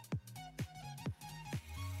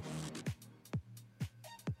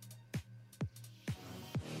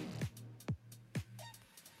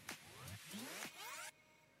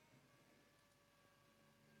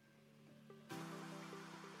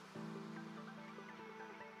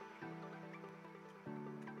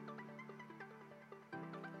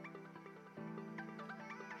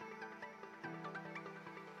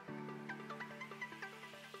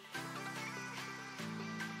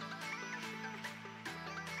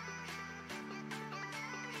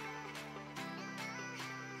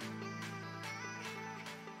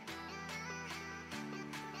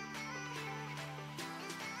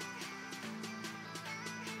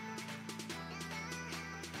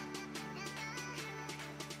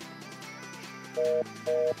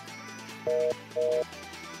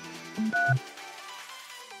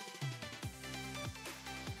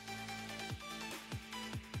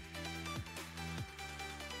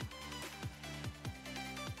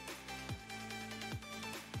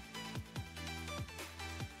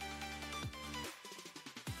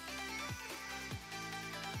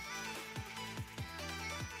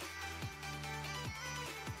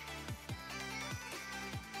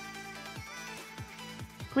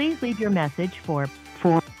 Please leave your message for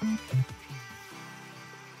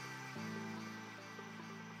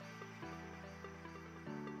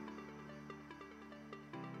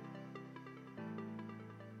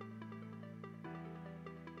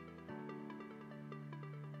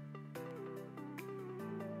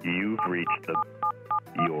You've reached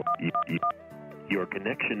your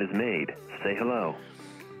connection is made. Say hello.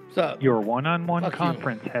 What's up? Your one-on-one Fuck you.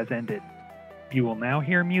 conference has ended. You will now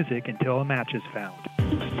hear music until a match is found.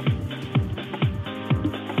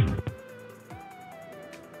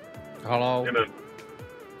 Hello?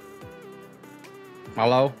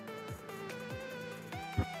 Hello?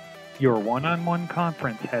 Your one-on-one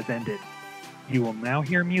conference has ended. You will now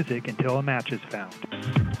hear music until a match is found.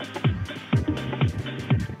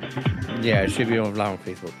 Yeah, it should be on live on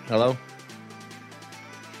Facebook. Hello?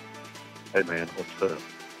 Hey man, what's up?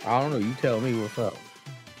 I don't know. You tell me what's up.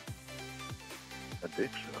 A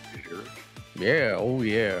dick suck is yours. Yeah, oh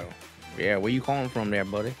yeah. Yeah, where you calling from there,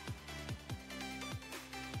 buddy?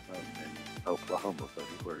 I'm in Oklahoma, buddy.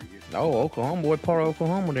 Where are you? Oh, Oklahoma. What part of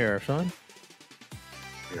Oklahoma there, son?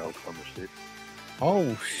 Yeah, Oklahoma City.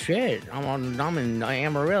 Oh shit. I'm in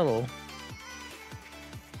Amarillo.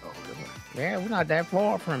 Oh, really? Yeah, we're not that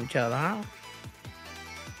far from each other, huh?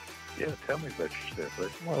 Yeah, tell me about yourself,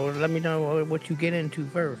 buddy. Well, let me know what you get into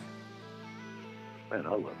first. Man, I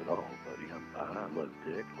love it all, buddy. I love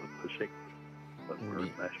dick, love pussy, love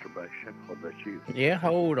word, masturbation. What about you? Yeah,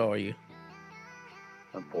 how old are you?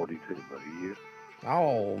 I'm 42, buddy. You?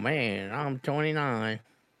 Oh man, I'm 29.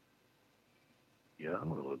 Young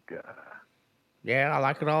little guy. Yeah, I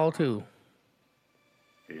like it all too.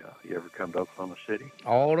 Yeah. You ever come to Oklahoma City?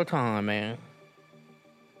 All the time, man.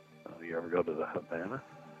 You ever go to the Havana?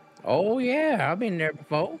 Oh yeah, I've been there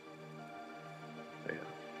before. Yeah.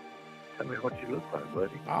 Tell me what you look like,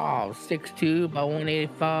 buddy. Oh, 6'2", about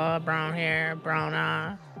 185, brown hair, brown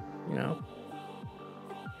eyes. You know.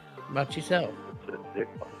 About yourself? What's that dick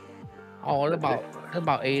like? Oh, it's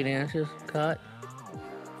about 8 inches cut.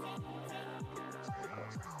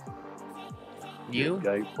 You?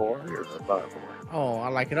 Gay boy or a bi boy? Oh, I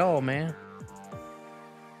like it all, man.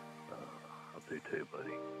 I do too,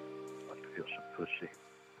 buddy. I like to feel some pussy.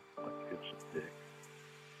 dick.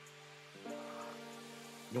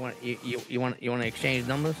 You want to exchange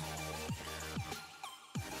numbers?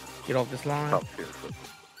 Get off this line.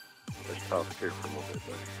 Let's talk here for a little bit,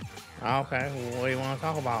 buddy. Okay, well, what do you want to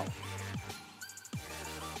talk about?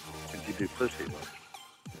 Did you do pussy last?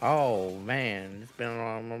 Oh man, it's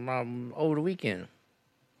been over the weekend.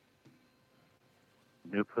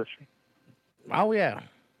 New pussy? Oh yeah.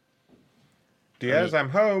 Diaz, I'm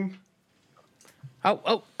home.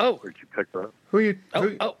 Oh. Where'd you pick her up? Who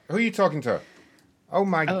are you talking to? Oh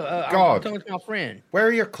my I'm God. talking to my friend. Where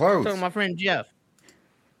are your clothes? I'm talking to my friend Jeff.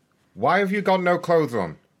 Why have you got no clothes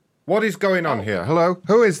on? What is going on here? Hello?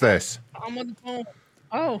 Who is this? I'm on the phone.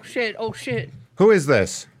 Oh shit. Who is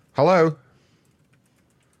this? Hello?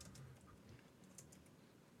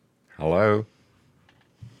 Hello?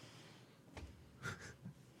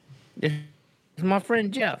 It's my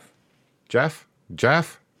friend Jeff. Jeff?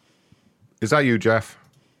 Jeff? Is that you, Jeff?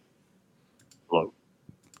 Hello.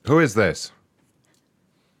 Who is this?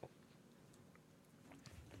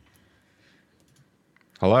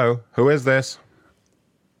 Hello? Who is this?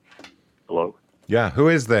 Hello. Yeah, who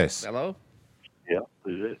is this? Hello? Yeah,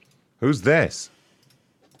 who's it? Who's this?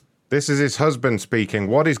 This is his husband speaking.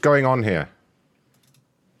 What is going on here?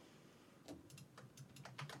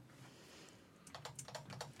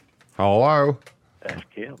 Hello?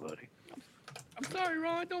 Ask him, buddy. I'm sorry,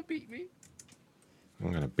 Ron. Don't beat me.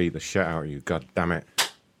 I'm gonna beat the shit out of you, god damn it.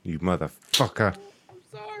 You motherfucker. I'm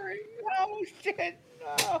sorry. Oh shit.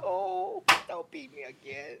 No. Don't beat me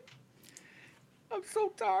again. I'm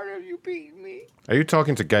so tired of you beating me. Are you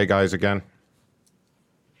talking to gay guys again?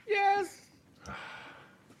 Yes.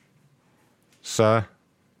 Sir?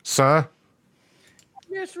 Sir?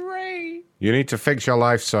 Miss Ray. You need to fix your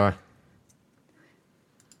life, sir.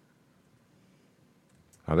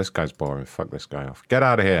 Oh, this guy's boring. Fuck this guy off. Get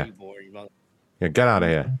out of here. Yeah, get out of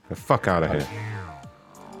here. The fuck out of here.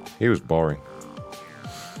 He was boring.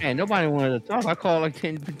 Man, nobody wanted to talk. I called like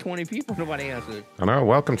 10, 20 people. Nobody answered. I know.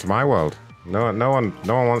 Welcome to my world. No one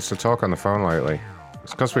wants to talk on the phone lately.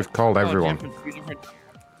 It's because we've called everyone.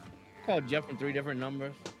 Called Jeff from 3 different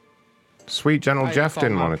numbers. Sweet General Jeff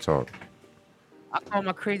didn't want to talk. I called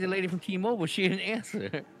my crazy lady from T-Mobile. She didn't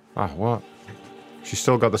answer. Oh, what? She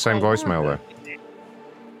still got the same voicemail there.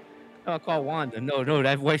 Oh, I called Wanda. No,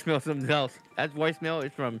 that voicemail is something else. That voicemail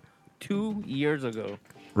is from 2 years ago.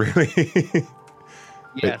 Really?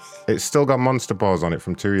 Yes. It's still got Monster Paws on it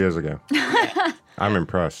from 2 years ago. I'm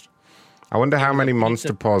impressed. I wonder how many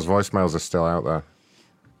Monster Paws voicemails are still out there.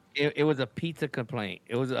 It was a pizza complaint.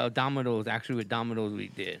 It was a Domino's. Actually, with Domino's we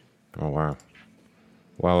did. Oh, wow.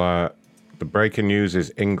 Well, the breaking news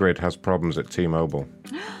is Ingrid has problems at T-Mobile.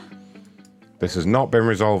 This has not been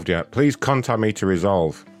resolved yet. Please contact me to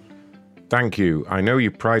resolve. Thank you. I know you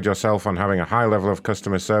pride yourself on having a high level of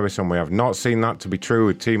customer service, and we have not seen that to be true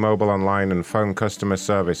with T-Mobile Online and Phone Customer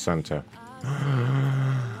Service Center.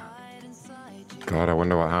 God, I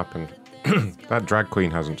wonder what happened. That drag queen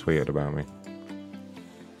hasn't tweeted about me.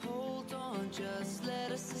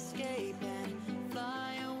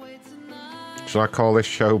 Shall I call this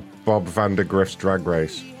show Bob Vandergrift's Drag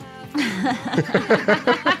Race?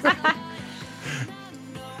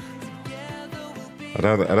 I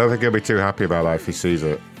don't think he'll be too happy about that if he sees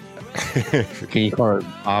it. Can you call it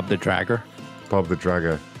Bob the Dragger? Bob the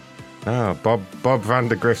Dragger. Ah, Bob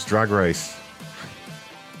Vandergrift's Drag Race.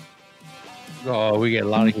 Oh, we get a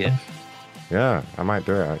lot of hits. Yeah, I might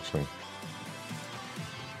do it actually.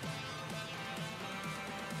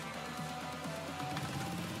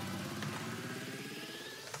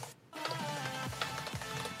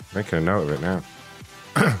 Making a note of it now.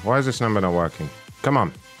 Why is this number not working? Come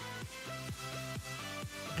on.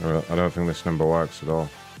 I don't think this number works at all.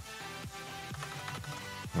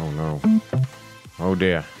 Oh no. Oh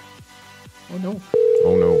dear. Oh no.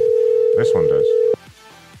 Oh no. This one does.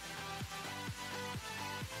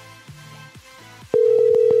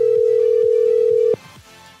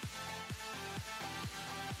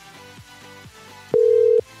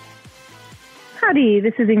 Howdy,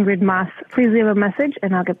 this is Ingrid Moss. Please leave a message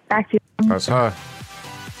and I'll get back to you. That's her.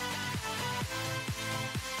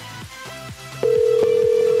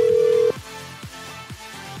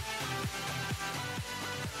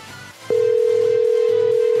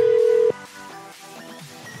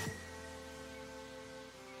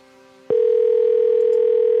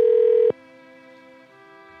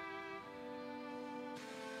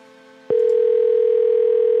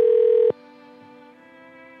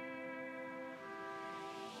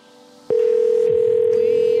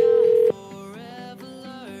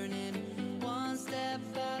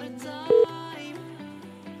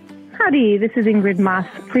 Howdy, this is Ingrid Moss.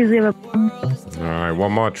 Please leave a... I right,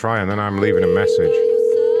 one more try, and then I'm leaving a message.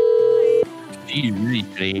 She's really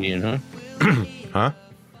Canadian, huh? Huh?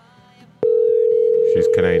 She's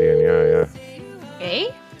Canadian, yeah.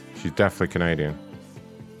 Eh? She's definitely Canadian.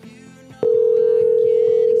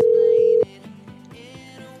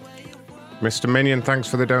 Mr. Minion, thanks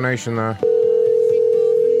for the donation there.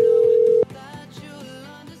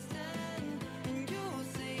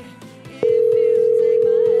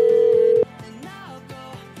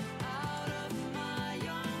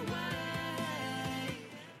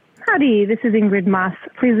 Howdy, this is Ingrid Moss.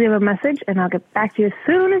 Please leave a message and I'll get back to you as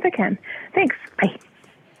soon as I can. Thanks. Bye.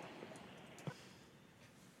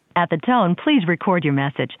 At the tone, please record your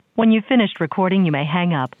message. When you've finished recording, you may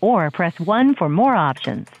hang up or press 1 for more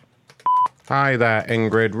options. Hi there,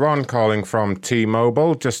 Ingrid. Ron calling from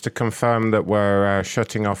T-Mobile. Just to confirm that we're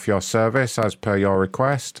shutting off your service as per your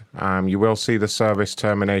request. You will see the service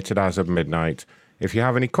terminated as of midnight. If you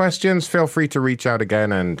have any questions, feel free to reach out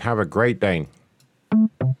again and have a great day.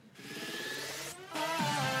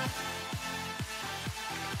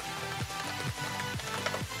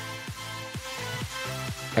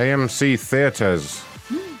 AMC Theatres.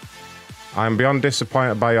 I'm beyond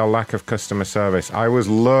disappointed by your lack of customer service. I was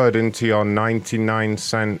lured into your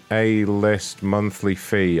 99-cent A-list monthly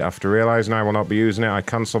fee. After realizing I will not be using it, I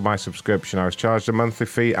cancelled my subscription. I was charged a monthly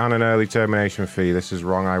fee and an early termination fee. This is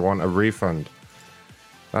wrong. I want a refund.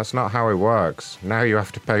 That's not how it works. Now you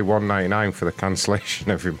have to pay $1.99 for the cancellation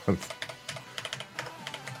every month.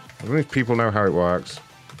 I don't think people know how it works.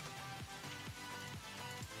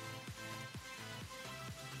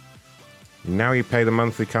 Now you pay the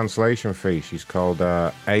monthly cancellation fee. She's called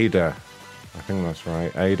Ada. I think that's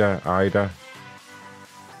right. Ida.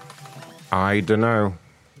 I don't know.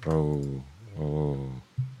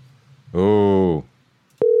 Oh.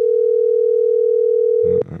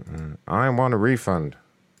 I want a refund.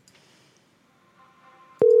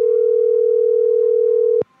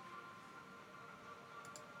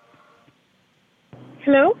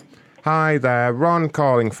 Hello? Hi there, Ron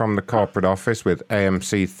calling from the corporate office with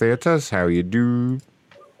AMC Theatres. How you do?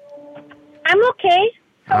 I'm okay.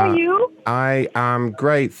 How are you? I am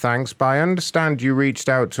great, thanks. But I understand you reached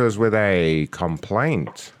out to us with a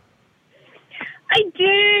complaint. I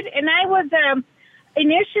did, and I was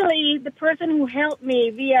initially the person who helped me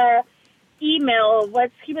via email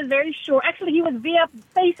he was very short. Actually, he was via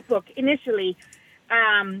Facebook initially.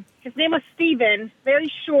 His name was Steven,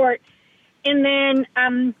 very short. And then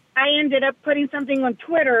I ended up putting something on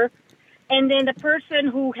Twitter, and then the person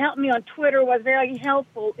who helped me on Twitter was very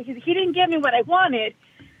helpful. He didn't give me what I wanted,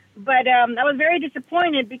 but I was very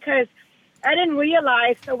disappointed because I didn't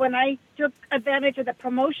realize. So when I took advantage of the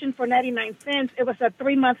promotion for 99 cents, it was a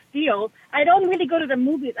 3-month deal. I don't really go to the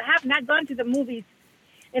movies. I have not gone to the movies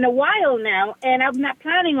in a while now, and I'm not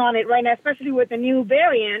planning on it right now, especially with the new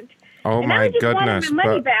variant. Oh, and my I just goodness. wanted my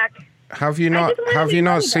money back. Have you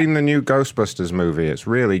not seen the new Ghostbusters movie? It's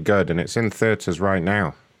really good, and it's in theaters right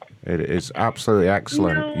now. It is absolutely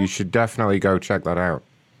excellent. No. You should definitely go check that out.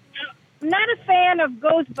 I'm not a fan of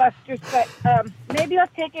Ghostbusters, but maybe I'll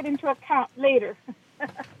take it into account later.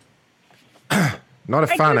 Not a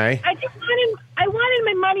fan, eh? I wanted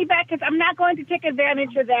my money back because I'm not going to take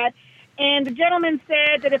advantage of that. And the gentleman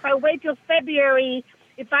said that if I wait till February,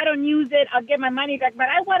 if I don't use it, I'll get my money back. But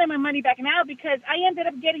I wanted my money back now because I ended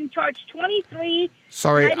up getting charged $23.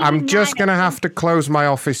 Sorry, I'm just going to have to close my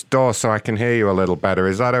office door so I can hear you a little better.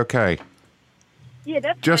 Is that okay? Yeah,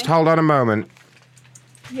 that's Just fine. hold on a moment.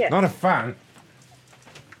 Yeah. Not a fan.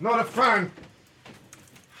 Not a fan.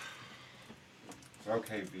 It's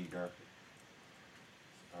okay, Vigo.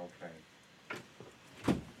 Okay.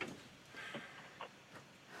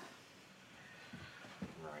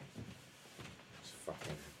 Right. It's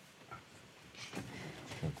fucking...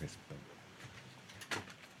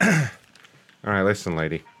 All right, listen,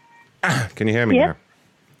 lady. Can you hear me now?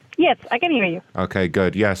 Yes, I can hear you. Okay,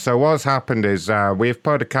 good. Yeah, so what's happened is we've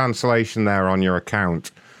put a cancellation there on your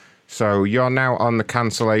account. So you're now on the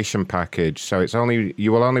cancellation package. So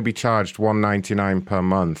you will only be charged $1.99 per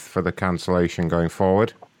month for the cancellation going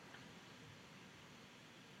forward.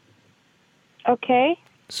 Okay.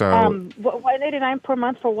 So $1.89 per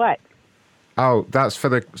month for what? Oh, that's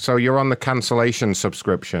so you're on the cancellation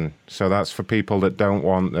subscription. So that's for people that don't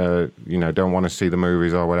want don't want to see the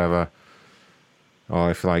movies or whatever.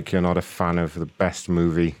 Or if you're not a fan of the best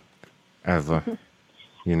movie ever,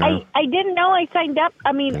 I didn't know I signed up.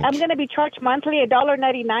 I mean, I'm going to be charged monthly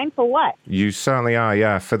 $1.99 for what? You certainly are,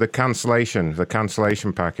 yeah, for the cancellation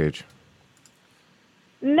package.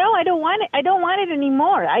 No, I don't want it. I don't want it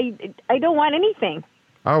anymore. I don't want anything.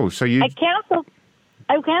 Oh, so you... I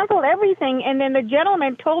canceled everything, and then the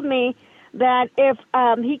gentleman told me that if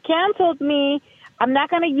he canceled me, I'm not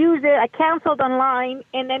going to use it. I canceled online,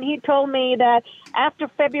 and then he told me that after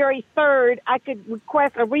February 3rd, I could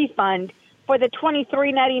request a refund for the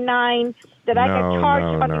 $23.99 that I got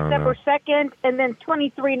charged on December 2nd, and then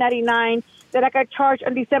 $23.99 that I got charged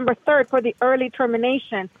on December 3rd for the early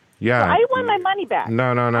termination. Yeah. So I want my money back.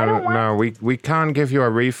 No. We can't give you a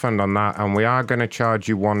refund on that, and we are going to charge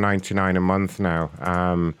you $1.99 a month now.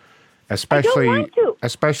 Especially, I don't want to.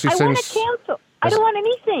 Especially I since want to cancel. I don't want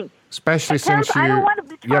anything. Especially since you. I don't want to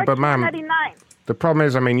be charged yeah, but ma'am, $1.99. the problem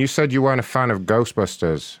is, I mean, you said you weren't a fan of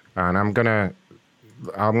Ghostbusters, and I'm gonna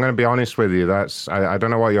be honest with you. I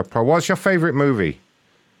don't know what what's your favorite movie?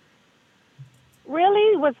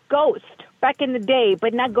 Really, it was Ghost back in the day,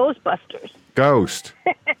 but not Ghostbusters. Ghost.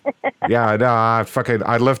 Yeah, no,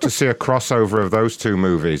 I'd love to see a crossover of those two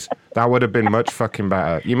movies. That would have been much fucking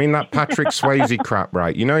better. You mean that Patrick Swayze crap,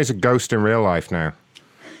 right? You know he's a ghost in real life now.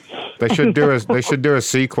 They should do a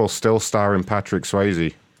sequel still starring Patrick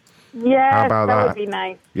Swayze. Yes, how about that would be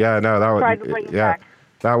nice. Yeah, no, Try to bring it back.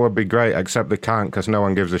 that would be great. Except they can't because no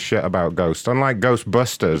one gives a shit about Ghost. Unlike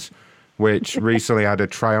Ghostbusters, which recently had a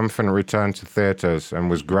triumphant return to theaters and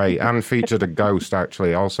was great, and featured a ghost.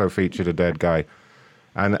 Actually, also featured a dead guy.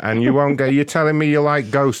 And you won't go. You're telling me you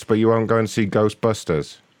like Ghost, but you won't go and see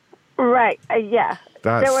Ghostbusters. Right. Yeah.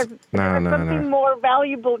 There was something more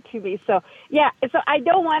valuable to me. So yeah. So I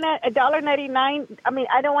don't want $1.99. I mean,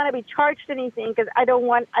 I don't want to be charged anything because I don't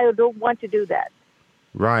want to do that.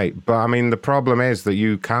 Right, but I mean, the problem is that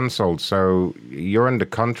you cancelled, so you're under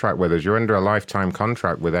contract with us. You're under a lifetime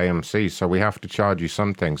contract with AMC, so we have to charge you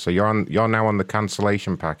something. So you're now on the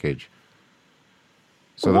cancellation package.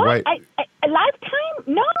 So what? A lifetime?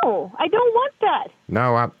 No, I don't want that.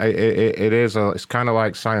 No, it is. It's kind of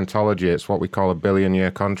like Scientology. It's what we call a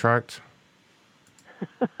billion-year contract.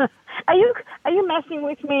 Are you messing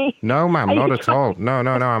with me? No, ma'am, not at all. No,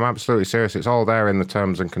 I'm absolutely serious. It's all there in the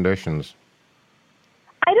terms and conditions.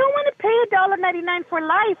 I don't want to pay $1.99 for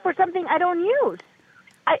life for something I don't use.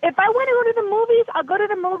 If I want to go to the movies, I'll go to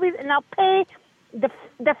the movies and I'll pay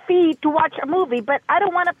the fee to watch a movie. But I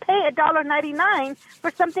don't want to pay $1.99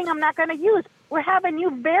 for something I'm not going to use. We have a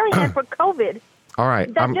new variant for COVID. All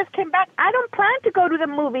right. That just came back. I don't plan to go to the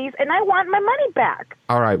movies, and I want my money back.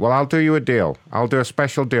 All right. Well, I'll do you a deal. I'll do a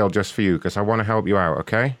special deal just for you because I want to help you out,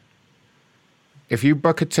 okay? If you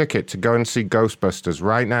book a ticket to go and see Ghostbusters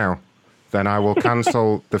right now, then I will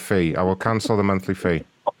cancel the fee. I will cancel the monthly fee.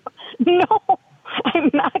 No, I'm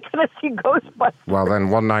not going to see Ghostbusters. Well, then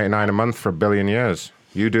 $1.99 a month for a billion years.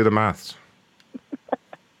 You do the maths.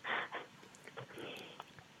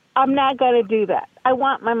 I'm not going to do that. I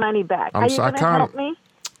want my money back. Are you going to help me?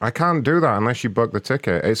 I can't do that unless you book the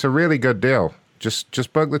ticket. It's a really good deal.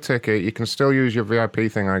 Just book the ticket. You can still use your VIP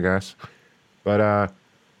thing, I guess. But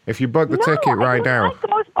if you book the ticket right now...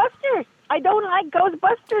 I don't like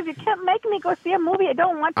Ghostbusters. You can't make me go see a movie I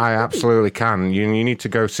don't want to see. I absolutely can. You need to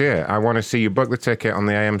go see it. I want to see you book the ticket on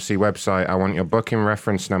the AMC website. I want your booking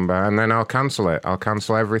reference number, and then I'll cancel it. I'll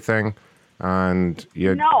cancel everything, and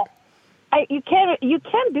you. No, you can't. You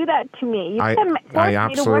can't do that to me. You can't force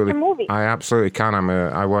me to watch a movie. I absolutely can.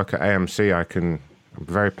 I work at AMC. I'm a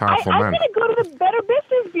very powerful man. I'm going to go to the Better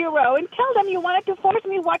Business Bureau and tell them you wanted to force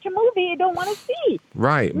me to watch a movie I don't want to see.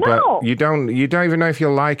 Right, no. But you don't even know if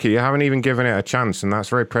you'll like it. You haven't even given it a chance, and that's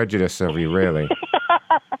very prejudiced of you, really.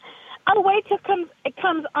 I'll wait till it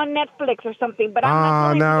comes on Netflix or something. But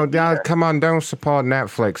I'm not going no, come on, don't support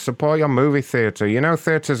Netflix. Support your movie theater. You know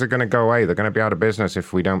theaters are going to go away. They're going to be out of business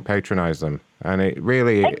if we don't patronize them. And it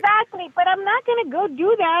really... Exactly, but I'm not going to go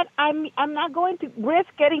do that. I'm not going to risk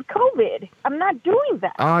getting COVID. I'm not doing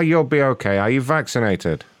that. Oh, you'll be okay. Are you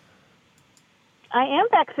vaccinated? I am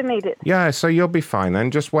vaccinated. Yeah, so you'll be fine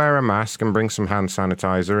then. Just wear a mask and bring some hand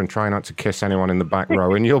sanitizer and try not to kiss anyone in the back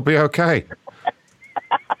row and you'll be okay.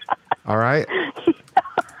 All right?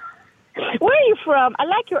 Where are you from? I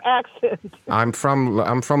like your accent. I'm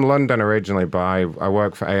from London originally, but I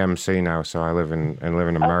work for AMC now, so I live in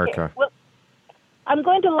America. Okay. Well, I'm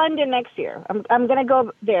going to London next year. I'm going to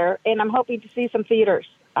go there, and I'm hoping to see some theaters.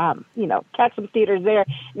 Catch some theaters there,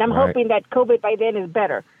 and I'm hoping that COVID by then is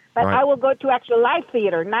better. But I will go to actual live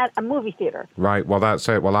theater, not a movie theater. Right. Well, that's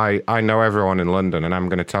it. Well, I know everyone in London, and I'm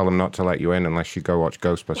going to tell them not to let you in unless you go watch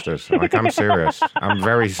Ghostbusters. Like, I'm serious. I'm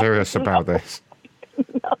very serious about this.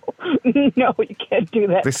 No, you can't do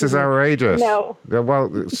that. This is outrageous. No.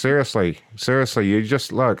 Well, seriously, you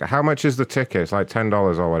just look. How much is the ticket? It's like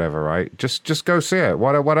 $10 or whatever, right? Just go see it.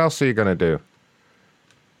 What else are you going to do?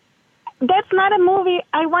 That's not a movie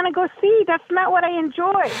I want to go see. That's not what I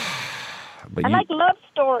enjoy. I like love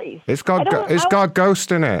stories. It's got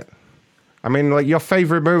Ghost in it. I mean, like, your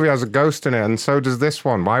favorite movie has a ghost in it, and so does this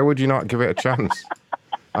one. Why would you not give it a chance?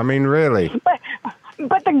 I mean, really.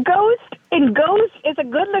 But the ghost in Ghost is a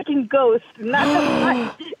good-looking ghost, not the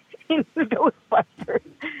one in Ghostbusters.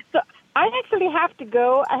 So I actually have to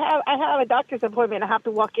go. I have a doctor's appointment I have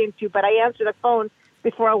to walk into, but I answered the phone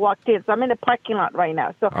before I walked in. So I'm in the parking lot right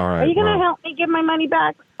now. So All right, are you going to well, help me get my money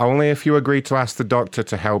back? only if you agree to ask the doctor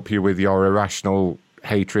to help you with your irrational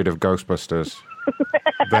hatred of Ghostbusters.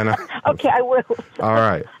 Then Okay, I will. all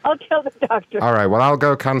right. I'll tell the doctor. All right, well, I'll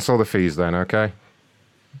go cancel the fees then, okay?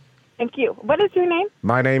 Thank you. What is your name?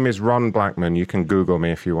 My name is Ron Blackman. You can Google me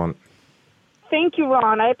if you want. Thank you,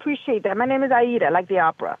 Ron. I appreciate that. My name is Aida, like the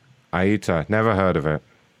opera. Aita, never heard of it.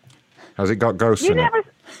 Has it got ghosts in it?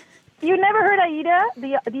 You never heard Aida,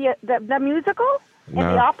 the musical and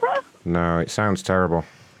No. the opera? No, it sounds terrible.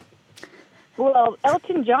 Well,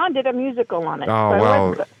 Elton John did a musical on it. Oh, so it well,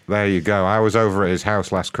 was- there you go. I was over at his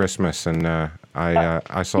house last Christmas, and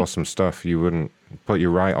I saw some stuff you wouldn't put you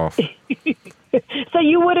right off. So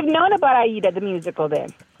you would have known about Aida, the musical,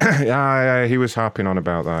 then? Yeah, he was harping on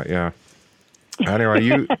about that, yeah.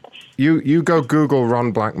 Anyway, you go Google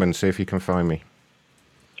Ron Blackman, see if you can find me.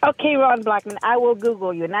 Okay, Ron Blackman, I will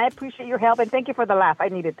Google you, and I appreciate your help, and thank you for the laugh. I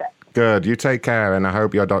needed that. Good. You take care, and I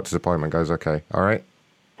hope your doctor's appointment goes okay. All right?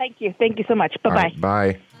 Thank you. Thank you so much. Bye-bye. All right,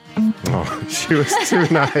 bye. Oh, she was too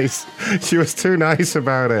nice. She was too nice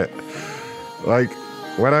about it. Like,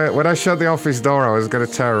 when I shut the office door, I was going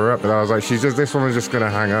to tear her up, but I was like, this woman's just going to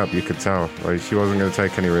hang up. You could tell. Like, she wasn't going to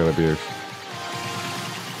take any real abuse.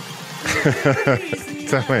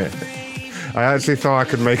 Damn it. I actually thought I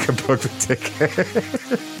could make her book the ticket.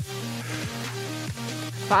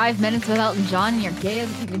 5 minutes with Elton John and you're gay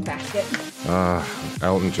as a picnic basket.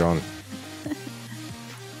 Elton John.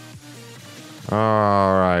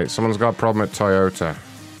 All right, someone's got a problem at Toyota.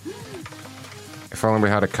 If only we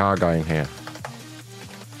had a car guy in here.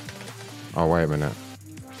 Oh, wait a minute.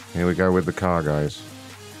 Here we go with the car guys.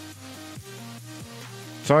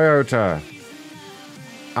 Toyota.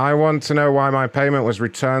 I want to know why my payment was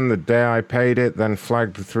returned the day I paid it, then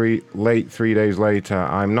flagged 3 days later.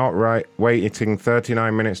 I'm not waiting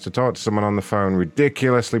 39 minutes to talk to someone on the phone.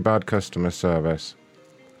 Ridiculously bad customer service.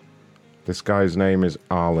 This guy's name is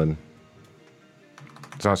Arlen.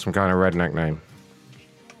 Is that some kind of redneck name?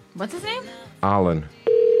 What's his name? Arlen.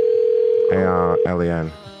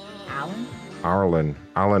 A-R-L-E-N. Alan? Arlen.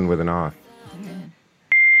 Arlen with an R.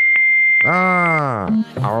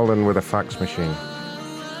 Arlen with a fax machine.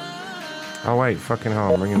 Oh wait, fucking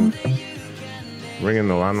hell, I'm ringing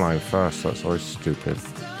the landline first. That's always stupid.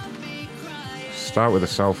 Start with the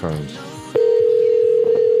cell phones.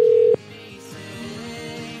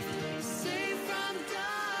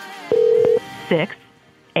 Six,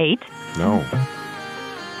 8. No.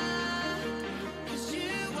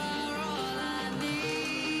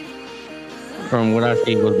 From what I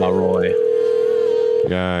see, it was about Roy.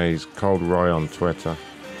 Yeah, he's called Roy on Twitter.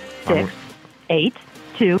 6, 8,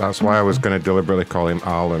 2. That's why I was going to deliberately call him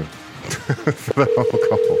Arlen for the whole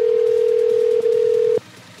call.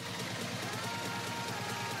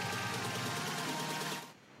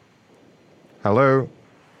 Hello?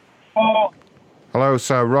 Oh, Hello,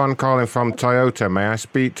 sir. Ron calling from Toyota. May I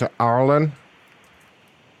speak to Arlen?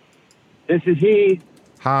 this is he.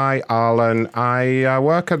 Hi, Arlen. I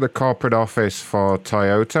work at the corporate office for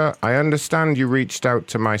Toyota. I understand you reached out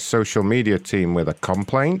to my social media team with a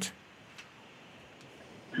complaint.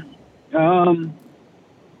 Well,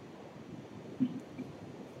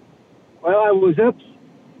 I was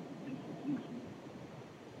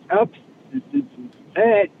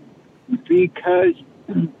upset because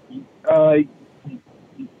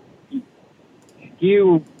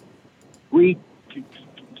you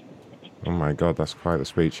Oh my God, that's quite the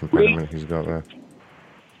speech impediment he's got there.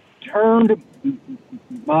 returned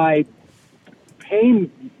my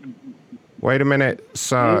payment. Wait a minute,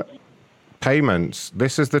 sir. Payments?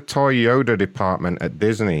 This is the Toy Yoda department at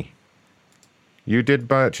Disney. You did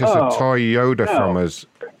purchase a Toy Yoda from us.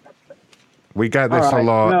 We get this a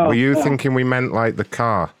lot. Were you thinking we meant like the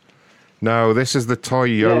car? No, this is the Toy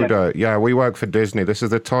Yoda. Yeah, we work for Disney. This is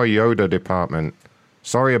the Toy Yoda department.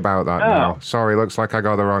 Sorry about that now. Sorry, looks like I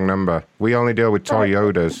got the wrong number. We only deal with Toy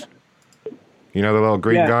Yodas. You know the little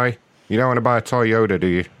green guy? You don't want to buy a Toy Yoda, do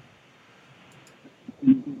you?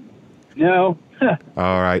 No.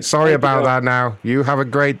 All right. Sorry about that now. You have a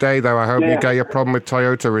great day, though. I hope you get your problem with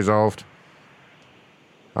Toyota resolved.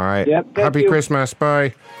 All right. Yep, Happy Christmas.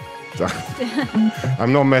 Bye.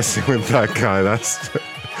 I'm not messing with that guy. That's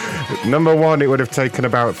number one. It would have taken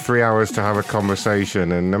about 3 hours to have a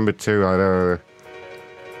conversation, and number two, I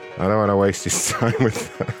don't want to waste his time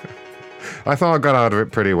with that. I thought I got out of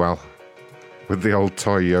it pretty well. With the old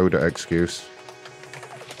Toyota excuse.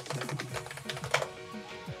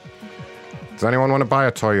 Does anyone want to buy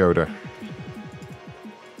a Toyota?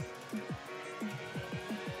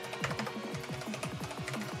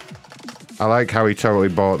 I like how he totally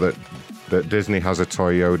bought that Disney has a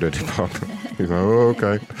Toyota department. He's like, oh,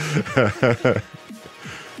 okay.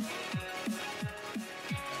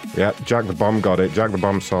 Yeah, Jack the Bomb got it. Jack the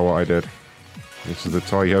Bomb saw what I did. This is the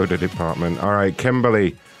Toyota department. All right,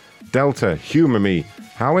 Kimberly, Delta, humor me.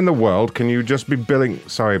 How in the world can you just be billing...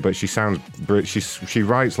 Sorry, but she sounds... She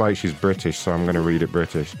writes like she's British, so I'm going to read it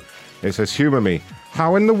British. It says, humor me.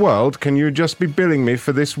 How in the world can you just be billing me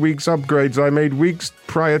for this week's upgrades I made weeks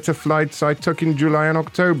prior to flights I took in July and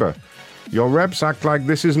October? Your reps act like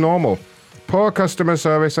this is normal. Poor customer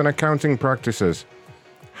service and accounting practices.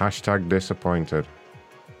 Hashtag disappointed.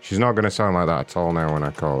 She's not going to sound like that at all now when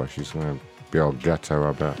I call her. She's going to be all ghetto,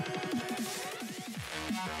 I bet.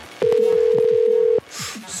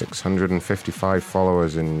 655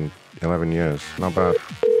 followers in 11 years. Not bad.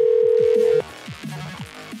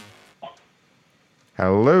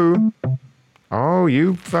 Hello? Oh,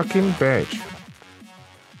 you fucking bitch.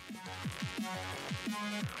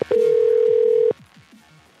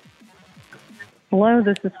 Hello,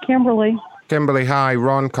 this is Kimberly. Kimberly, hi.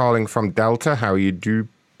 Ron calling from Delta. How you do?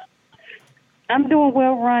 I'm doing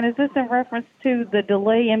well, Ron. Is this in reference to the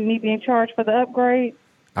delay in me being charged for the upgrade?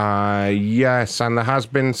 Yes, and there has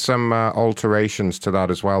been some alterations to that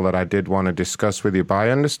as well that I did want to discuss with you. But I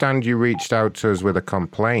understand you reached out to us with a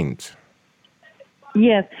complaint.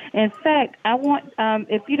 Yes. In fact, I want,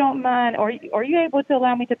 if you don't mind, are you able to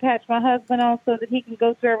allow me to patch my husband on so that he can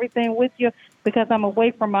go through everything with you? Because I'm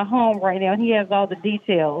away from my home right now, and he has all the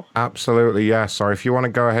details. Absolutely, yes. Or if you want to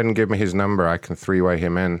go ahead and give me his number, I can three-way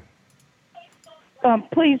him in.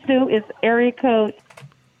 Please do. It's area code.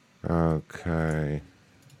 Okay.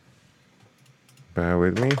 Bear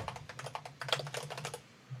with me.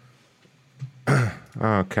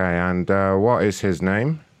 Okay, and what is his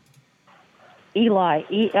name? Eli,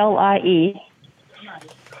 E-L-I-E.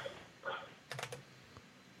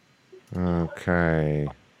 Okay.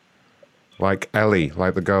 Like Ellie,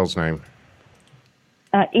 like the girl's name?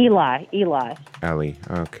 Eli. Ellie,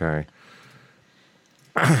 okay.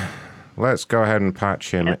 Let's go ahead and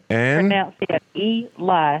patch him in. Pronounce it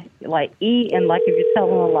Eli, like E, and like if you're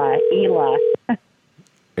telling a lie, Eli.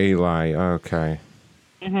 Eli, okay.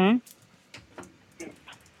 Mm-hmm.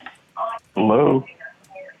 Hello.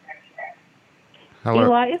 Hello.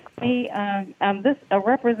 Eli, it's me. A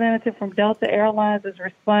representative from Delta Airlines is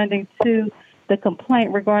responding to the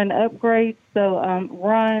complaint regarding the upgrade. So,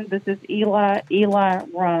 Ron, this is Eli,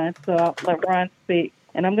 Ron. So I'll let Ron speak.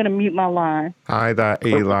 And I'm going to mute my line. Hi there,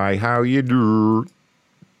 Eli. How you do?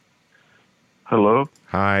 Hello.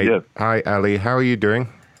 Hi. Yes. Hi, Ellie. How are you doing?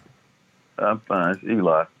 I'm fine. It's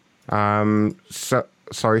Eli.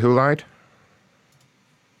 Sorry, who lied?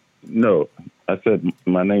 No, I said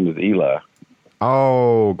my name is Eli.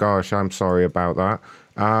 Oh, gosh, I'm sorry about that.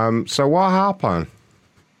 So what happened?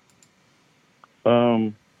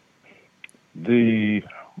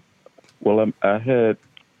 I had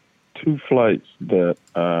two flights that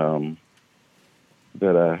I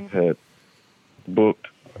had booked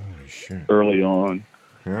early on.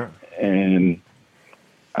 Yeah. And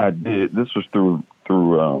I did. This was through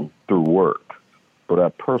work, but I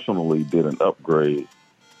personally did an upgrade.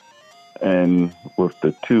 And with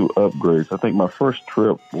the two upgrades, I think my first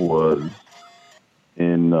trip was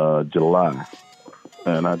in July,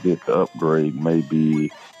 and I did the upgrade maybe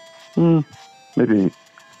a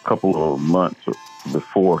couple of months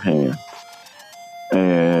beforehand.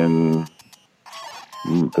 And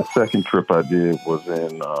the second trip I did was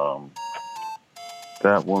in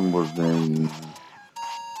that one was in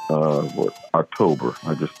October.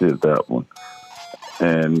 I just did that one.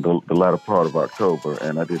 And the latter part of October,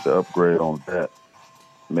 and I did the upgrade on that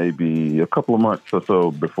maybe a couple of months or so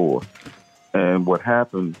before. And what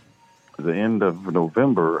happened at the end of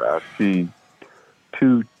November, I see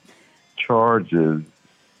two charges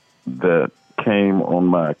that came on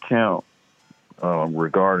my account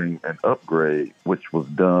regarding an upgrade, which was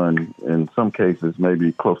done in some cases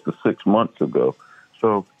maybe close to 6 months ago.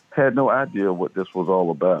 So had no idea what this was all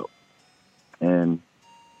about. And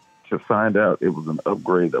to find out it was an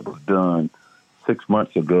upgrade that was done 6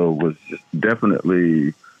 months ago was just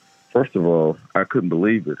definitely, first of all, I couldn't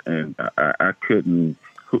believe it. And I couldn't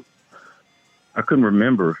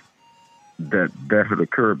remember that had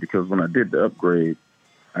occurred, because when I did the upgrade,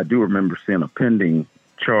 I do remember seeing a pending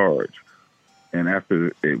charge. And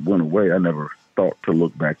after it went away, I never thought to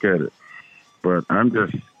look back at it. But I'm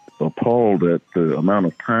just appalled at the amount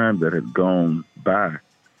of time that had gone by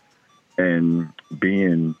and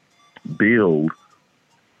being billed,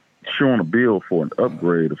 shown a bill for an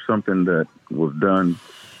upgrade of something that was done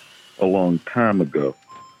a long time ago.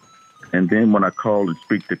 And then when I call and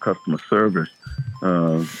speak to customer service,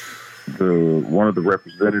 one of the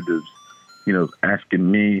representatives,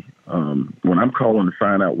 asking me when I'm calling to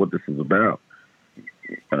find out what this is about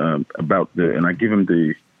and I give him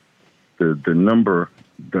the number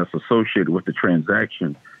that's associated with the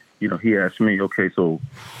transaction. He asked me, okay, so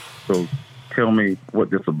tell me what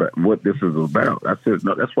this is about. I said,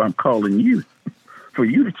 no, that's why I'm calling you, for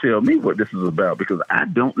you to tell me what this is about, because I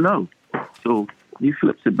don't know. So he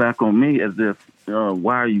flips it back on me as if,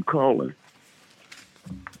 why are you calling?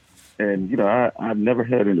 And, I've never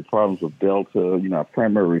had any problems with Delta. I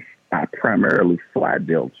primarily fly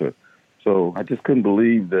Delta. So I just couldn't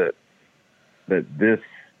believe that this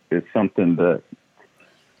is something that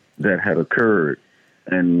had occurred,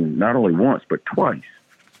 and not only once, but twice.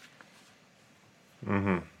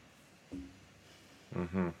 Mm-hmm.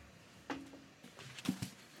 Mm-hmm.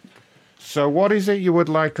 So what is it you would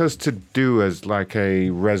like us to do as like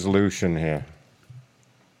a resolution here?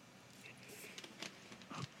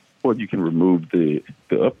 Well, you can remove the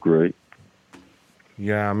upgrade.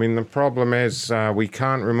 Yeah, I mean, the problem is we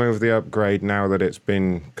can't remove the upgrade now that it's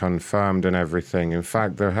been confirmed and everything. In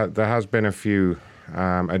fact, there has been a few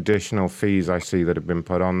additional fees I see that have been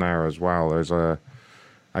put on there as well. There's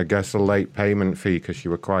I guess a late payment fee because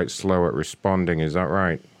you were quite slow at responding. Is that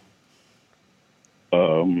right?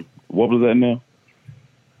 What was that now?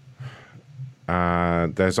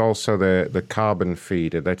 There's also the carbon fee.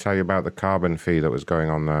 Did they tell you about the carbon fee that was going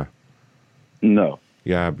on there? No.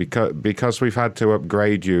 Yeah, because we've had to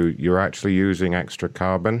upgrade you, you're actually using extra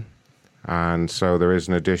carbon. And so there is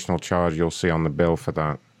an additional charge you'll see on the bill for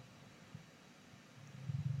that.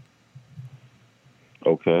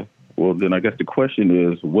 Okay. Well, then I guess the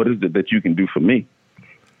question is, what is it that you can do for me?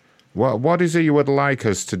 What is it you would like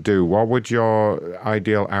us to do? What would your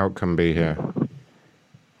ideal outcome be here?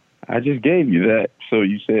 I just gave you that, so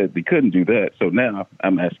you said we couldn't do that. So now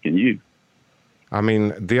I'm asking you. I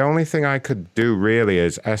mean, the only thing I could do really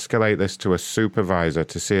is escalate this to a supervisor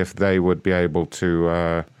to see if they would be able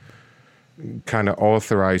to kind of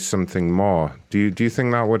authorize something more. Do you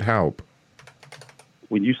think that would help?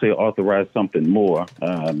 When you say authorize something more,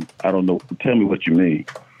 I don't know. Tell me what you mean.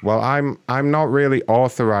 Well, I'm not really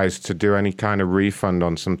authorized to do any kind of refund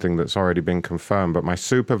on something that's already been confirmed, but my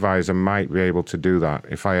supervisor might be able to do that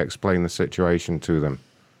if I explain the situation to them.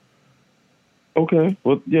 Okay.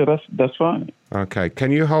 Well, yeah, that's fine. Okay. Can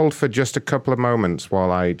you hold for just a couple of moments while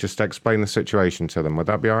I just explain the situation to them? Would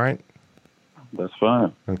that be all right? That's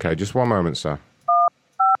fine. Okay. Just one moment, sir.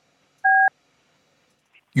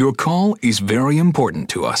 Your call is very important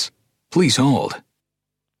to us. Please hold.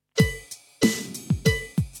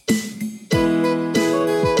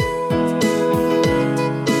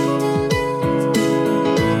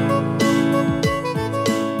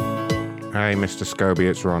 Hey, Mr. Scobie,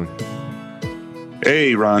 it's Ron.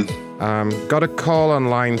 Hey, Ron. Got a call on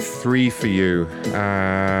line 3 for you.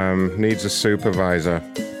 Needs a supervisor.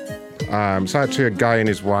 It's actually a guy and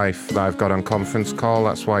his wife that I've got on conference call.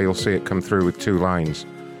 That's why you'll see it come through with 2 lines.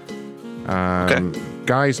 Okay.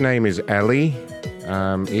 Guy's name is Ellie.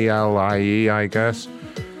 E-L-I-E, I guess.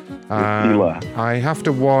 I have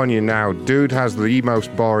to warn you now, dude has the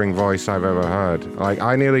most boring voice I've ever heard. Like,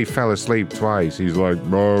 I nearly fell asleep twice. He's like,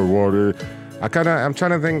 oh, what is... I'm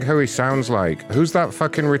trying to think who he sounds like. Who's that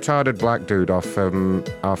fucking retarded black dude off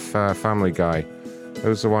Family Guy?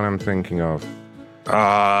 Who's the one I'm thinking of?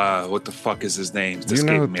 What the fuck is his name? It's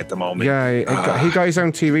escaping me at the moment. Yeah, he got his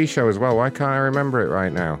own TV show as well. Why can't I remember it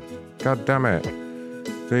right now? God damn it.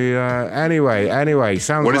 Anyway,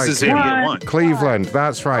 sounds what like... What is this idiot want? Cleveland,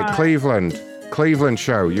 that's right, Cleveland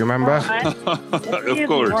show, you remember? Of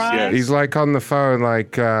course, yes. He's like on the phone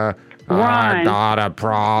like, I got a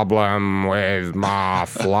problem with my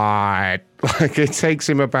flight. Like, it takes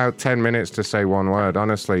him about 10 minutes to say one word,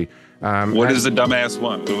 honestly. What does the dumbass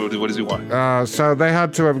want? What does he want? So they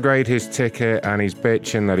had to upgrade his ticket, and he's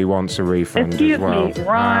bitching that he wants a refund as well. Excuse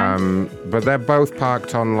me, Ron. But they're both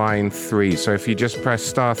parked on line 3, so if you just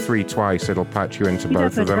press *3 twice, it'll patch you into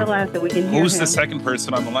both of them. Realize that we can hear Who's him. the second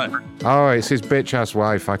person on the line? Oh, it's his bitch-ass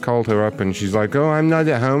wife. I called her up, and she's like, oh, I'm not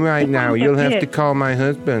at home right now. You'll have to call my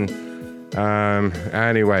husband.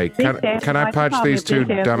 Anyway, can I patch these 2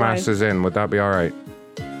 dumbasses in? Would that be all right?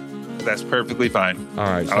 That's perfectly fine. All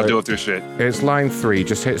right. I'll deal with your shit. It's line 3.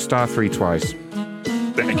 Just hit *3 twice.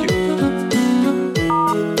 Thank you.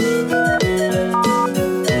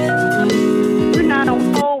 We're not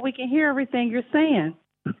on hold. We can hear everything you're saying.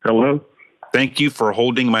 Hello? Thank you for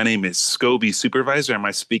holding. My name is Scobie Supervisor. Am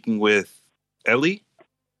I speaking with Ellie?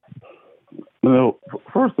 No,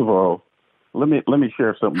 first of all, let me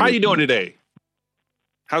share something. How with you doing today?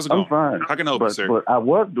 How's it going? I'm fine. How can I help you, sir? But I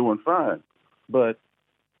was doing fine. But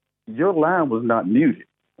your line was not muted.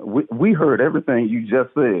 We heard everything you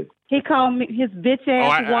just said. He called me his bitch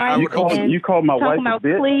ass wife. You called my wife talking a about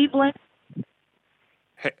bitch? Cleveland.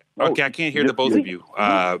 Hey, okay, I can't hear the both of you.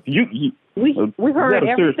 We heard got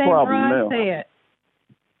a serious everything problem Ron now. said.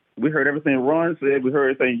 We heard everything Ron said. We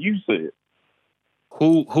heard everything you said.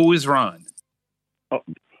 Who is Ron? Oh.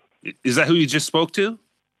 Is that who you just spoke to?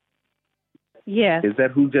 Yes. Is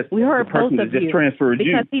that who just We heard the person both that of just you transferred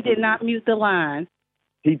you? because he did not mute the line.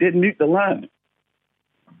 He didn't mute the line.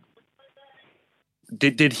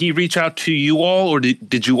 Did he reach out to you all, or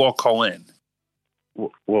did you all call in?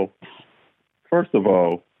 Well, first of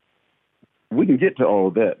all, we can get to all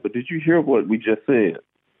that, but did you hear what we just said?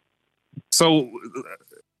 So,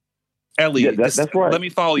 Ellie, Yeah, that's right. Let me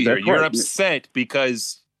follow you here. That's You're right. upset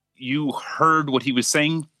because you heard what he was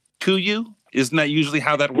saying to you? Isn't that usually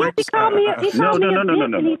how that works? He called me. He called me a bitch,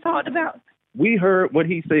 No. and he talked about. We heard what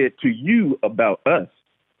he said to you about us,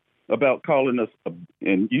 about calling us,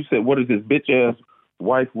 and you said, "What does this bitch ass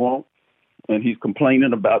wife want?" And he's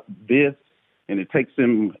complaining about this, and it takes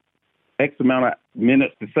him X amount of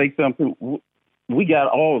minutes to say something. We got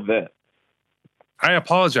all of that. I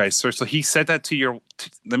apologize, sir. So he said that to your.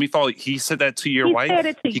 Let me follow. He said that to your He wife. said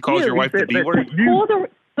it to he calls you. your wife He the said B that word. to you.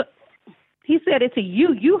 He said it to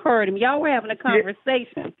you. You heard him. Y'all were having a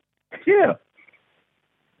conversation. Yeah.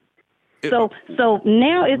 So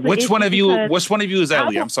now it's Which one of you? because Which one of you is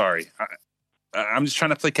Ellie? I- I'm sorry. I'm just trying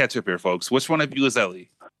to play catch up here, folks. Which one of you is Ellie?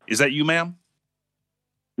 Is that you, ma'am?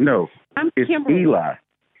 No, it's Kimberly. Eli.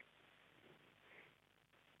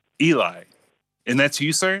 Eli, and that's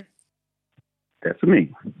you, sir. That's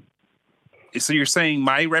me. So you're saying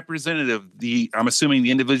my representative, I'm assuming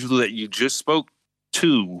the individual that you just spoke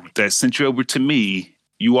to, that sent you over to me,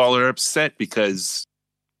 you all are upset because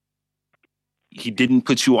he didn't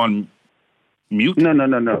put you on mute?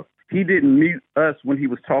 No. He didn't mute us when he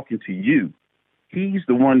was talking to you. He's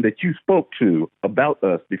the one that you spoke to about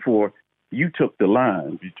us before you took the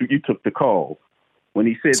line. You took the call when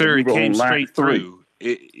he said, "Sir, that we it were came on line straight 3. through."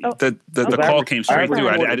 The call came straight through.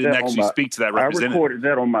 I didn't actually speak to that representative. I recorded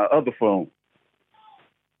that on my other phone.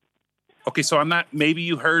 Okay, so I'm not. Maybe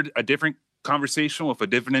you heard a different conversation with a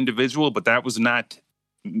different individual, but that was not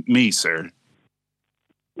me, sir.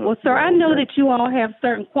 Well, sir, I know that you all have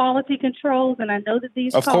certain quality controls, and I know that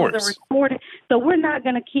these Of calls course. are recorded. So we're not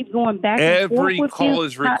going to keep going back and forth Every with call you.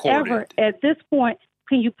 is recorded. However, at this point,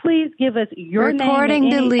 can you please give us your Recording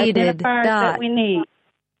name and any deleted. identifiers that we need?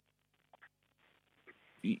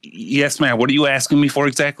 Yes, ma'am. What are you asking me for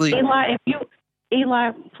exactly?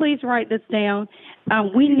 Eli, please write this down.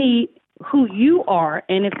 We need who you are,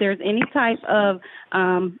 and if there's any type of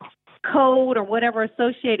code or whatever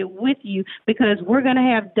associated with you, because we're going to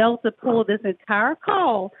have Delta pull this entire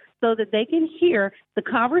call so that they can hear the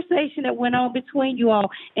conversation that went on between you all.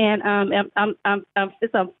 And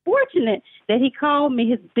it's unfortunate that he called me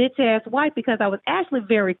his bitch ass wife because I was actually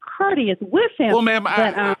very courteous with him. Well, ma'am,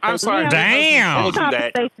 but, I'm sorry. Damn. Told you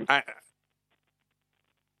that.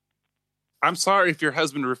 I'm sorry if your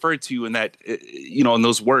husband referred to you in that, in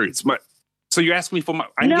those words. So you're asking me for my?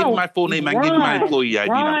 I can give you my full name. I can give you my employee ID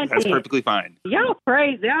number. That's perfectly fine. Y'all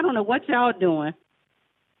crazy. I don't know what y'all doing.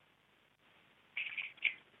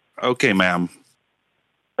 Okay, ma'am.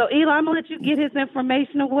 So Eli, I'm gonna let you get his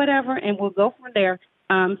information or whatever, and we'll go from there.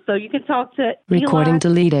 So you can talk to Recording Eli.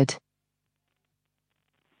 deleted.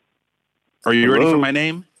 Are you ready for my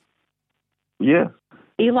name? Yeah.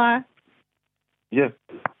 Eli. Yes.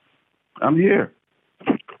 I'm here.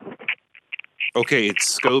 Okay,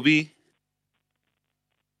 it's Scobie.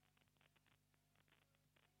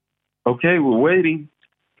 Okay, we're waiting.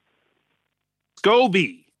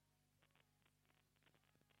 Scobie.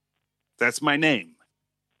 That's my name.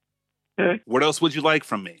 Okay. What else would you like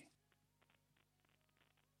from me?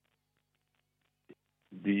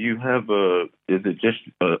 Do you have is it just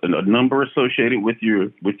a number associated with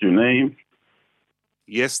your name?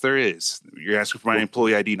 Yes, there is. You're asking for my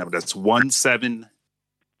employee ID number. That's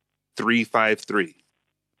 17353.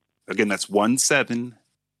 Again, that's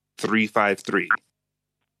 17353.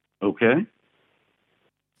 Okay.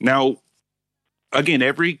 Now, again,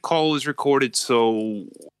 every call is recorded, so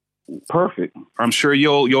perfect. I'm sure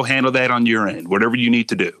you'll handle that on your end, whatever you need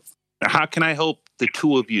to do. Now, how can I help the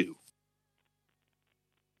two of you?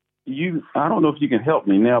 I don't know if you can help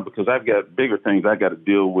me now because I've got bigger things I got to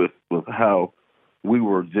deal with how we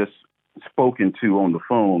were just spoken to on the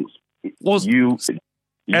phones. Well, you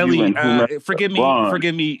Ellie, and forgive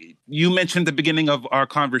me. You mentioned at the beginning of our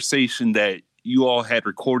conversation that you all had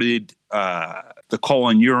recorded the call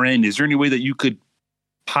on your end. Is there any way that you could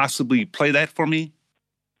possibly play that for me?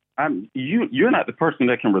 You're not the person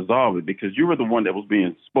that can resolve it because you were the one that was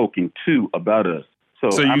being spoken to about us.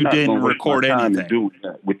 So you I'm not didn't gonna waste record my time anything and do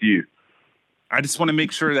that with you. I just want to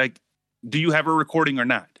make sure, like, do you have a recording or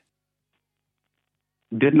not?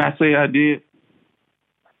 Didn't I say I did?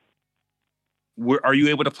 Are you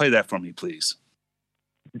able to play that for me, please?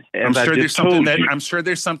 I'm sure there's something that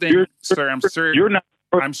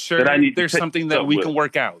we can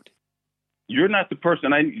work out. You're not the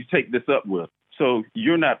person I need to take this up with, so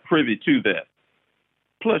you're not privy to that.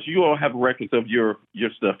 Plus, you all have records of your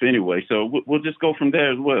stuff anyway, so we'll just go from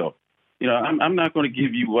there as well. You know, I'm not going to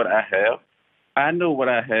give you what I have. I know what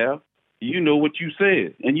I have. You know what you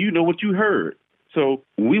said, and you know what you heard. So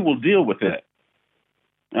we will deal with that.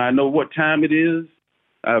 I know what time it is.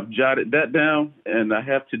 I've jotted that down, and I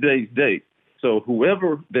have today's date. So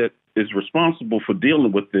whoever that is responsible for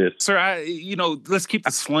dealing with this, sir, let's keep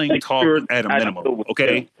the slang talk at a minimum,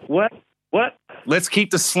 okay? What? Let's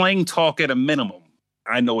keep the slang talk at a minimum.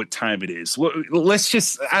 I know what time it is. Let's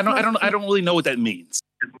just. I don't really know what that means.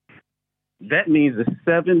 That means it's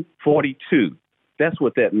 7:42. That's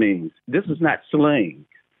what that means. This is not slang.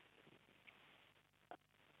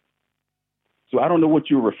 So I don't know what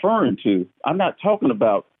you're referring to. I'm not talking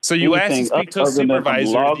about. So you asked to speak to a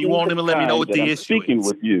supervisor. You won't even let me know what the issue is. Speaking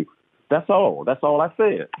with you. That's all. That's all I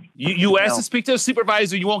said. You asked to speak to a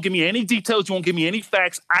supervisor. You won't give me any details. You won't give me any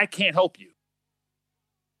facts. I can't help you.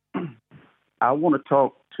 I want to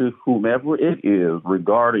talk to whomever it is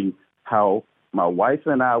regarding how my wife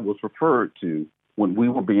and I was referred to when we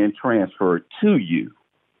were being transferred to you.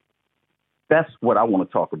 That's what I want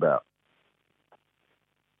to talk about.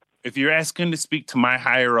 If you're asking to speak to my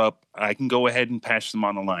higher up, I can go ahead and pass them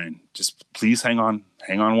on the line. Just please hang on.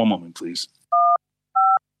 Hang on one moment, please.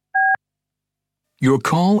 Your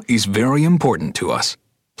call is very important to us.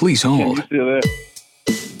 Please hold. Can you still there?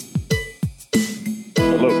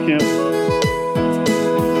 Hello, Kim.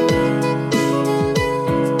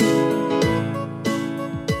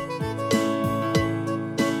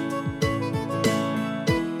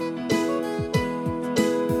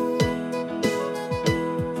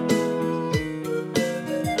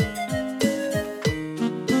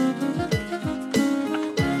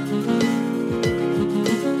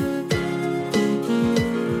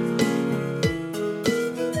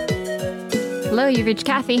 Hello, you've reached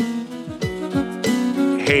Kathy.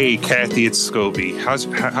 Hey, Kathy, it's Scobie. How's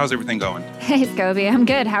everything going? Hey, Scobie, I'm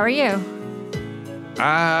good. How are you?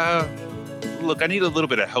 Look, I need a little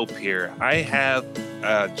bit of help here. I have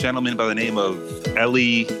a gentleman by the name of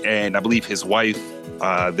Ellie and I believe his wife.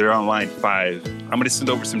 They're on line 5. I'm going to send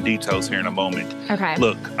over some details here in a moment. Okay.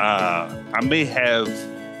 Look, I'm in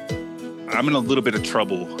a little bit of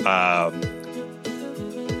trouble.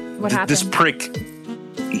 What happened? This prick,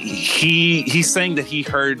 he's saying that he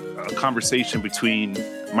heard a conversation between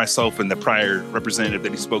myself and the prior representative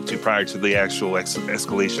that he spoke to prior to the actual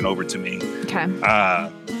escalation over to me. Okay.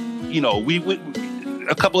 We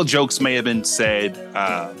a couple of jokes may have been said,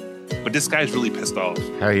 but this guy's really pissed off.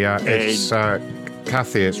 Hey, it's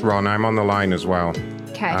Kathy. It's Ron. I'm on the line as well.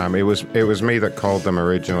 Okay. It was me that called them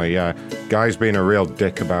originally. Yeah, guy's being a real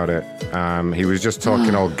dick about it. He was just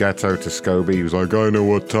talking all ghetto to Scobie. He was like, "I know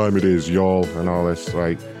what time it is, y'all," and all this.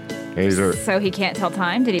 Like, so he can't tell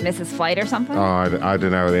time? Did he miss his flight or something? Oh, I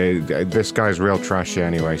don't know. This guy's real trashy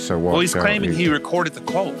anyway. So what? Well, he's claiming he recorded the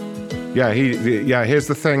call. Yeah, here's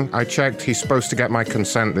the thing. I checked. He's supposed to get my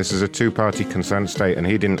consent. This is a 2-party consent state, and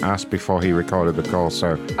he didn't ask before he recorded the call.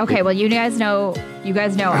 So okay, well, you guys know.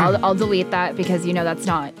 I'll delete that because that's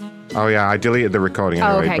not. Oh yeah, I deleted the recording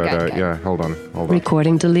anyway. Okay, good. Yeah, hold on.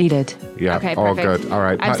 Recording deleted. Yeah, okay, all perfect. good. All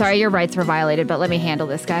right. I'm sorry your rights were violated, but let me handle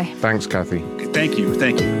this guy. Thanks, Kathy. Thank you.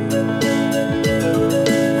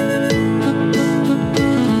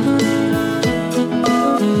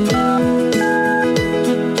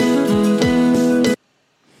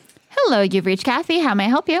 Hello, you've reached Kathy. How may I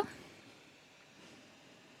help you?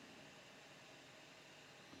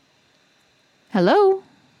 Hello?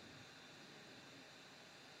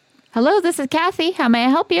 Hello, this is Kathy. How may I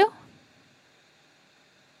help you?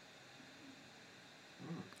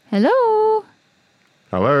 Hello?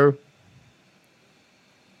 Hello?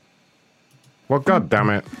 Well, God damn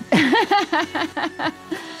it.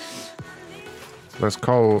 Let's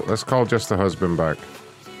call just the husband back.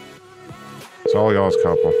 It's all yours,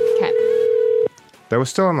 couple. Okay. They were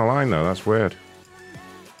still on the line, though. That's weird.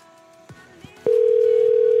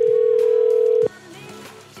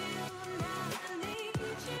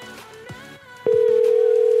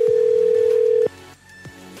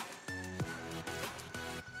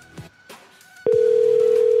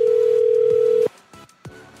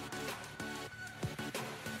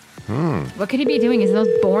 What could he be doing? He's the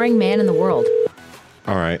most boring man in the world.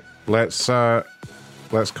 All right, let's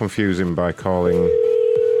confuse him by calling.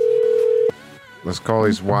 Let's call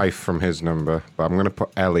his wife from his number, but I'm gonna put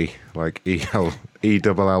Ellie, like E-L-L-Y,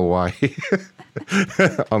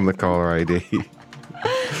 on the caller ID.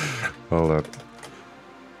 Hold up.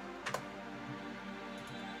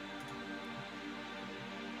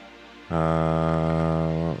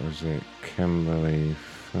 What was it? Kimberly.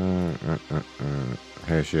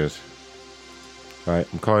 Here she is. Right,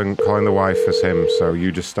 I'm calling the wife as him, so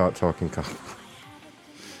you just start talking, Carl.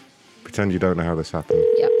 Pretend you don't know how this happened.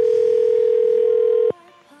 Yep.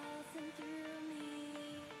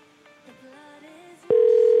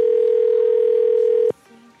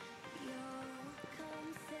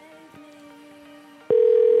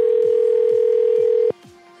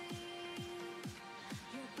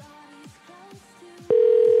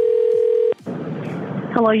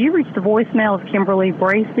 Hello, you reached the voicemail of Kimberly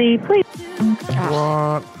Bracy. Please.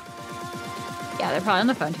 What? Yeah, they're probably on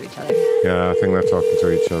the phone to each other. Yeah, I think they're talking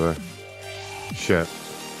to each other. Shit.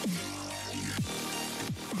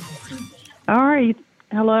 All right.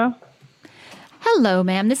 Hello. Hello,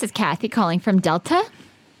 ma'am. This is Kathy calling from Delta.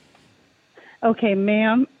 Okay,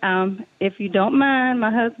 ma'am. If you don't mind,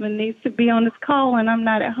 my husband needs to be on this call, and I'm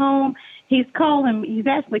not at home. He's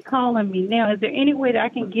actually calling me now. Is there any way that I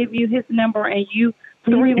can give you his number and you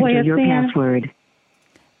three-way us Enter your in? password.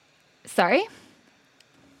 Sorry?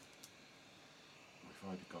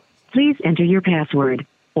 Please enter your password.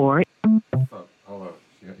 Or... Hold on.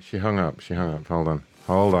 She hung up.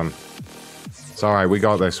 Hold on. It's all right. We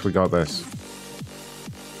got this.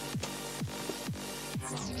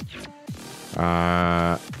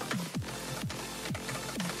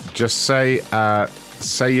 Just say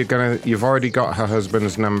you've already got her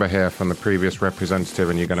husband's number here from the previous representative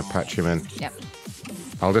and you're gonna patch him in. Yep.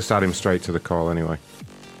 I'll just add him straight to the call anyway.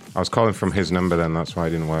 I was calling from his number then, that's why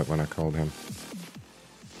it didn't work when I called him.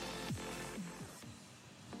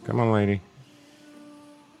 Come on, lady.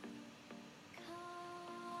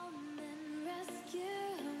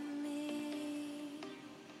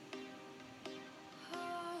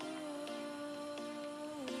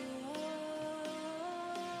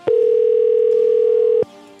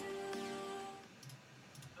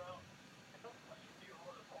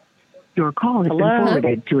 Your call has been Hello?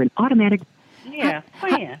 forwarded to an automatic... Yeah.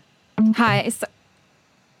 Hi. Hi.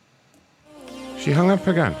 She hung up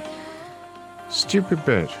again. Stupid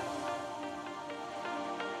bitch.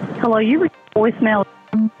 Hello, you reached the voicemail.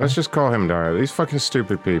 Let's just call him direct. These fucking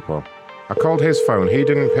stupid people. I called his phone, he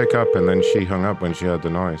didn't pick up, and then she hung up when she heard the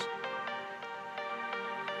noise.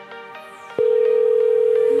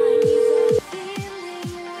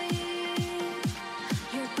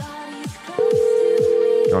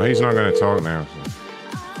 Oh, he's not going to talk now. So.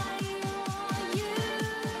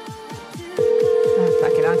 Oh,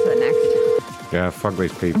 fuck it, on to the next. Yeah, fuck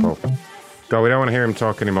these people. God, we don't want to hear him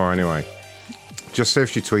talk anymore anyway. Just see if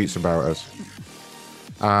she tweets about us.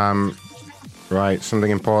 Right,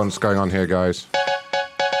 something important's going on here, guys.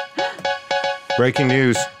 Breaking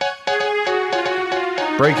news.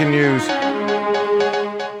 Breaking news.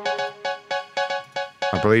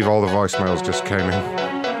 I believe all the voicemails just came in.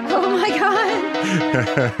 Oh my god.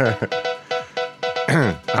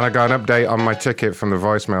 And I got an update on my ticket from the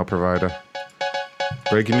voicemail provider.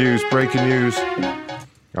 Breaking news, breaking news.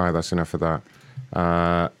 Alright, that's enough of that.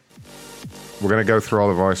 We're going to go through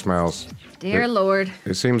all the voicemails. Dear Lord.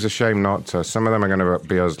 It seems a shame not to. Some of them are going to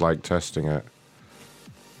be us, like, testing it.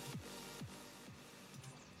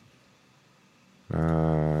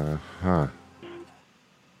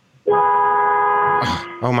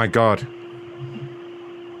 Oh my god.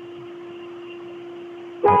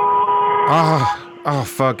 Oh,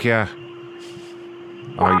 fuck yeah.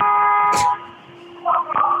 Oh,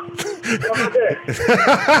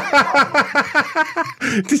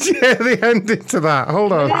 did you hear the ending to that?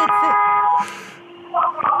 Hold on.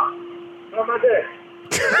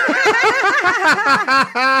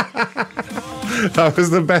 That was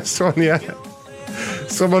the best one yet.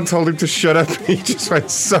 Someone told him to shut up and he just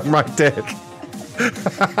went, suck my dick.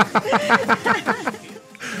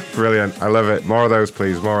 Brilliant. I love it. More of those,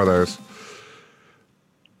 please. More of those.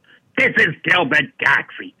 This is Gilbert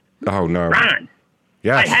Godfrey. Oh, no. Ron.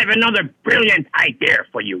 Yes. I have another brilliant idea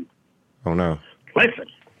for you. Oh, no. Listen.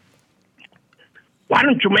 Why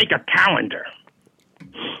don't you make a calendar?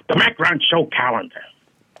 The Macron Show calendar.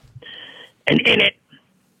 And in it,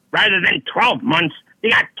 rather than 12 months, you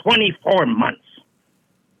got 24 months.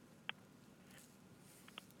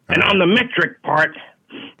 And on the metric part,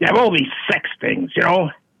 you have all these sex things, you know?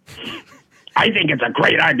 I think it's a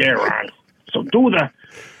great idea, Ron. So do the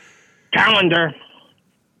calendar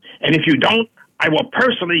And if you don't, I will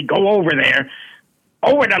personally go over there,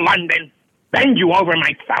 over to London, bend you over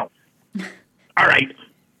myself. All right.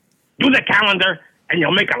 Do the calendar, and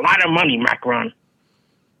you'll make a lot of money, Macron.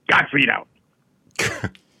 Gottfried out.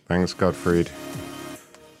 Thanks, Gottfried.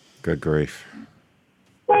 Good grief.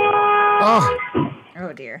 Oh!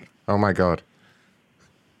 Oh, dear. Oh, my God.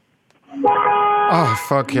 Oh,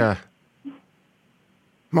 fuck yeah.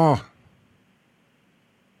 More.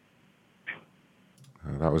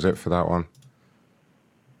 Oh, that was it for that one.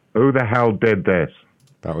 Who the hell did this?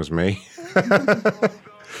 That was me.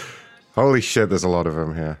 Holy shit, there's a lot of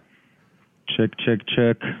them here. Check, check,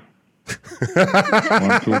 check.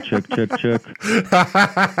 1, 2, check, check, check.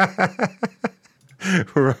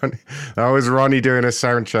 Ronnie. That was Ronnie doing a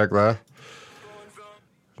sound check there.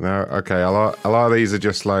 No, okay, a lot of these are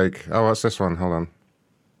just like, oh, what's this one? Hold on.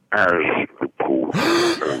 As the pool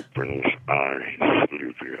opens, I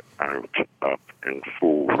slither out, up and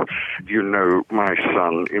forth. You know, my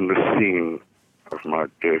son, in the scene of my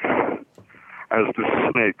death, as the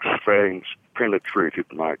snake's fangs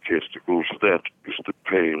penetrated my testicles, that is the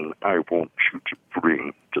pain I want you to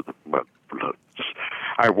bring to the mudbloods.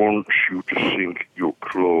 I want you to sink your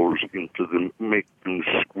claws into them, make them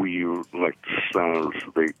squeal like the sounds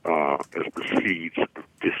they are as the seeds of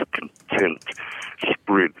discontent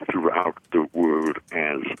spread throughout the world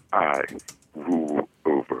as I rule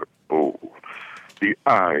over all. The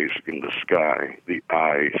eyes in the sky, the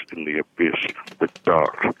eyes in the abyss, the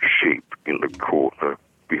dark shape in the corner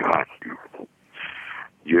behind you.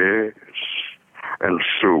 Yes, and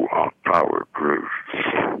so our power grows.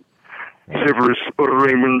 Severus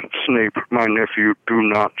Raymond Snape, my nephew, do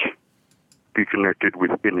not be connected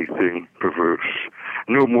with anything perverse.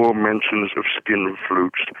 No more mentions of skin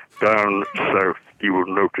flutes. Down south, you will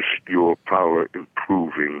notice your power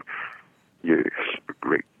improving. Yes, a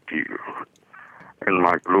great deal. And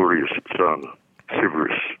my glorious son,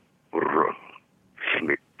 Severus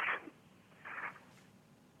Snape.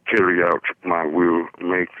 Carry out my will,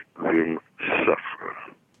 make them suffer.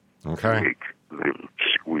 Okay. Make them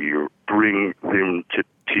squeal, bring them to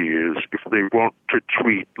tears. If they want to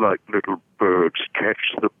tweet like little birds,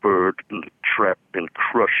 catch the bird in the trap and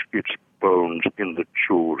crush its bones in the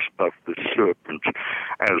jaws of the serpent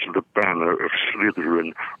as the banner of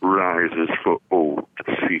Slytherin rises for all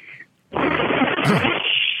to see.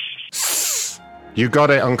 You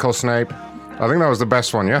got it, Uncle Snape. I think that was the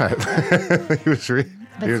best one yet. He was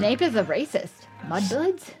But Snape is a racist.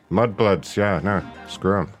 Mudbloods? Mudbloods, yeah, no,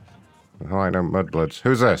 screw him. Oh, I know Mudbloods.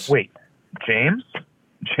 Who's this? Wait, James?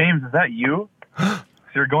 James, is that you? So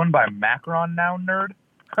you're going by Macron now, nerd?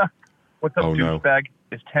 What's up, Oh, no. douchebag?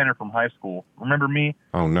 It's Tanner from high school. Remember me?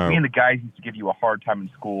 Oh, no. Me and the guys used to give you a hard time in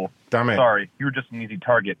school. Damn it. Sorry, you were just an easy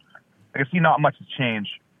target. I can see not much has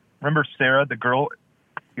changed. Remember Sarah, the girl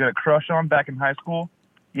you had a crush on back in high school?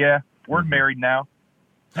 Yeah, we're married now.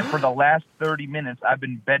 And for the last 30 minutes, I've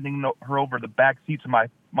been bending her over the back seats of my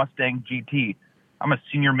Mustang GT. I'm a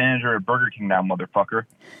senior manager at Burger King now, motherfucker.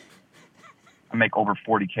 I make over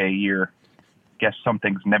 $40K a year. Guess some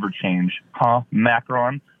things never change. Huh,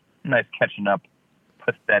 Macron? Nice catching up.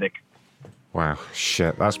 Pathetic. Wow,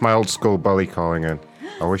 shit. That's my old school bully calling in.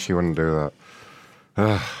 I wish he wouldn't do that.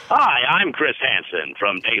 Ugh. Hi, I'm Chris Hansen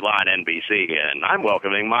from Dateline NBC, and I'm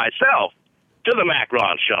welcoming myself to the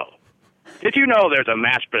Macron Show. Did you know there's a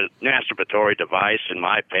masturbatory device in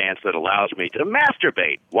my pants that allows me to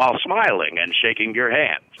masturbate while smiling and shaking your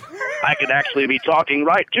hand? I could actually be talking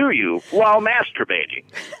right to you while masturbating.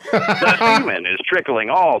 The semen is trickling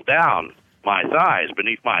all down my thighs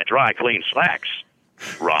beneath my dry, clean slacks.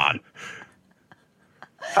 Ron,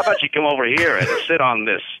 how about you come over here and sit on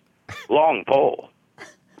this long pole?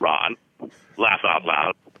 Ron, laugh out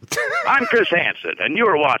loud. I'm Chris Hansen, and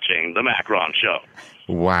you're watching The Macron Show.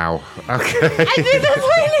 Wow. Okay. I think that's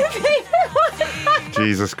my new favorite one.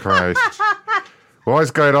 Jesus Christ. What is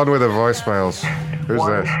going on with the voicemails? Who's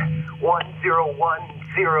this?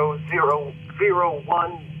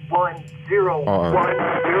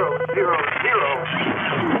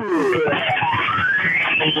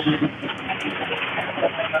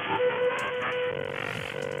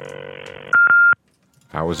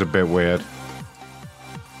 That was a bit weird.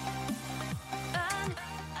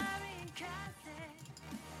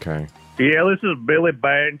 Okay. Yeah, this is Billy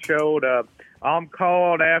Banchode. I'm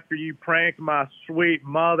called after you pranked my sweet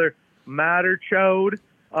mother, Matterchode.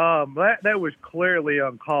 That was clearly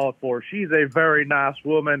uncalled for. She's a very nice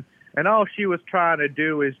woman, and all she was trying to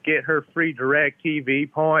do is get her free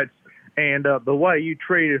DirecTV points, and the way you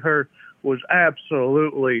treated her was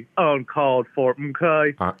absolutely uncalled for,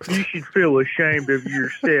 okay? You should feel ashamed of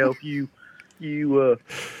yourself, you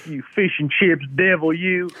fish and chips devil,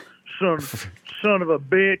 you. son of a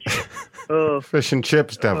bitch. Fish and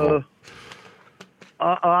chips devil.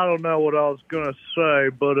 I don't know what I was gonna say,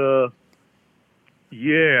 but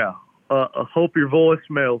yeah. I hope your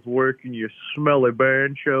voicemail's working, you smelly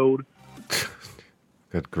banchode.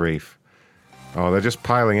 Good grief. Oh, they're just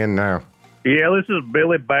piling in now. Yeah, this is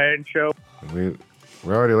Billy Bancho. We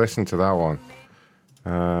already listened to that one.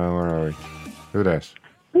 Where are we? Who this?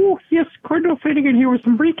 Oh, yes, Cardinal Finnegan here with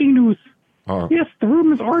some breaking news. Oh. Yes, the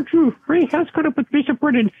rumors are true. Ray has caught up with Bishop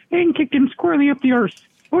Brennan and kicked him squarely up the arse.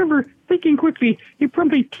 However, thinking quickly, he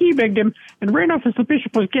promptly teabagged him and ran off as the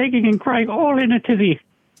bishop was gagging and crying all in a tizzy.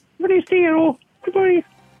 What do you see, all? Goodbye.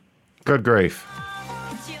 Good grief.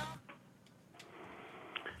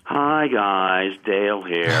 Hi, guys. Dale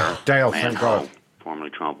here. Dale, thank God. Formerly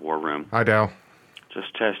Trump War Room. Hi, Dale.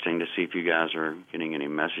 Just testing to see if you guys are getting any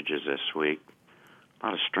messages this week. A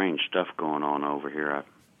lot of strange stuff going on over here. I'm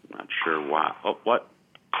not sure why. Oh, what?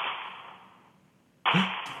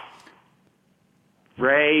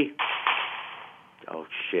 Ray? Oh,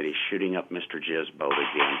 shit. He's shooting up Mr. Jizzboat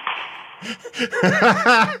again.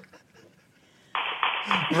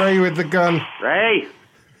 Ray with the gun. Ray?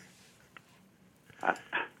 I'll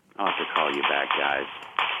have to call you back, guys.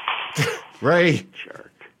 Ray.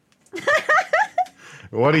 Jerk.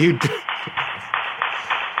 What are you doing?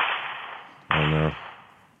 Oh, no.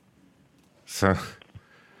 Sounds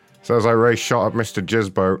like Ray shot up Mr.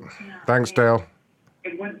 Jizzboat. Thanks, Dale.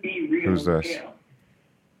 It wouldn't be real. Who's this? Jail.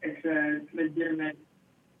 It's a legitimate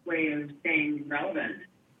way of staying relevant.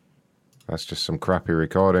 That's just some crappy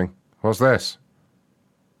recording. What's this?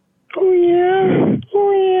 Oh, yeah.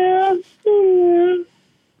 Oh, yeah. Oh,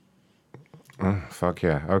 yeah. Oh, fuck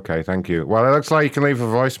yeah. Okay, thank you. Well, it looks like you can leave a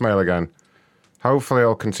voicemail again. Hopefully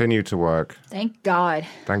it'll continue to work. Thank God.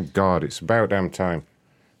 Thank God. It's about damn time.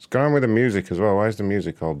 It's going with the music as well. Why is the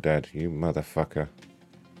music all dead? You motherfucker.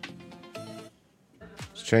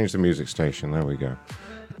 Let's change the music station. There we go.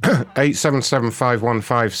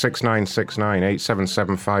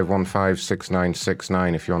 877-515-6969.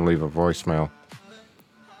 877-515-6969 if you want to leave a voicemail.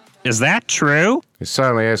 Is that true? It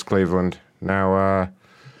certainly is, Cleveland. Now,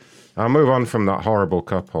 I'll move on from that horrible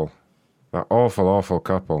couple. That awful, awful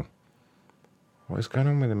couple. What is going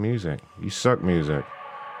on with the music? You suck, music.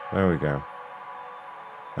 There we go.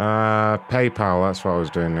 PayPal, that's what I was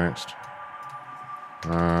doing next.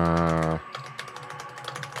 Not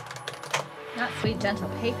sweet, gentle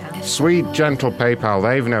PayPal. Sweet, gentle PayPal.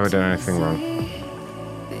 They've never done anything wrong.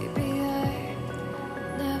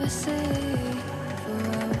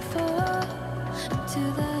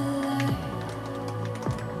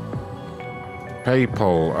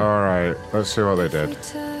 PayPal. All right. Let's see what they did.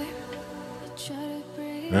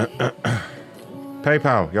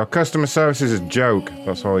 PayPal, your customer service is a joke.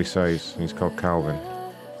 That's all he says. He's called Calvin.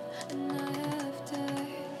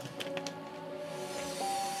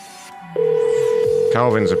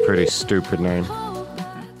 Calvin's a pretty stupid name.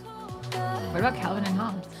 What about Calvin and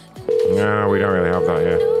Hobbes? No, we don't really have that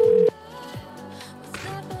here.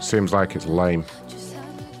 Seems like it's lame.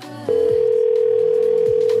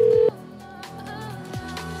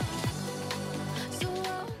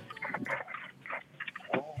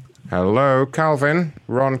 Hello, Calvin.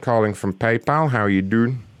 Ron calling from PayPal. How are you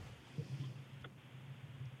doing?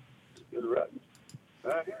 Good ride.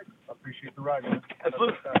 I appreciate the ride, man.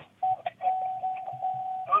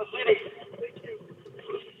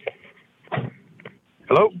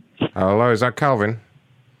 Hello? Hello, is that Calvin?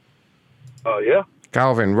 Yeah.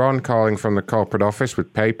 Calvin, Ron calling from the corporate office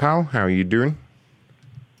with PayPal. How are you doing?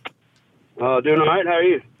 Doing all right. How are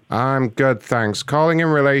you? I'm good, thanks. Calling in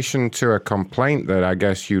relation to a complaint that I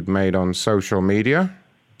guess you'd made on social media.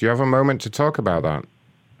 Do you have a moment to talk about that?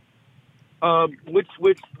 Which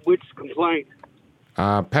complaint?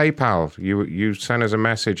 PayPal. You sent us a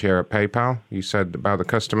message here at PayPal. You said about the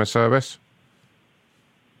customer service.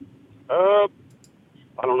 I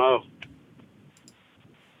don't know.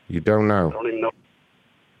 You don't know? I don't even know.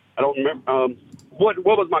 I don't remember. What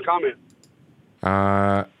was my comment?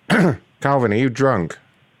 Calvin, are you drunk?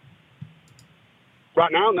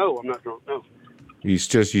 Right now, no, I'm not drunk. No. You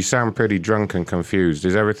sound pretty drunk and confused.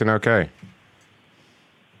 Is everything okay?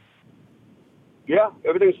 Yeah,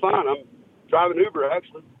 everything's fine. I'm driving Uber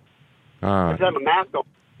actually. I just have a mask on.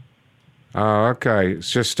 Oh, okay. It's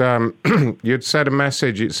just you'd said a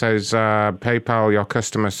message. It says PayPal, your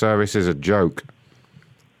customer service is a joke,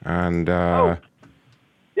 and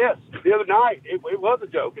Yes, the other night it was a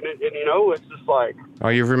joke, and you know it's just like. Oh,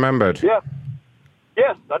 you've remembered? Yeah.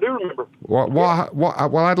 Yes, I do remember. What?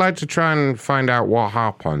 Well, I'd like to try and find out what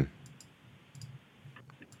happened.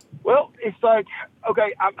 Well, it's like,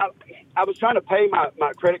 okay, I was trying to pay my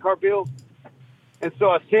credit card bill, And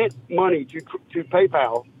so I sent money to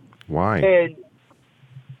PayPal. Why? And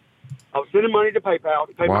I was sending money to PayPal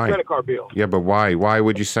to pay my credit card bill. Yeah, but why? Why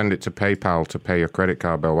would you send it to PayPal to pay your credit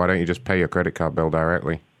card bill? Why don't you just pay your credit card bill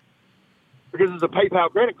directly? Because it's a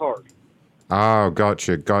PayPal credit card. Oh,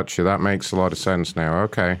 gotcha. That makes a lot of sense now.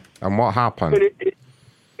 Okay. And what happened? But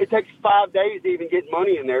it takes 5 days to even get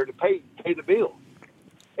money in there to pay the bill.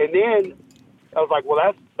 And then I was like,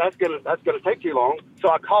 well, that's gonna take too long. So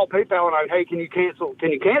I called PayPal and hey, can you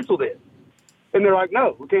cancel this? And they're like,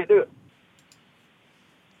 no, we can't do it.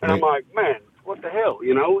 And I'm like, man, what the hell?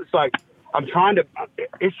 You know, it's like I'm trying to.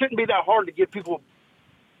 It shouldn't be that hard to give people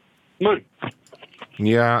money.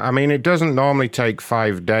 Yeah, I mean, it doesn't normally take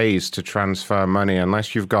 5 days to transfer money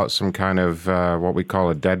unless you've got some kind of what we call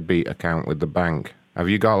a deadbeat account with the bank. Have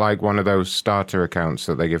you got like one of those starter accounts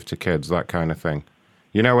that they give to kids, that kind of thing?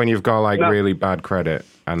 You know, when you've got like really bad credit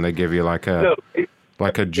and they give you like a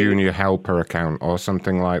junior helper account or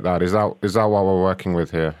something like that. Is that what we're working with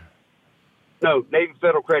here? No, Navy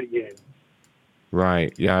Federal Credit Union.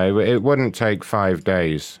 Right. Yeah, it wouldn't take 5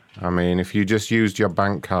 days. I mean, if you just used your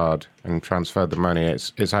bank card and transferred the money,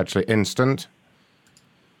 it's actually instant.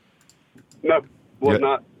 No,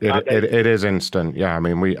 not. It is instant. Yeah, I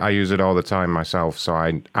mean, I use it all the time myself, so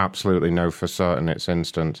I absolutely know for certain it's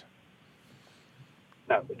instant.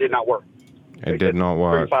 No, it did not work. It did not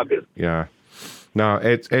work. 5 days. Yeah. No,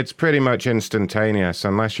 it's pretty much instantaneous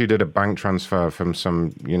unless you did a bank transfer from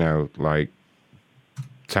some, like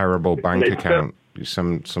terrible bank account,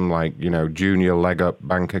 some like, junior leg up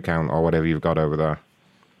bank account or whatever you've got over there.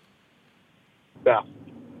 Yeah.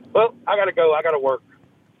 Well, I got to go. I got to work.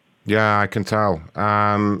 Yeah, I can tell.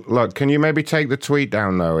 Look, can you maybe take the tweet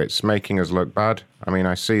down, though? It's making us look bad. I mean,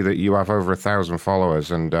 I see that you have over 1,000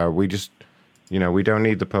 followers, and we just, we don't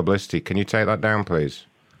need the publicity. Can you take that down, please?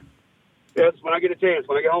 Yes, when I get a chance.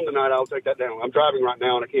 When I get home tonight, I'll take that down. I'm driving right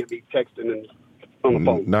now, and I can't be texting and on the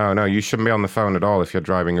phone. No, you shouldn't be on the phone at all if you're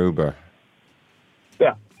driving Uber.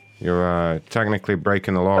 Yeah. You're technically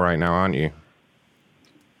breaking the law right now, aren't you?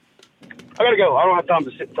 I got to go. I don't have time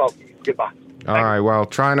to sit and talk to you. Goodbye. All right, well,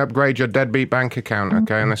 try and upgrade your deadbeat bank account,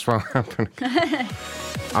 okay? And this won't happen.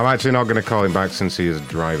 I'm actually not going to call him back since he is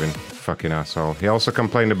driving. Fucking asshole. He also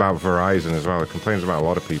complained about Verizon as well. He complains about a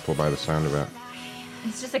lot of people by the sound of it.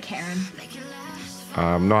 It's just a Karen.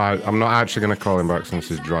 I'm not actually going to call him back since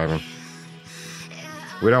he's driving.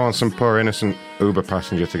 We don't want some poor innocent Uber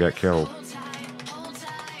passenger to get killed.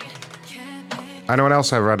 Anyone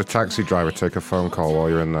else ever had a taxi driver take a phone call while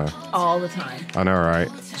you're in there? All the time. I know, right?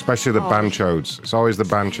 Especially the banchodes. It's always the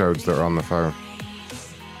banchodes that are on the phone.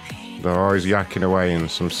 They're always yakking away in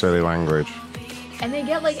some silly language. And they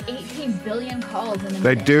get like 18 billion calls in a minute.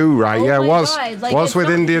 They do, right? Oh yeah, my what's God. Like, with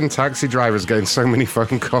not... Indian taxi drivers getting so many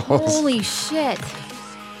phone calls? Holy shit.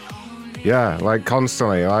 Yeah, like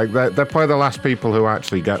constantly. Like they're probably the last people who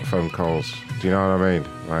actually get phone calls. Do you know what I mean?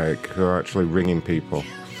 Like, who are actually ringing people.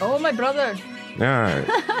 Oh, my brother. Yeah.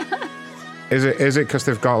 Is it because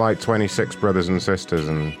they've got like 26 brothers and sisters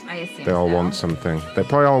and they all want something? They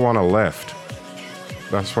probably all want a lift.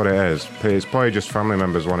 That's what it is. It's probably just family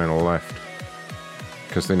members wanting a lift.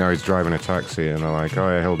 Because they know he's driving a taxi and they're like, oh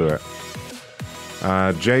yeah, he'll do it.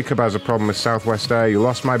 Jacob has a problem with Southwest Air. You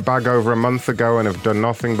lost my bag over a month ago and have done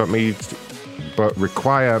nothing but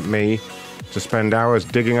require me to spend hours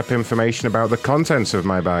digging up information about the contents of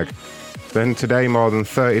my bag. Then today, more than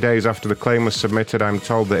 30 days after the claim was submitted, I'm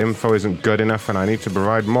told the info isn't good enough and I need to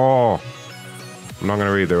provide more. I'm not going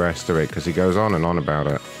to read the rest of it because he goes on and on about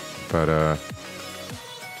it. But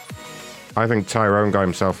I think Tyrone got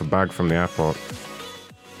himself a bag from the airport.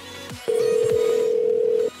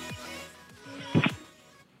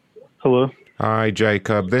 Hello. Hi,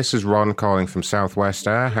 Jacob. This is Ron calling from Southwest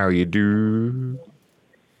Air. How you do?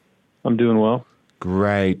 I'm doing well.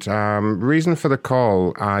 Great. Reason for the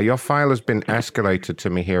call. Your file has been escalated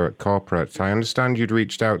to me here at corporate. I understand you'd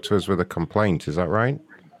reached out to us with a complaint. Is that right?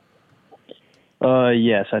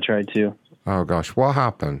 Yes, I tried to. Oh, gosh. What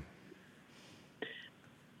happened?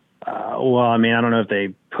 Well, I mean, I don't know if they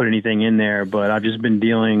put anything in there, but I've just been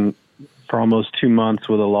dealing for almost 2 months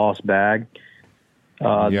with a lost bag.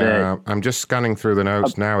 I'm just scanning through the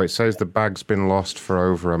notes now. It says the bag's been lost for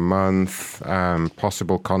over a month.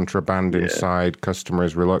 Possible contraband inside. Customer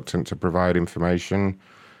is reluctant to provide information.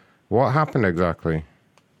 What happened exactly?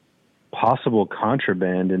 Possible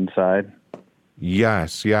contraband inside?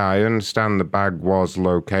 Yes, yeah, I understand the bag was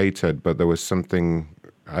located, but there was something...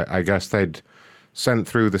 I guess they'd sent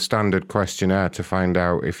through the standard questionnaire to find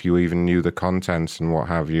out if you even knew the contents and what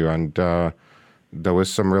have you, and... there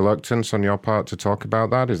was some reluctance on your part to talk about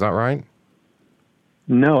that. Is that right?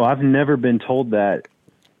 No, I've never been told that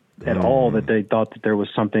at all that they thought that there was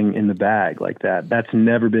something in the bag like that. That's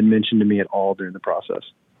never been mentioned to me at all during the process.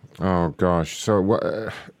 Oh, gosh.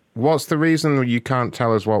 So what's the reason you can't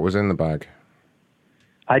tell us what was in the bag?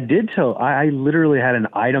 I did tell. I literally had an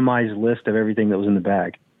itemized list of everything that was in the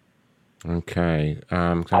bag. Okay.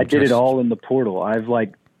 I did it all in the portal. I've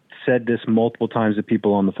said this multiple times to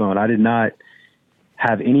people on the phone. I did not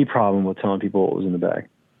have any problem with telling people what was in the bag.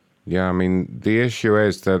 Yeah, I mean, the issue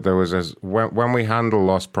is that there was when we handle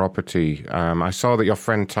lost property, I saw that your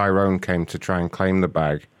friend Tyrone came to try and claim the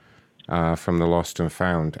bag from the lost and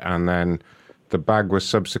found, and then the bag was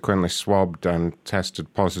subsequently swabbed and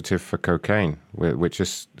tested positive for cocaine, which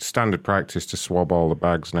is standard practice to swab all the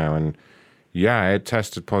bags now. And yeah, it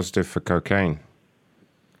tested positive for cocaine.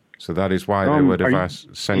 So that is why they would have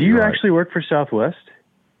sent you. Do you actually work for Southwest?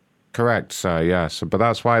 Correct, sir, yes. But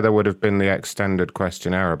that's why there would have been the extended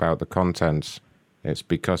questionnaire about the contents. It's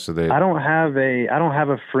because of the... I don't have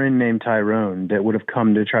a friend named Tyrone that would have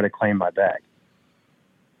come to try to claim my bag.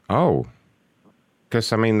 Oh.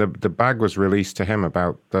 Because, I mean, the bag was released to him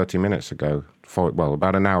about 30 minutes ago.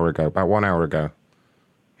 About an hour ago, about 1 hour ago.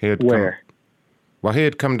 Where? He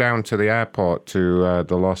had come down to the airport to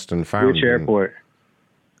the lost and found. Which airport?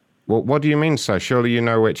 Well, what do you mean, sir? Surely you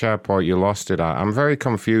know which airport you lost it at. I'm very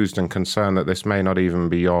confused and concerned that this may not even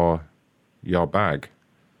be your bag.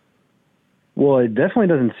 Well, it definitely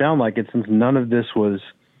doesn't sound like it, since none of this was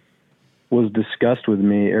discussed with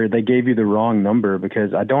me, or they gave you the wrong number,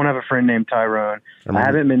 because I don't have a friend named Tyrone.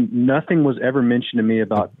 Nothing was ever mentioned to me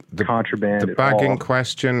about contraband. The bag in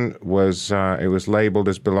question was it was labeled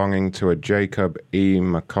as belonging to a Jacob E.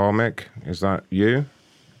 McCormick. Is that you?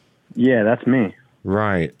 Yeah, that's me.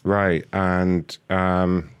 Right. And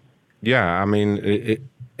yeah, I mean,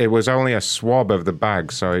 it was only a swab of the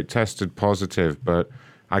bag, so it tested positive, but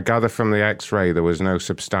I gather from the x-ray there was no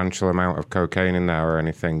substantial amount of cocaine in there or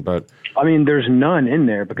anything. But I mean, there's none in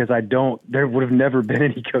there because there would have never been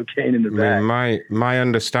any cocaine in the bag. My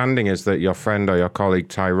understanding is that your friend or your colleague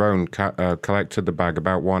Tyrone collected the bag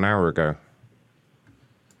about 1 hour ago.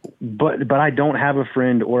 But I don't have a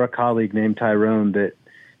friend or a colleague named Tyrone that...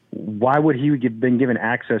 Why would he have been given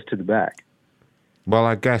access to the bag? Well,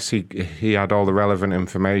 I guess he had all the relevant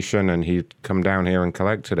information and he'd come down here and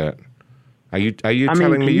collected it. Are you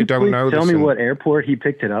telling me you don't know this? Tell me what airport he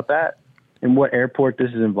picked it up at and what airport this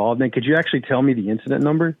is involved in. Could you actually tell me the incident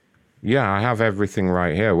number? Yeah, I have everything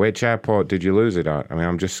right here. Which airport did you lose it at? I mean,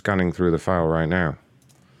 I'm just scanning through the file right now.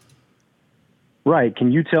 Right.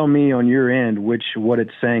 Can you tell me on your end what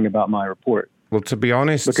it's saying about my report? Well, to be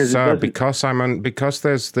honest, sir, because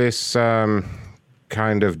there's this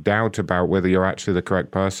kind of doubt about whether you're actually the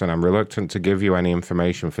correct person, I'm reluctant to give you any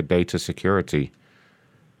information for data security.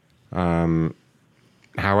 However,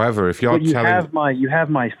 if you're telling... you have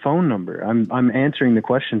my phone number. I'm answering the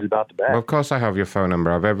questions about the bag. Well, of course I have your phone number.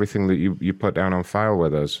 I have everything that you put down on file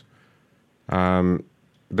with us.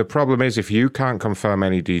 The problem is, if you can't confirm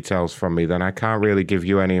any details from me, then I can't really give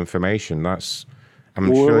you any information. I'm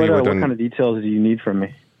sure you would. What kind of details do you need from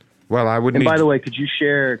me? Well, I would. And by the way, could you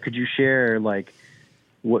share like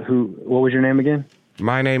what was your name again?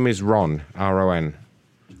 My name is Ron, R-O-N.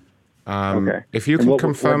 Okay. If you can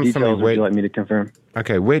confirm for me, would you like me to confirm?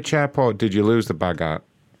 Okay, which airport did you lose the bag at?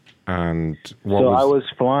 And what I was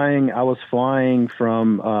flying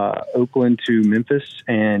from Oakland to Memphis,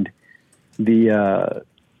 and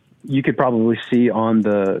you could probably see on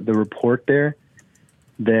the report there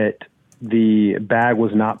that the bag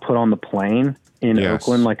was not put on the plane in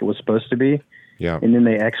Oakland like it was supposed to be. Yeah. And then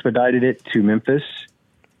they expedited it to Memphis.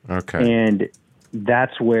 Okay. And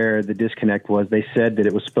that's where the disconnect was. They said that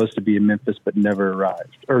it was supposed to be in Memphis but never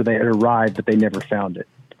arrived. Or they had arrived but they never found it.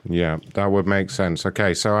 Yeah, that would make sense.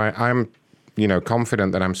 Okay, so I'm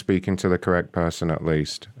confident that I'm speaking to the correct person at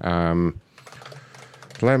least.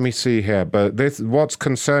 Let me see here. But what's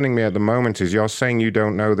concerning me at the moment is you're saying you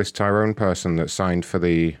don't know this Tyrone person that signed for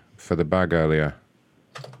the bag earlier.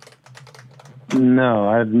 No,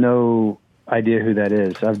 I have no idea who that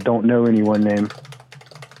is. I don't know anyone named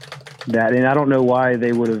that, and I don't know why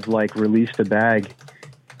they would have released a bag.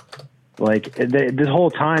 This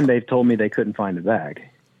whole time they've told me they couldn't find the bag.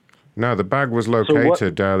 No, the bag was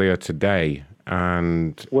located earlier today,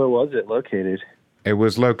 and where was it located? It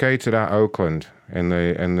was located at Oakland in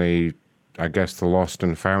the I guess the lost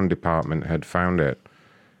and found department had found it.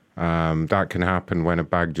 That can happen when a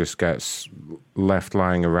bag just gets left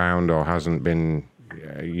lying around or hasn't been,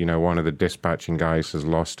 one of the dispatching guys has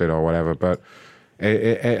lost it or whatever. But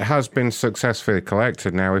it has been successfully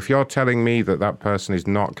collected. Now, if you're telling me that person is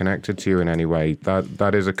not connected to you in any way,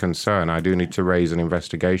 that is a concern. I do need to raise an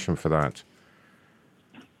investigation for that.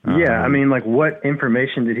 Yeah, I mean, like, what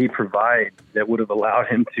information did he provide that would have allowed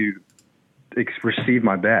him to receive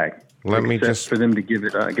my bag? Let me just for them to give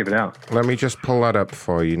it out. Let me just pull that up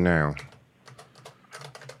for you now.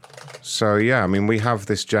 So yeah, I mean, we have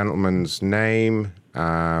this gentleman's name.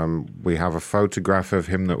 We have a photograph of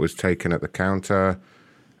him that was taken at the counter,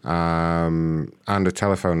 and a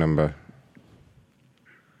telephone number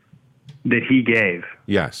That he gave.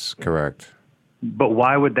 Yes, correct. But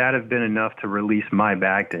why would that have been enough to release my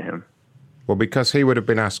bag to him? Well, because he would have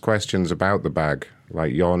been asked questions about the bag,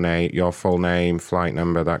 like your name, your full name, flight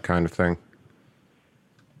number, that kind of thing.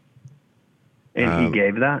 And he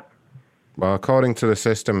gave that? Well, according to the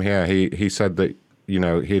system here, he said that,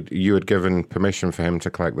 you had given permission for him to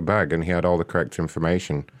collect the bag, and he had all the correct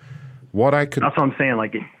information. That's what I'm saying.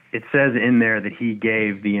 Like, it says in there that he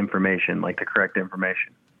gave the information, like the correct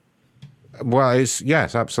information. Well,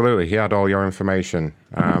 yes, absolutely. He had all your information.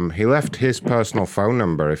 He left his personal phone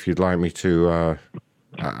number. If you'd like me to,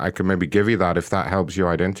 I could maybe give you that if that helps you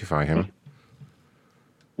identify him.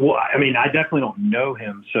 Well, I mean, I definitely don't know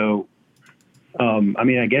him, so I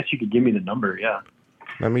mean, I guess you could give me the number. Yeah.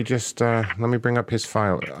 Let me just let me bring up his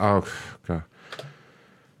file. Oh, God.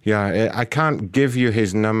 Yeah, I can't give you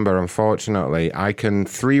his number, unfortunately. I can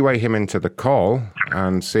three-way him into the call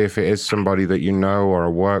and see if it is somebody that you know or a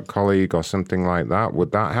work colleague or something like that.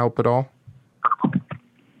 Would that help at all?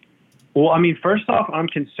 Well, I mean, first off, I'm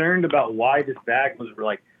concerned about why this bag was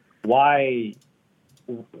why.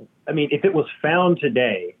 I mean, if it was found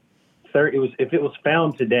today, if it was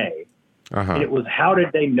found today, it was, how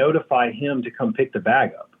did they notify him to come pick the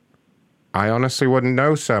bag up? I honestly wouldn't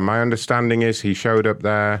know, sir. My understanding is he showed up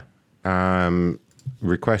there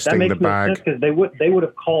requesting the bag. That makes no sense because they would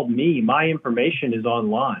have called me. My information is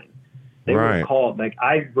online. They would have called. Like,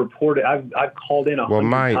 I've called in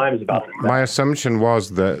 100 times about this bag. My assumption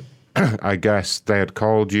was that I guess they had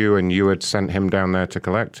called you and you had sent him down there to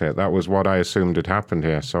collect it. That was what I assumed had happened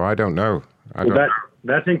here. So I don't know.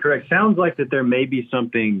 That's incorrect. Sounds like that there may be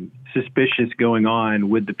something suspicious going on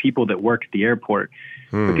with the people that work at the airport,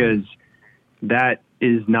 because that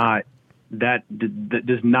does not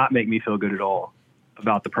make me feel good at all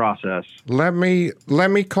about the process. Let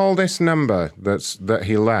me call this number that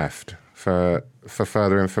he left for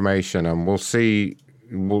further information, and we'll see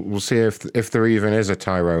if there even is a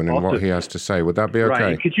Tyrone and what he has to say. Would that be okay?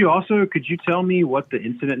 Right. Could you tell me what the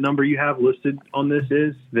incident number you have listed on this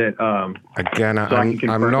is? That again, I'm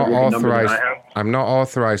not authorized. I'm not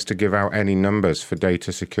authorized to give out any numbers for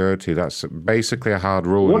data security. That's basically a hard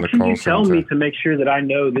rule in the call center. What can you tell me to make sure that I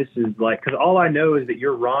know this is because all I know is that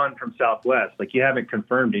you're Ron from Southwest. Like, you haven't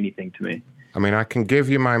confirmed anything to me. I mean, I can give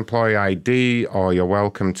you my employee ID, or you're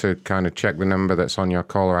welcome to kind of check the number that's on your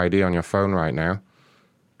caller ID on your phone right now.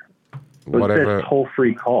 Whatever. It's a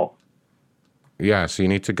toll-free call. Yeah, so you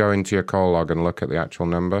need to go into your call log and look at the actual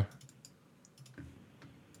number.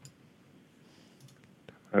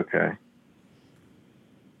 Okay.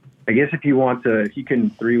 I guess if you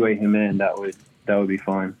can three-way him in, that would be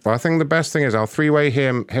fine. Well, I think the best thing is I'll three-way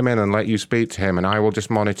him in and let you speak to him, and I will just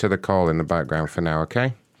monitor the call in the background for now,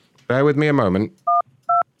 okay? Bear with me a moment.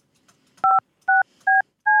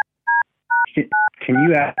 Can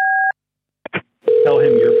you tell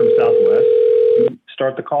him you're from Southwest? Can you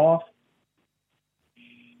start the call off?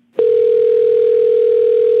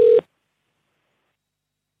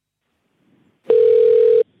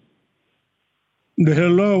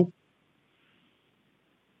 Hello?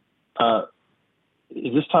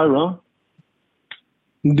 Is this Tyrone?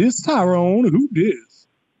 This Tyrone? Who this?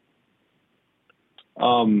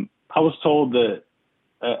 I was told that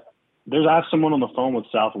I have someone on the phone with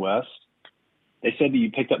Southwest. They said that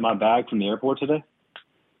you picked up my bag from the airport today.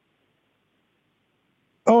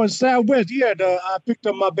 Oh, it's Southwest. Yeah, I picked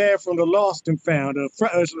up my bag from the lost and found. It's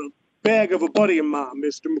a bag of a buddy of mine,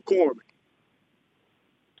 Mr. McCormick.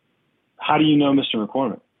 How do you know Mr.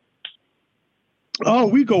 McCormick? Oh,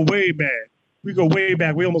 we go way back.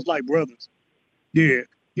 We almost like brothers. Yeah.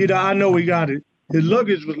 I know he got it. His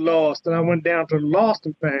luggage was lost, and I went down to the lost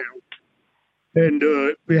and found. And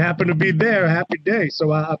we happened to be there, happy day.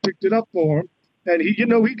 So I picked it up for him. And he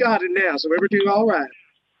got it now, so everything all right.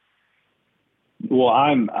 Well,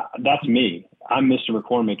 that's me. I'm Mr.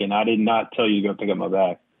 McCormick, and I did not tell you to go pick up my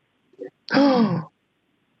bag.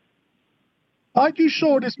 Are you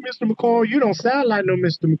sure this Mr. McCormick? You don't sound like no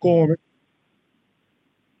Mr. McCormick.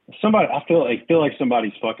 I feel like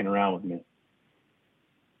somebody's fucking around with me.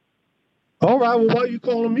 All right, well, what are you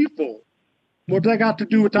calling me for? What's that got to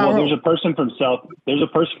do with Tyrone? Well, there's a person from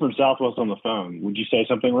Southwest on the phone. Would you say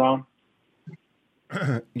something wrong?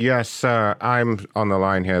 Yes, I'm on the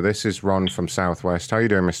line here. This is Ron from Southwest. How you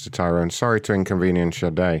doing, Mr. Tyrone? Sorry to inconvenience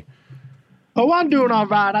your day. Oh, I'm doing all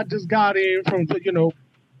right. I just got in from,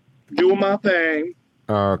 doing my thing.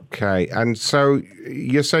 Okay, and so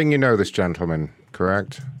you're saying you know this gentleman,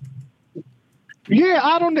 correct? Yeah,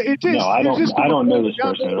 I don't. It just, No, I don't know this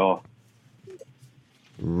person at all.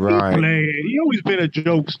 Right. He always been a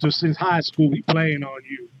jokester since high school. He playing on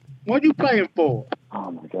you. What you playing for?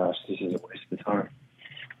 Oh my gosh, this is a waste of time.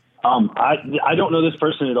 I don't know this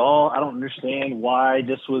person at all. I don't understand why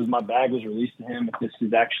my bag was released to him if this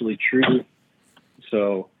is actually true.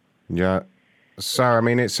 So Yeah. So, I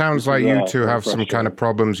mean, it sounds like you two have some kind of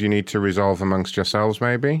problems you need to resolve amongst yourselves,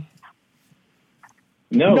 maybe?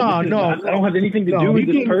 No, I don't have anything to do with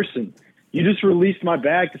this person. You just released my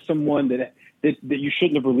bag to someone that you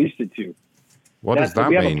shouldn't have released it to. What does that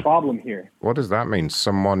mean? We have a problem here. What does that mean?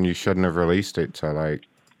 Someone you shouldn't have released it to, like...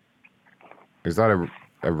 Is that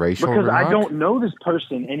a racial Because remark? I don't know this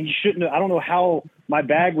person, and he shouldn't have... I don't know how my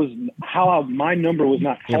number was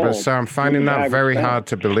not called. Yeah, but sir, I'm finding that very hard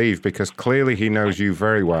to believe, because clearly he knows you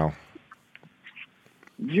very well.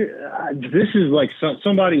 This is like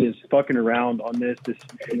somebody is fucking around on this.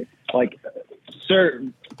 Sir,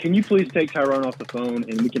 can you please take Tyrone off the phone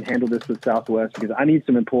and we can handle this with Southwest, because I need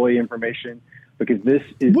some employee information, because this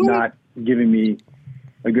is not giving me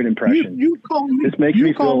a good impression. This makes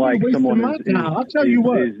me feel like someone is. I'll tell you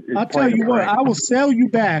what. I will sell you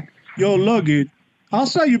back your luggage. I'll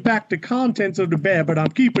sell you back the contents of the bag, but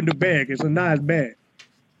I'm keeping the bag. It's a nice bag.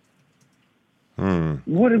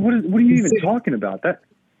 What are you even talking about? That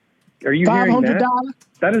are you hearing that?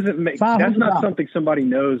 That doesn't make. That's not something somebody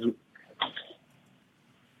knows.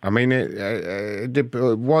 I mean,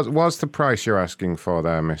 what's the price you're asking for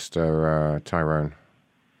there, Mr. Tyrone?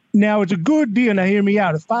 Now, it's a good deal. Now, hear me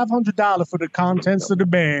out. It's $500 for the contents of the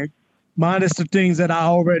bag, minus the things that I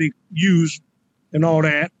already used and all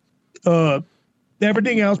that.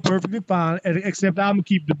 Everything else perfectly fine, except I'm going to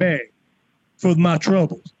keep the bag for my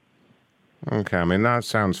troubles. Okay, I mean, that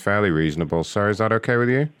sounds fairly reasonable. Sir, is that okay with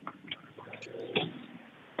you?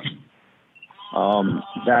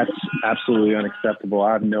 That's absolutely unacceptable.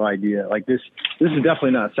 I have no idea. Like this is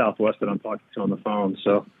definitely not Southwest that I'm talking to on the phone.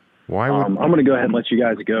 So I'm going to go ahead and let you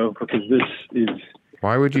guys go, because this is.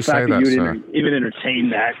 Why would you say that, you sir? Even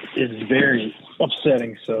entertain that is very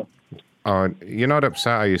upsetting. So. You're not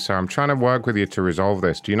upset, are you, sir? I'm trying to work with you to resolve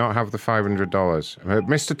this. Do you not have the $500?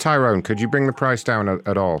 Mr. Tyrone, could you bring the price down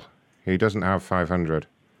at all? He doesn't have $500.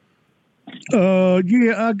 How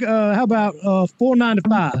about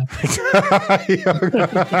 $495?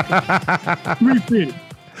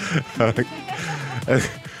 $350.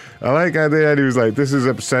 I like how the end he was like, this is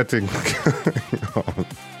upsetting.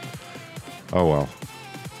 Oh well.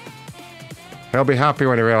 He'll be happy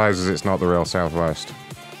when he realizes it's not the real Southwest.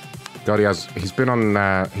 God, he's been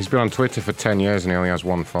on Twitter for 10 years and he only has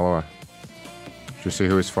one follower. Should we see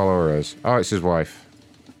who his follower is? Oh, it's his wife.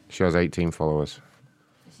 She has 18 followers.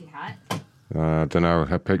 Is she hot? I don't know.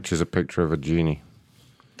 Her picture's a picture of a genie.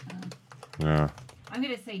 Yeah. I'm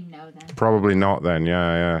going to say no then. Probably not then,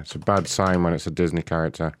 yeah. It's a bad sign when it's a Disney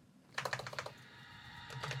character.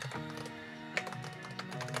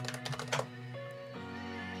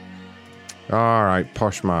 All right,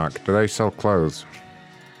 Poshmark. Do they sell clothes?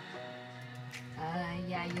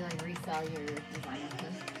 Yeah, you resell your designer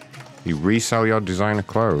clothes. You resell your designer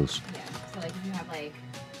clothes? Yeah, so if you have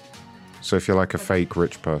So if you're like a fake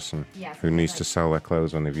rich person who needs to sell their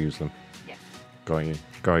clothes when they've used them. Yeah. Got you.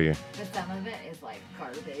 But some of it is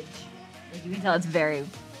garbage. You can tell it's very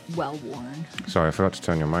well worn. Sorry, I forgot to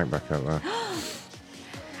turn your mic back up there.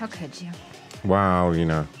 How could you? Wow, it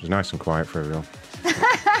was nice and quiet for everyone.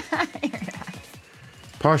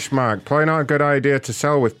 Poshmark. Probably not a good idea to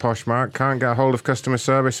sell with Poshmark. Can't get a hold of customer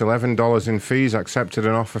service. $11 in fees. Accepted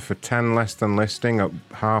an offer for 10 less than listing, up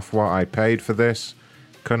half what I paid for this.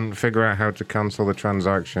 Couldn't figure out how to cancel the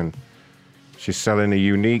transaction. She's selling a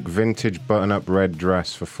unique vintage button-up red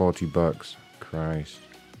dress for $40. Christ.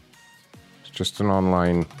 It's just an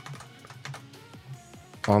online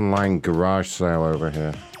garage sale over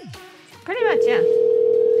here. Pretty much, yeah.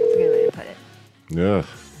 That's a good way to put it. Ugh.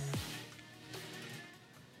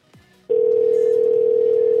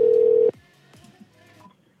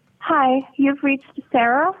 Hi, you've reached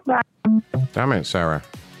Sarah. Damn it, Sarah.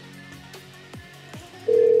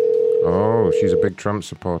 Oh, she's a big Trump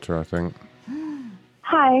supporter, I think.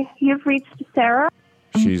 Hi, you've reached Sarah.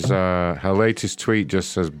 She's, her latest tweet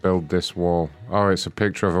just says, build this wall. Oh, it's a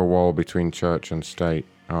picture of a wall between church and state.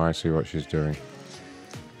 Oh, I see what she's doing.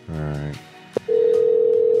 All right.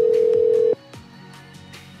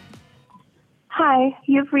 Hi,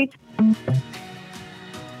 you've reached...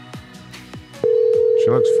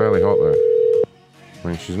 looks fairly hot though. I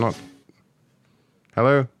mean, she's not.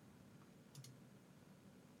 Hello?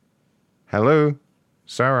 Hello?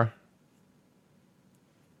 Sarah?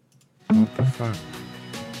 What the fuck?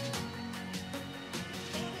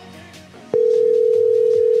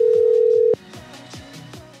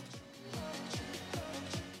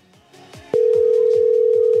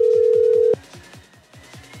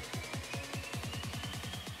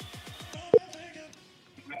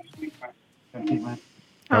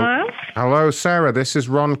 Hello? Hello, Sarah. This is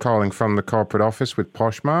Ron calling from the corporate office with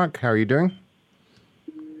Poshmark. How are you doing?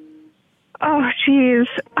 Oh, jeez.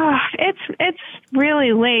 Oh, it's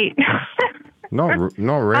really late. Not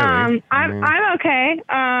really. I'm okay.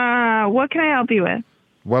 What can I help you with?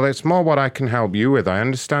 Well, it's more what I can help you with. I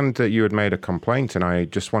understand that you had made a complaint, and I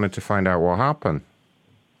just wanted to find out what happened.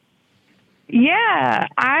 Yeah,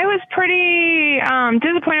 I was pretty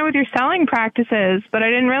disappointed with your selling practices, but I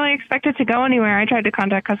didn't really expect it to go anywhere. I tried to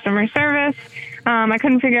contact customer service. I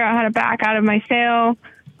couldn't figure out how to back out of my sale.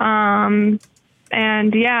 And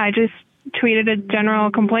yeah, I just tweeted a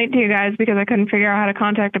general complaint to you guys because I couldn't figure out how to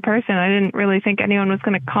contact a person. I didn't really think anyone was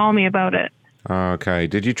going to call me about it. Okay.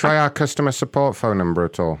 Did you try our customer support phone number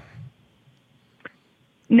at all?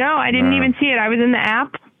 No, I didn't even see it. I was in the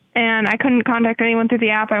app, and I couldn't contact anyone through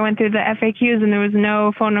the app. I went through the FAQs, and there was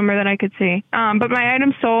no phone number that I could see. But my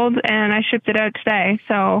item sold, and I shipped it out today.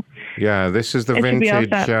 So yeah, this is the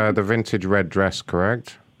vintage red dress,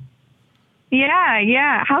 correct?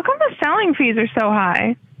 Yeah. How come the selling fees are so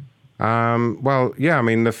high? Well, yeah, I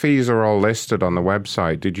mean, the fees are all listed on the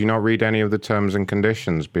website. Did you not read any of the terms and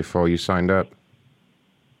conditions before you signed up?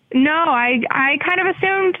 No, I kind of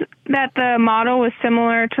assumed that the model was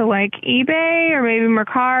similar to like eBay or maybe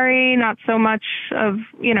Mercari, not so much of,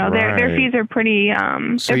 their fees are pretty,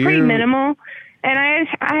 they're pretty minimal. And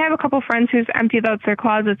I have a couple friends who's emptied out their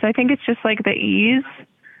closets. I think it's just like the ease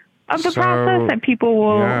of the process that people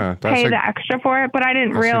will pay the extra for it, but I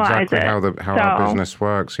didn't realize exactly how our business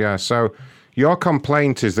works. Yeah. So your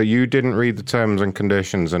complaint is that you didn't read the terms and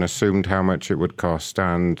conditions and assumed how much it would cost,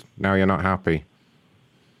 and now you're not happy.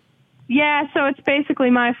 Yeah, so it's basically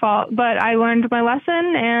my fault, but I learned my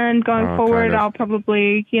lesson, and going forward, I'll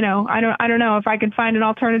probably, I don't know if I can find an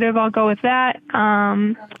alternative. I'll go with that.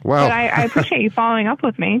 But I appreciate you following up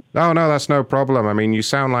with me. No, that's no problem. I mean, you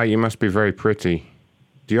sound like you must be very pretty.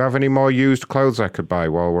 Do you have any more used clothes I could buy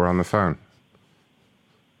while we're on the phone?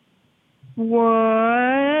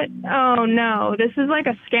 What? Oh, no. This is like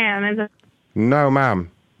a scam, is it? No,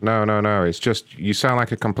 ma'am. No. It's just, you sound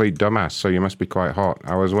like a complete dumbass, so you must be quite hot.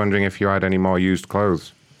 I was wondering if you had any more used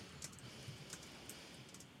clothes.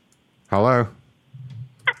 Hello?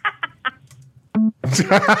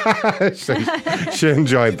 she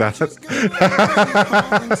enjoyed that.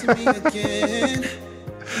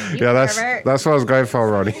 Yeah, that's what I was going for,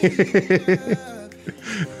 Ronnie.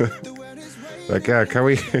 Like, yeah,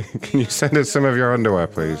 can you send us some of your underwear,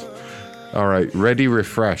 please? All right, Ready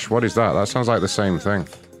Refresh. What is that? That sounds like the same thing.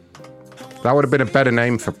 That would have been a better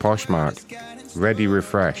name for Poshmark. Ready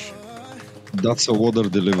Refresh. That's a water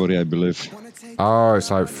delivery, I believe. Oh, it's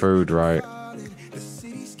like food, right?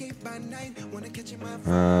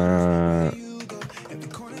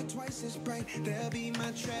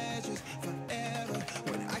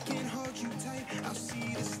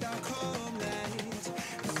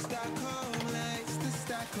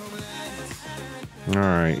 All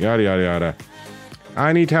right, yada, yada, yada.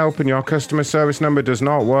 I need help and your customer service number does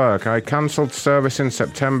not work. I cancelled service in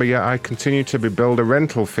September, yet I continue to be billed a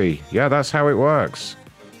rental fee. Yeah, that's how it works.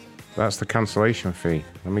 That's the cancellation fee.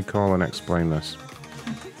 Let me call and explain this.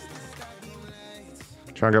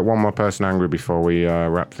 Try and get one more person angry before we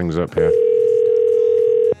wrap things up here.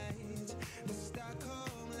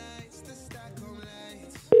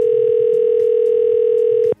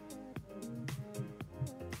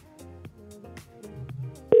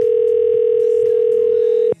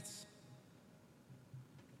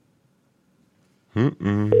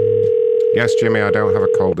 Yes, Jimmy, I don't have a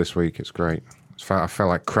cold this week. It's great. I felt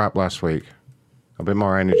like crap last week. A bit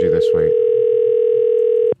more energy this week.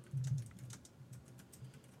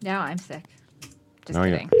 Now I'm sick. Just no,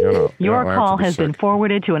 kidding. You're not. Your call has been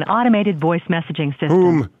forwarded to an automated voice messaging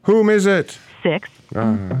system. Whom is it? 6. Oh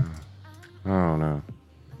no.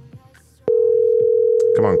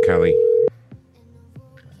 Come on, Kelly.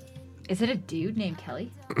 Is it a dude named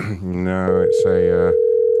Kelly? No, it's a...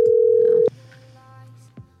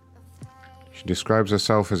 She describes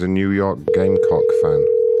herself as a New York Gamecock fan.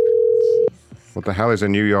 Jesus. What the hell is a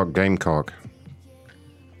New York Gamecock?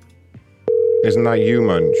 Isn't that you,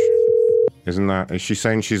 Munch? Is she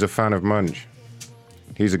saying she's a fan of Munch?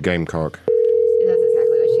 He's a Gamecock. That's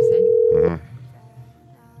exactly what she's saying.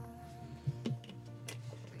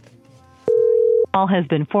 Call has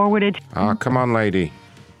been forwarded. Ah, come on, lady.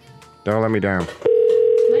 Don't let me down.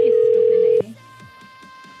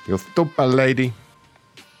 You stupid lady.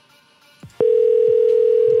 I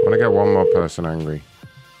want to get one more person angry.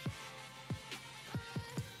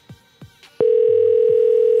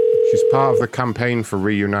 She's part of the campaign for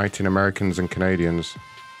reuniting Americans and Canadians.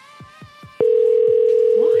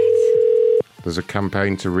 What? There's a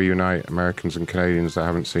campaign to reunite Americans and Canadians that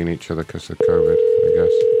haven't seen each other because of COVID, I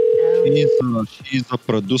guess. She's a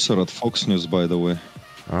producer at Fox News, by the way.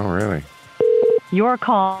 Oh, really? Your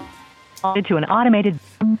call to an automated...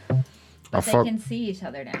 But they can see each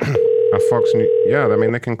other now. A Fox News... Yeah, I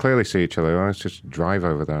mean, they can clearly see each other. Let's just drive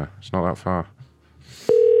over there. It's not that far.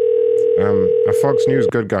 Are Fox News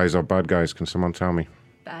good guys or bad guys? Can someone tell me?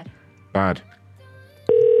 Bad. Bad.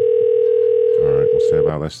 All right, we'll see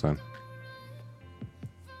about this then.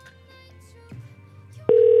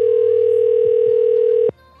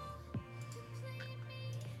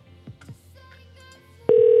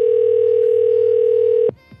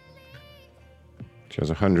 She has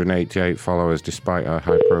 188 followers despite her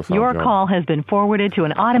high-profile Your job. call has been forwarded to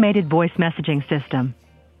an automated voice messaging system.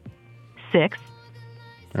 6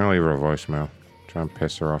 I'll leave her a voicemail. Try and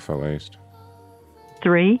piss her off at least.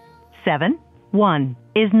 371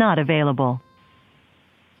 is not available.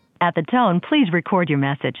 At the tone, please record your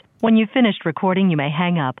message. When you've finished recording, you may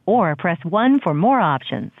hang up or press 1 for more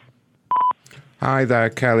options. Hi there,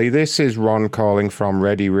 Kelly. This is Ron calling from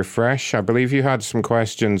Ready Refresh. I believe you had some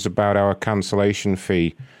questions about our cancellation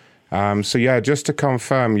fee. So yeah, just to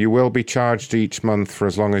confirm, you will be charged each month for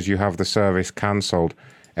as long as you have the service cancelled.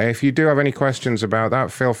 If you do have any questions about that,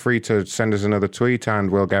 feel free to send us another tweet and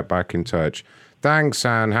we'll get back in touch. Thanks,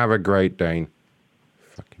 and have a great day.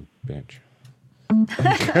 Fucking bitch.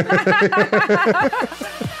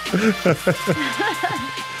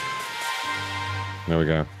 There we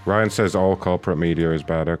go. Ryan says all corporate media is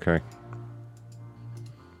bad. Okay.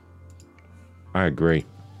 I agree.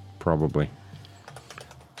 Probably.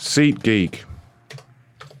 Seat Geek.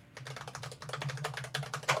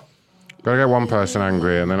 Gotta get one person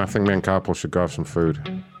angry, and then I think me and Carpal should go have some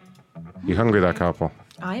food. You hungry there, Carpal?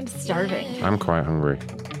 I'm starving. I'm quite hungry.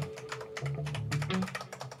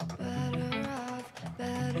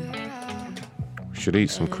 Should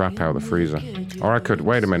eat some crap out of the freezer. Or I could,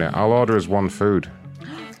 wait a minute, I'll order us one food.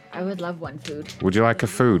 I would love one food. Would you like a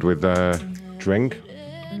food with a drink?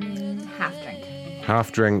 Half drink.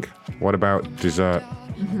 Half drink. What about dessert?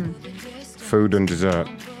 Mm-hmm. Food and dessert.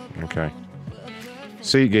 Okay.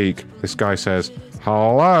 SeatGeek, this guy says,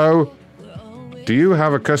 hello? Do you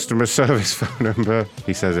have a customer service phone number?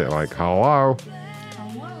 He says it like, hello?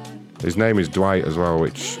 His name is Dwight as well,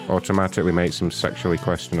 which automatically makes him sexually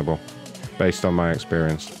questionable, based on my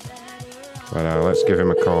experience. But let's give him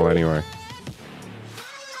a call anyway.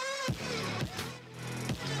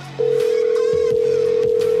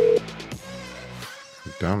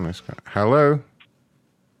 Damn this guy. Hello?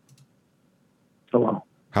 Hello.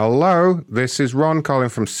 Hello, this is Ron calling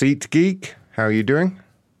from SeatGeek. How are you doing?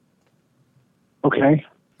 Okay.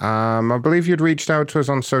 I believe you'd reached out to us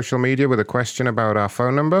on social media with a question about our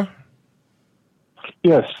phone number.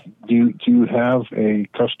 Yes. Do you have a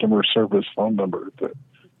customer service phone number that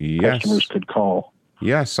customers could call?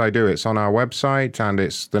 Yes, I do. It's on our website, and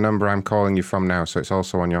it's the number I'm calling you from now, so it's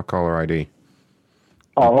also on your caller ID.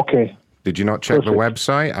 Oh, okay. Did you not check the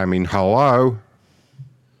website? I mean, hello?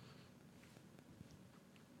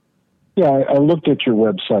 Yeah, I looked at your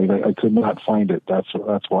website. I could not find it. That's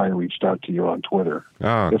why I reached out to you on Twitter.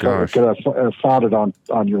 Oh, if gosh. I found it on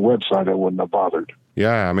your website, I wouldn't have bothered.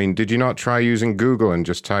 Yeah, I mean, did you not try using Google and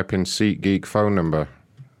just type in SeatGeek phone number?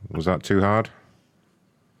 Was that too hard?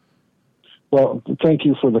 Well, thank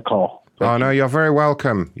you for the call. Oh, no, you're very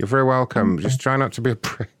welcome. You're very welcome. Just try not to be a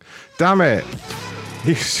prick. Damn it.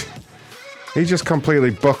 He just completely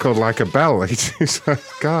buckled like a bell. He's like,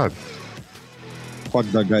 God. Fuck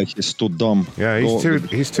that guy. He's too dumb. Yeah,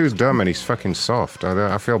 he's too dumb and he's fucking soft.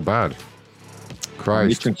 I feel bad.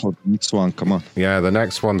 Christ. I'm waiting for the next one. Come on. Yeah, the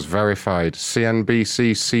next one's verified.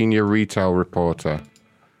 CNBC senior retail reporter.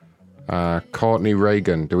 Courtney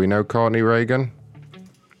Reagan. Do we know Courtney Reagan?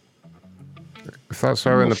 If that's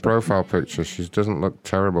her in the profile picture, she doesn't look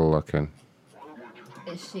terrible looking.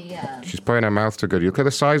 Is she? She's putting her mouth too good. Look at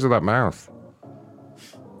the size of that mouth.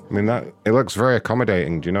 I mean, it looks very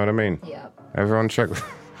accommodating. Do you know what I mean? Yeah. Everyone check.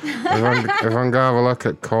 everyone go have a look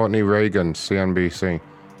at Courtney Reagan, CNBC.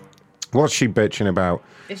 What's she bitching about?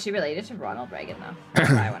 Is she related to Ronald Reagan, though? That's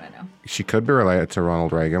what I want to know. She could be related to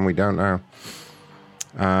Ronald Reagan. We don't know.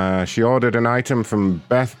 She ordered an item from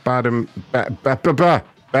Bed, Bath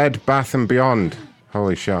 & Beyond.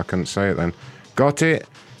 Holy shit, I couldn't say it then. Got it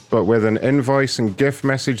but with an invoice and gift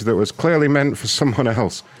message that was clearly meant for someone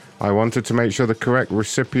else. I wanted to make sure the correct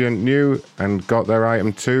recipient knew and got their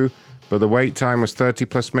item too, but the wait time was 30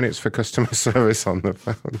 plus minutes for customer service on the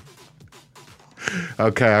phone.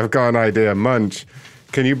 Okay, I've got an idea. Munch,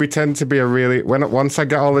 can you pretend to be a really... Once I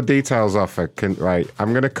get all the details off her,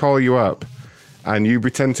 I'm going to call you up, and you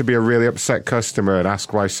pretend to be a really upset customer and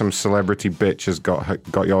ask why some celebrity bitch has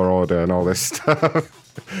got your order and all this stuff.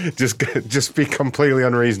 Just be completely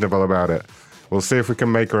unreasonable about it. We'll see if we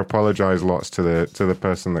can make her apologize lots to the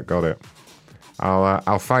person that got it.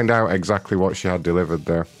 I'll find out exactly what she had delivered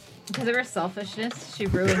there. Because of her selfishness, she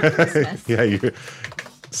ruined Christmas. Yeah, you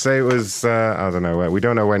say it was, I don't know, we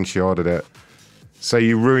don't know when she ordered it. Say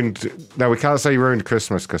you ruined, no, we can't say you ruined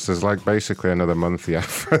Christmas because there's like basically another month yet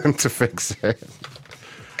for them to fix it.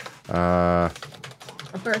 A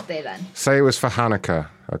birthday then. Say it was for Hanukkah,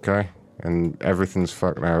 okay? And everything's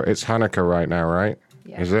fucked now. It's Hanukkah right now, right?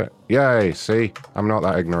 Yeah. Is it? Yay, see? I'm not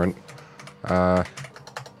that ignorant.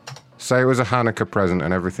 Say it was a Hanukkah present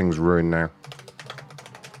and everything's ruined now.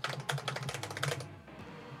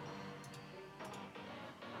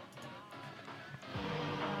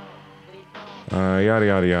 Yada,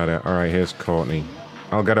 yada, yada. All right, here's Courtney.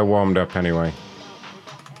 I'll get her warmed up anyway.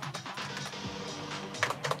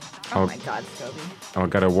 Oh my God, Scobie. I'll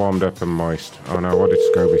get her warmed up and moist. Oh no, what did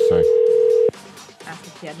Scobie say? Ask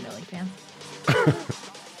if she had an OnlyFans.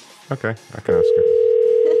 Okay, I can ask her.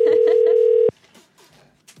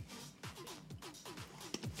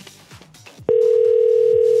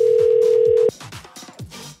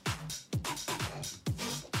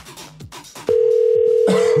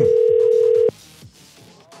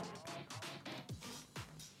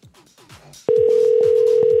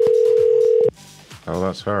 Oh,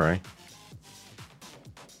 that's her, eh?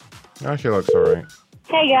 Oh, she looks alright.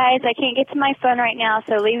 Hey guys, I can't get to my phone right now,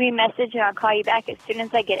 so leave me a message and I'll call you back as soon as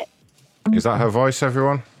I get it. Is that her voice,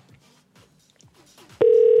 everyone?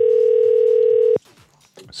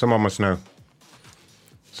 Someone must know.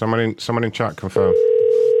 Someone in chat confirm.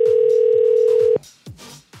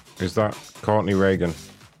 Is that Courtney Reagan?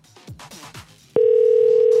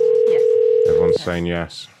 Yes. Everyone's saying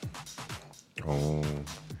yes. Oh.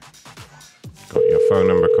 Got your phone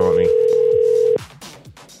number, Courtney.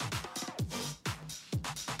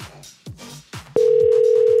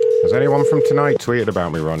 Has anyone from tonight tweeted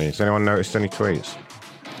about me, Ronnie? Has anyone noticed any tweets?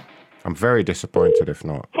 I'm very disappointed if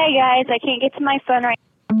not. Hey guys, I can't get to my phone right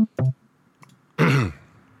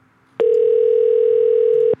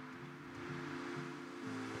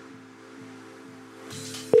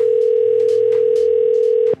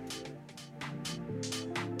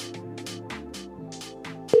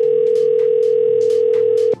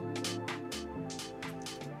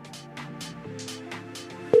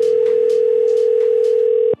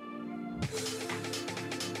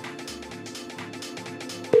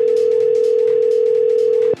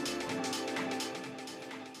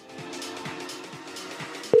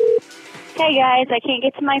Hey guys, I can't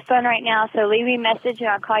get to my phone right now, so leave me a message and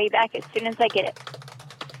I'll call you back as soon as I get it.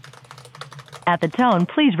 At the tone,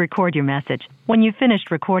 please record your message. When you've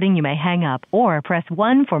finished recording, you may hang up or press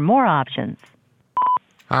 1 for more options.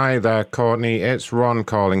 Hi there, Courtney. It's Ron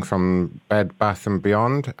calling from Bed Bath &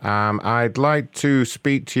 Beyond. I'd like to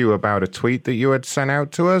speak to you about a tweet that you had sent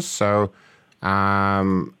out to us. So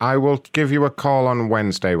I will give you a call on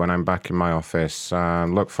Wednesday when I'm back in my office.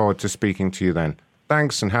 Look forward to speaking to you then.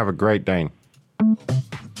 Thanks and have a great day.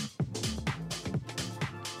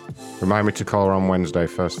 Remind me to call her on Wednesday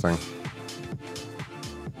first thing.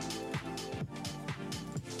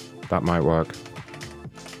 That might work.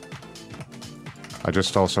 I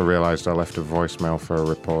just also realized I left a voicemail for a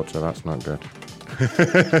reporter. That's not good.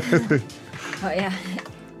 Oh, yeah.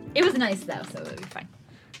 It was nice, though, so it'll be fine.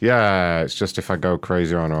 Yeah, it's just if I go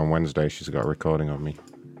crazy on her on Wednesday, she's got a recording of me.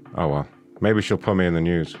 Oh, well. Maybe she'll put me in the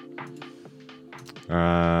news.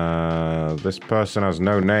 This person has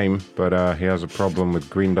no name, but he has a problem with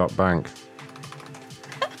Green Dot Bank.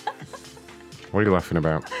 What are you laughing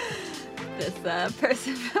about? This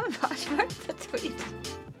person from Poshmark, the tweet.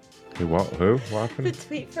 What? Who? What happened? The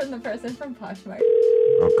tweet from the person from Poshmark.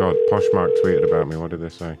 Oh, God. Poshmark tweeted about me. What did they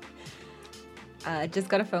say? Just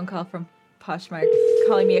got a phone call from Poshmark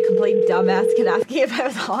calling me a complete dumbass and asking if I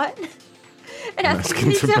was hot. And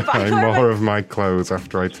asking to buy more of my clothes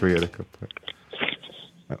after I tweeted a couple.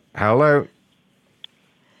 Hello.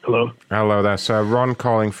 Hello. Hello there, sir. Ron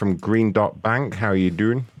calling from Green Dot Bank. How are you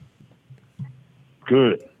doing?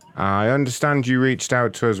 Good. I understand you reached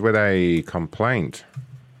out to us with a complaint.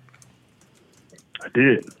 I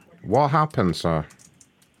did. What happened, sir?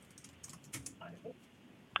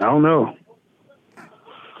 I don't know.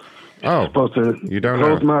 Oh, supposed to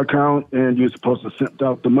close my account, and you're supposed to send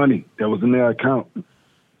out the money that was in their account.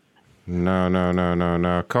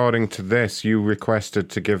 No. According to this, you requested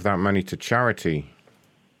to give that money to charity.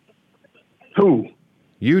 Who?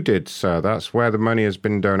 You did, sir. That's where the money has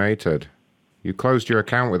been donated. You closed your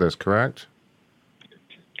account with us, correct?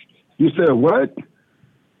 You said what?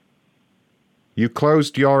 You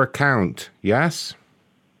closed your account, yes?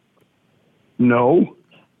 No.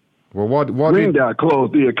 Well, what Green Dot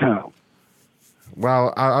closed the account.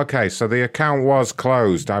 Well, okay, so the account was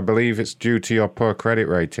closed. I believe it's due to your poor credit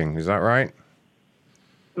rating. Is that right?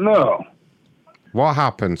 No. What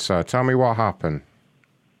happened, sir? Tell me what happened.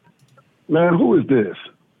 Man, who is this?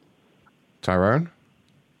 Tyrone?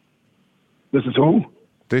 This is who?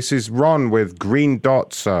 This is Ron with Green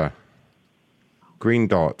Dot, sir. Green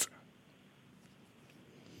Dot.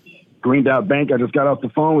 Green Dot Bank. I just got off the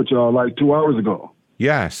phone with y'all like 2 hours ago.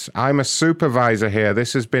 Yes, I'm a supervisor here.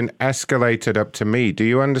 This has been escalated up to me. Do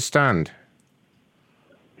you understand?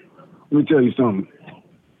 Let me tell you something.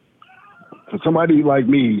 For somebody like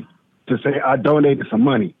me to say I donated some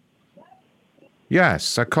money.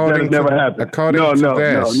 Yes, according that never to happened. According to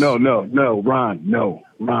this. No,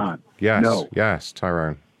 Ron. Yes, no. yes,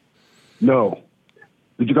 Tyrone. No.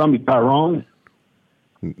 Did you call me Tyrone?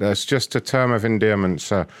 That's just a term of endearment,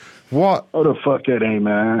 sir. What? Oh, the fuck it ain't,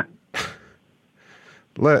 man.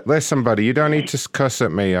 Listen, buddy, you don't need to cuss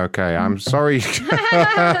at me, okay? I'm sorry.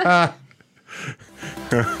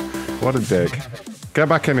 What a dick. Get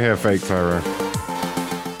back in here, fake Tyrone.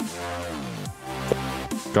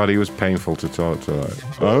 God, he was painful to talk to.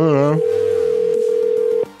 Like, I don't know.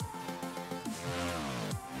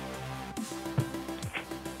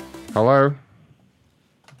 Hello?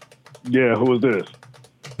 Yeah, who is this?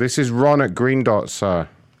 This is Ron at Green Dot, sir.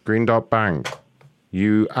 Green Dot Bank.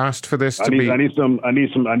 You asked for this to be... I need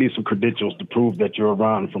some credentials to prove that you're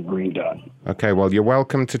Ron from Green Dot. Okay, well, you're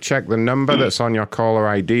welcome to check the number that's on your caller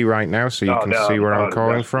ID right now so you can see where I'm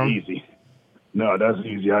calling from. Easy. No, that's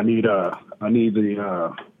easy. I need the... I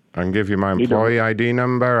can give you my employee ID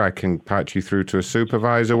number. I can patch you through to a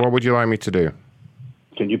supervisor. What would you like me to do?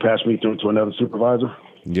 Can you pass me through to another supervisor?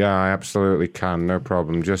 Yeah, I absolutely can. No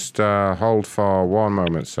problem. Just hold for 1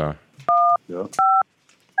 moment, sir. Yeah.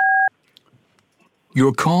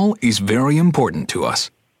 Your call is very important to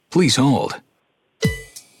us. Please hold.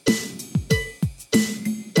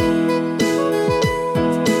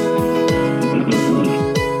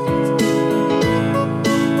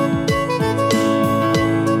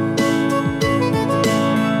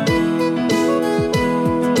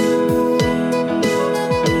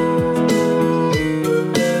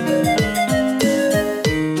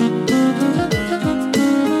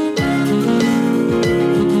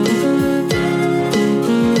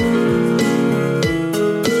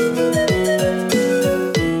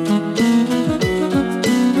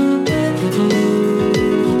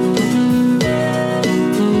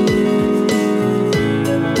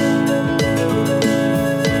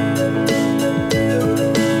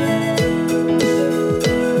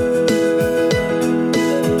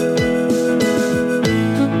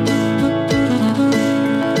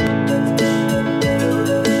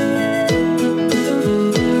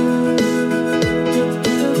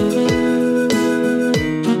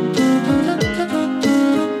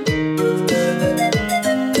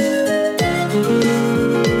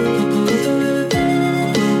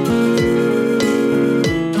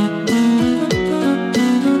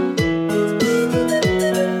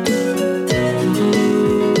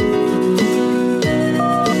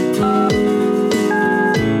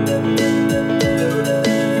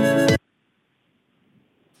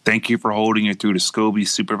 Thank you for holding it through to Scobie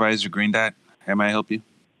Supervisor Green Dot. How may I help you?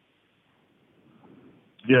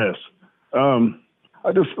 Yes.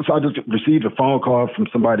 I just received a phone call from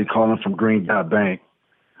somebody calling from Green Dot Bank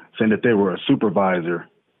saying that they were a supervisor.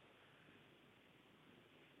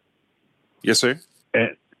 Yes, sir.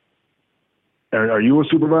 And are you a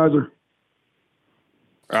supervisor?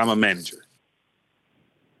 I'm a manager.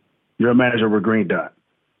 You're a manager with Green Dot?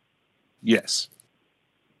 Yes.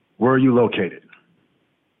 Where are you located?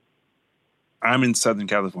 I'm in Southern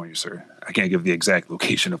California, sir. I can't give the exact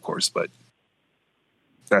location, of course, but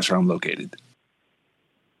that's where I'm located.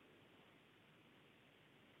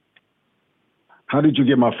 How did you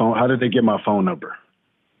get my phone? How did they get my phone number?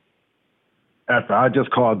 After I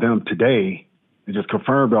just called them today and just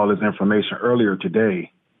confirmed all this information earlier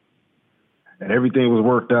today, and everything was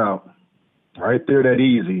worked out right there, that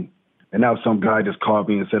easy. And now some guy just called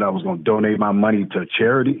me and said I was going to donate my money to a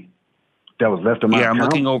charity that was left in my account. I'm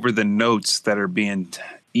looking over the notes that are being.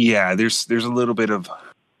 There's a little bit of.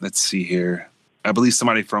 Let's see here. I believe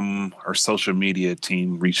somebody from our social media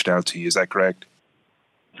team reached out to you. Is that correct?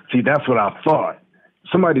 See, that's what I thought.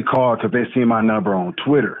 Somebody called because they seen my number on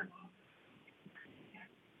Twitter.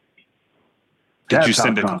 Did you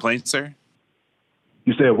send a complaint, sir?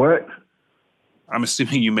 You said what? I'm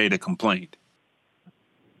assuming you made a complaint.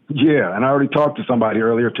 Yeah, and I already talked to somebody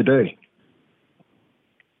earlier today.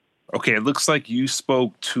 Okay, it looks like you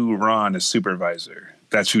spoke to Ron, a supervisor.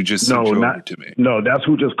 That's who just sent you over to me. No, that's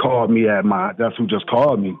who just called me that's who just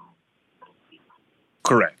called me.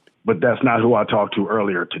 Correct. But that's not who I talked to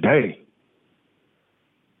earlier today.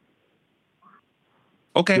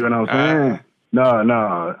 Okay. You know what I'm saying?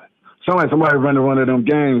 No. Sound like somebody running one of them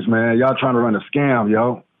games, man. Y'all trying to run a scam,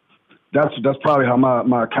 yo. That's probably how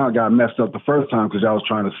my account got messed up the first time because y'all was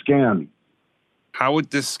trying to scam me. How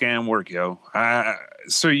would this scam work, yo?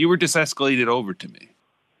 Sir, you were just escalated over to me.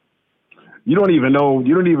 You don't even know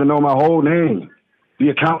my whole name, the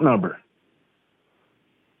account number.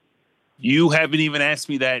 You haven't even asked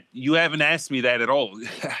me that. You haven't asked me that at all.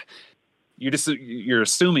 You're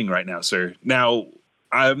assuming right now, sir. Now,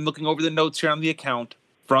 I'm looking over the notes here on the account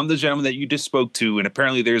from the gentleman that you just spoke to, and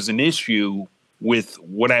apparently there's an issue with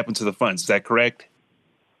what happened to the funds. Is that correct?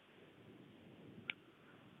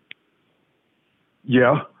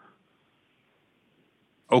 Yeah.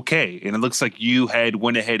 Okay, and it looks like you had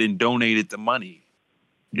went ahead and donated the money.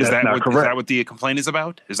 Is that what the complaint is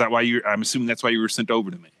about? Is that why I'm assuming that's why you were sent over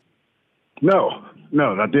to me? No,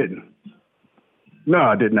 I didn't. No,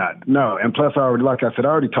 I did not. No, and plus, I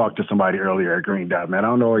already talked to somebody earlier at Green Dot, man. I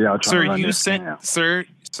don't know what y'all trying to run this scam. Sir,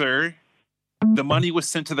 the money was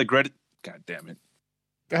sent to the God damn it.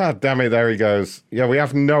 God damn it, there he goes. Yeah, we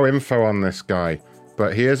have no info on this guy,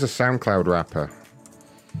 but he is a SoundCloud rapper.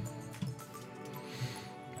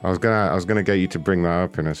 I was gonna get you to bring that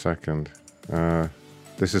up in a second.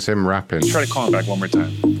 This is him rapping. Let's try to call him back one more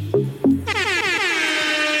time.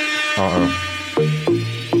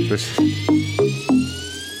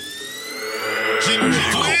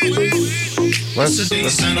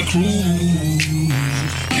 Santa Cruz.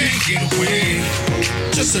 Can't get away.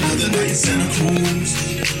 Just another night in Santa Cruz.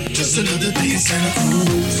 Just another day in Santa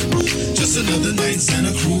Cruz. Just another night in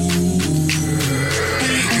Santa Cruz.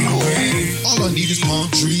 Can't get away. All I need is palm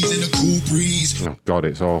trees and a cool breeze. Oh God,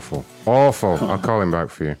 it's awful. Awful. I'll call him back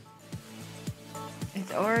for you.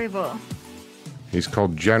 It's horrible. He's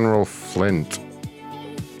called General Flint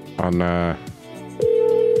on the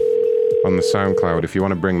SoundCloud. If you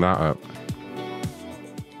want to bring that up.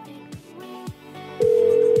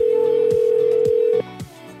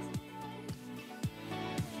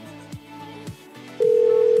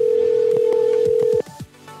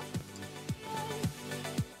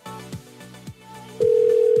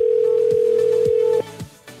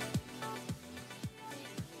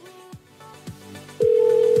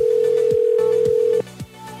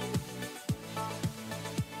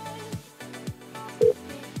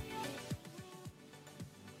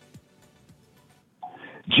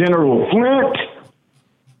 General Flint.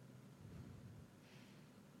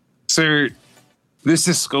 Sir, this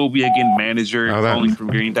is Scobie again, manager, calling from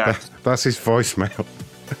Green Dot. That's his voicemail.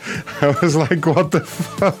 I was like, what the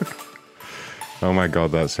fuck? Oh my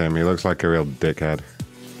God, that's him. He looks like a real dickhead.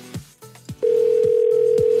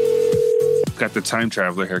 Got the time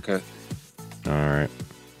traveler haircut. All right.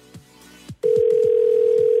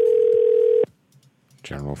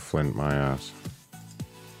 General Flint, my ass.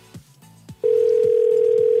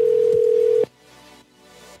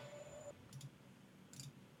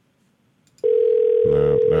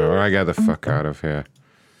 No, I get the fuck out of here.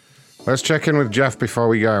 Let's check in with Jeff before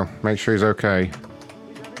we go. Make sure he's okay.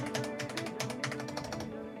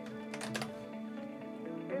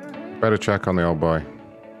 Better check on the old boy.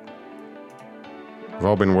 We've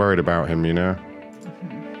all been worried about him, you know?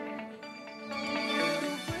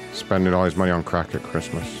 Spending all his money on crack at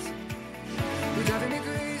Christmas. Do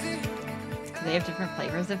they have different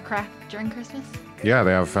flavors of crack during Christmas? Yeah,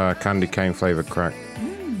 they have candy cane flavored crack.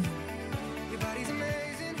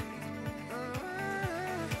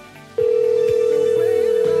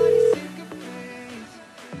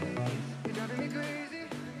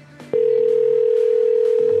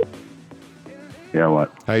 Yeah,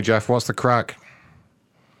 what? Hey, Jeff, what's the crack?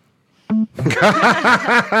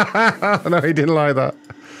 No, he didn't like that.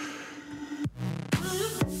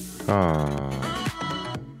 Oh.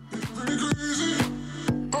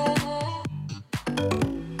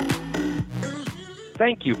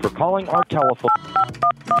 Thank you for calling our telephone.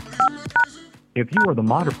 If you are the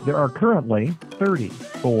moderator, there are currently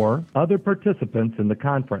 34 other participants in the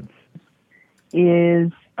conference.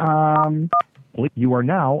 You are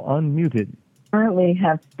now unmuted. Currently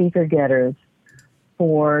have speaker getters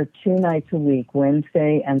for 2 nights a week,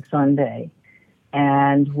 Wednesday and Sunday.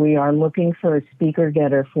 And we are looking for a speaker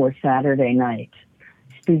getter for Saturday night.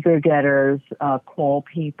 Speaker getters call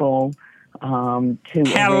people to arrange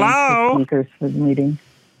the speakers for the meeting.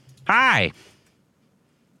 Hi.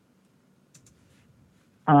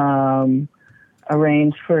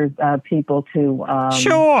 Arrange for people to...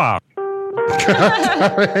 Sure.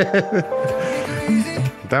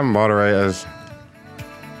 Damn moderators.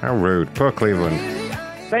 How rude. Poor Cleveland.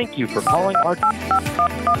 Thank you for calling our...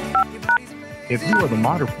 If you are the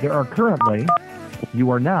moderator, there are currently... You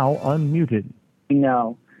are now unmuted.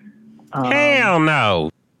 No. Hell no.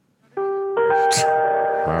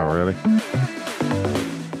 Wow, really?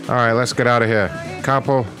 All right, let's get out of here.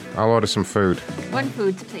 Carpool, I'll order some food. One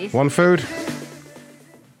food, please. One food?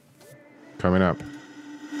 Coming up.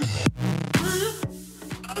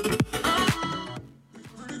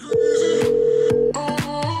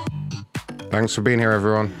 Thanks for being here,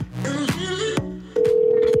 everyone.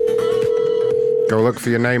 Go look for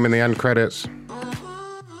your name in the end credits.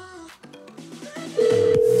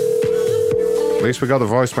 At least we got the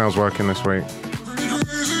voicemails working this week.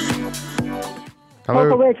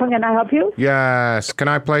 Hello? Can I help you? Yes. Can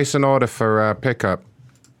I place an order for pickup?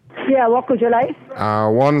 Yeah, what would you like?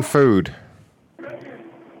 One food.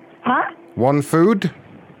 Huh? One food?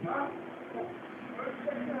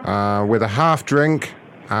 With a half drink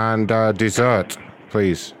and dessert,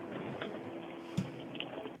 please.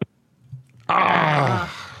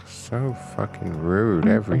 So fucking rude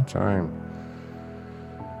every time.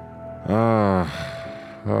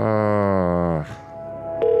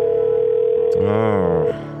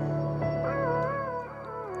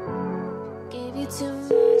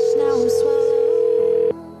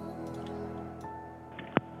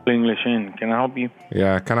 English in. Can I help you?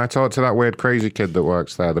 Yeah, can I talk to that weird crazy kid that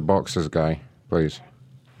works there, the boxers guy, please?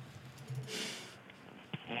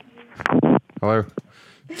 Hello?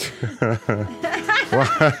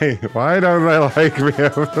 Why don't they like me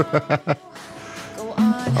over there?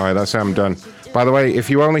 Alright, that's how I'm done. By the way, if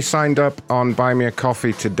you only signed up on Buy Me a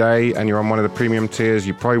Coffee today and you're on one of the premium tiers,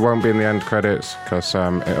 you probably won't be in the end credits because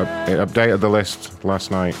it updated the list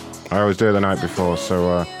last night. I always do it the night before,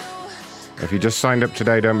 so if you just signed up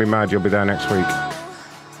today, don't be mad, you'll be there next week.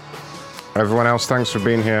 Everyone else, thanks for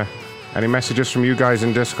being here. Any messages from you guys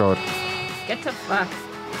in Discord? Get to fuck.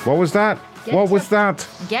 What was that? What was that?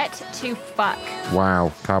 Get to fuck.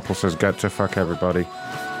 Wow. Carpool says get to fuck everybody.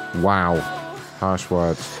 Wow. Harsh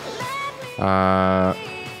words.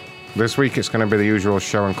 This week it's going to be the usual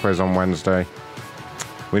show and quiz on Wednesday.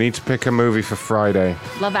 We need to pick a movie for Friday.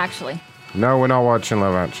 Love Actually. No, we're not watching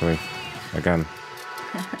Love Actually. Again.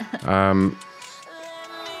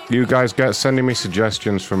 You guys get sending me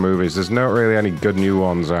suggestions for movies. There's not really any good new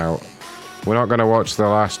ones out. We're not going to watch The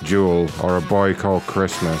Last Duel or A Boy Called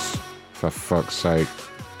Christmas, for fuck's sake.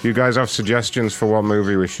 You guys have suggestions for what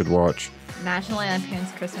movie we should watch? National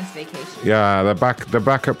Lampoon's Christmas Vacation. Yeah, the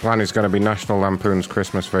backup plan is going to be National Lampoon's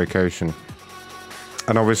Christmas Vacation.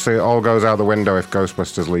 And obviously it all goes out the window if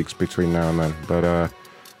Ghostbusters leaks between now and then. But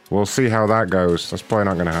we'll see how that goes. That's probably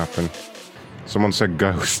not going to happen. Someone said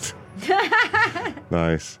ghost.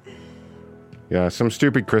 Nice. Yeah, some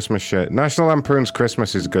stupid Christmas shit. National Lampoon's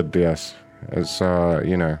Christmas is good, DS. It's,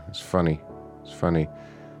 you know, it's funny. It's funny.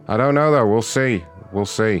 I don't know, though. We'll see. We'll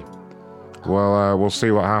see. We'll see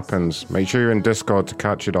what happens. Make sure you're in Discord to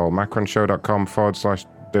catch it all.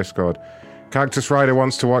 macronshow.com/Discord. Cactus Rider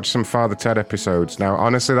wants to watch some Father Ted episodes. Now,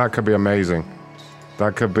 honestly, that could be amazing.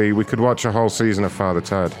 That could be... We could watch a whole season of Father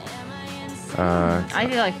Ted. I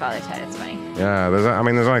do like Father Ted. It's funny. Yeah, there's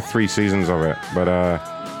only 3 seasons of it, but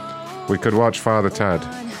we could watch Father Ted.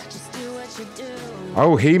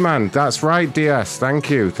 Oh, He-Man, that's right, DS. Thank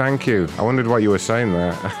you. I wondered what you were saying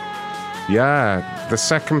there. Yeah, the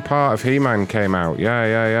second part of He-Man came out.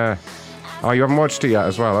 Yeah. Oh, you haven't watched it yet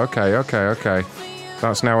as well. Okay.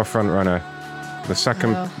 That's now a front runner. The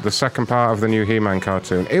second part of the new He-Man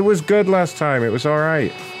cartoon. It was good last time. It was all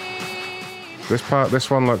right. This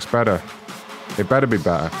one looks better. It better be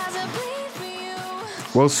better.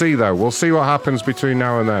 We'll see, though. We'll see what happens between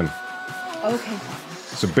now and then. Okay.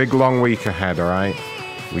 It's a big, long week ahead, all right?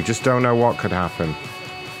 We just don't know what could happen.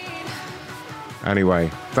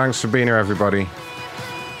 Anyway, thanks for being here, everybody.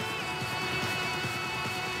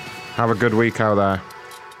 Have a good week out there.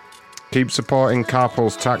 Keep supporting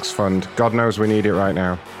Carpool's tax fund. God knows we need it right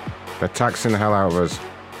now. They're taxing the hell out of us.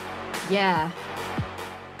 Yeah.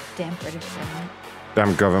 Damn British government.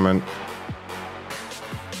 Damn government.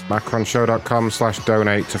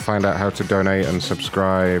 macronshow.com/donate to find out how to donate and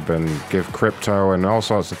subscribe and give crypto and all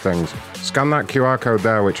sorts of things. Scan that QR code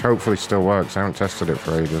there, which hopefully still works. I haven't tested it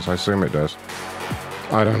for ages. I assume it does.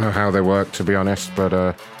 I don't know how they work, to be honest, but,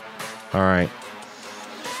 all right.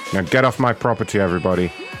 Now get off my property,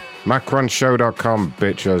 everybody. MacRunShow.com,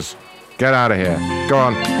 bitches. Get out of here. Go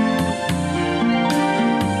on.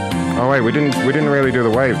 Oh wait, we didn't really do the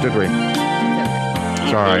wave, did we?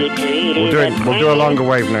 It's all right. We'll do a longer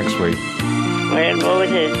wave next week. What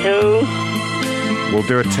was it, 2? We'll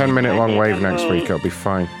do a 10-minute long wave next week. It'll be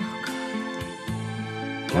fine.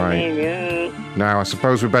 Right. Now, I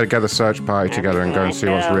suppose we better get the search party together and go and see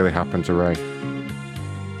what's really happened to Ray.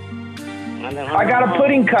 I got a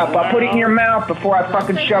pudding cup. I'll put it in your mouth before I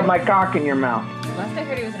fucking shove my cock in your mouth. Last I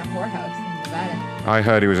heard he was in a whorehouse in Nevada. I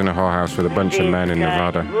heard he was in a whorehouse with a bunch of men in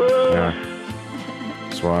Nevada. Yeah.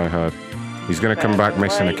 That's what I heard. He's going to come back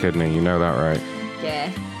missing a kidney. You know that, right?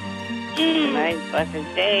 Yeah. Nice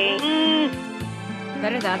blessed day.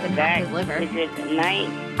 Better that than half his liver.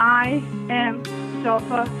 I am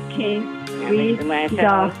Sofa King. We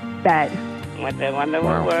the bed. What the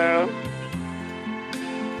wonderful world.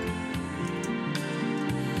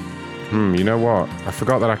 You know what? I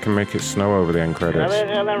forgot that I can make it snow over the end credits.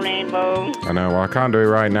 Color rainbow. I know, well, I can't do it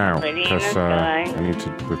right now because I need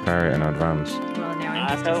to prepare it in advance.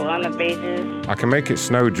 Also on the bases. I can make it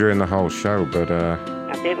snow during the whole show, but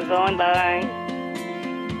people going by.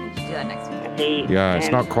 Do that next week. Yeah, it's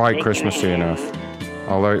not quite Christmassy enough.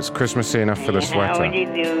 Although it's Christmassy enough for the sweater. How would you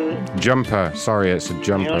do? Jumper. Sorry, it's a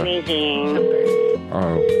jumper.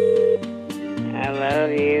 Oh. I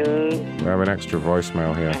love you. We have an extra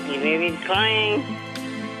voicemail here. Your baby's crying.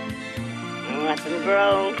 I want some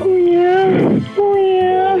grow. Oh yeah. Oh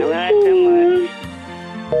yeah. I love so much.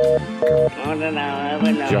 More than I'll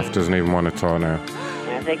ever know. Jeff doesn't even want to talk now.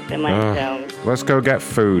 I think to myself. Let's go get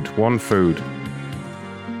food. One food.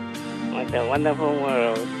 What a wonderful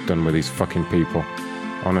world. Done with these fucking people.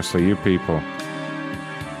 Honestly, you people.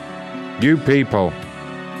 You people.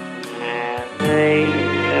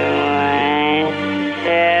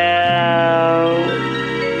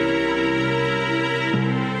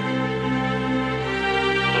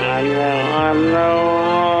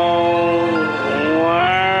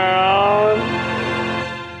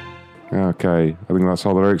 Okay, I think that's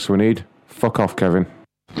all the lyrics we need. Fuck off, Kevin.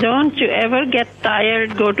 Don't you ever get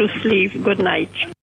tired, go to sleep. Good night.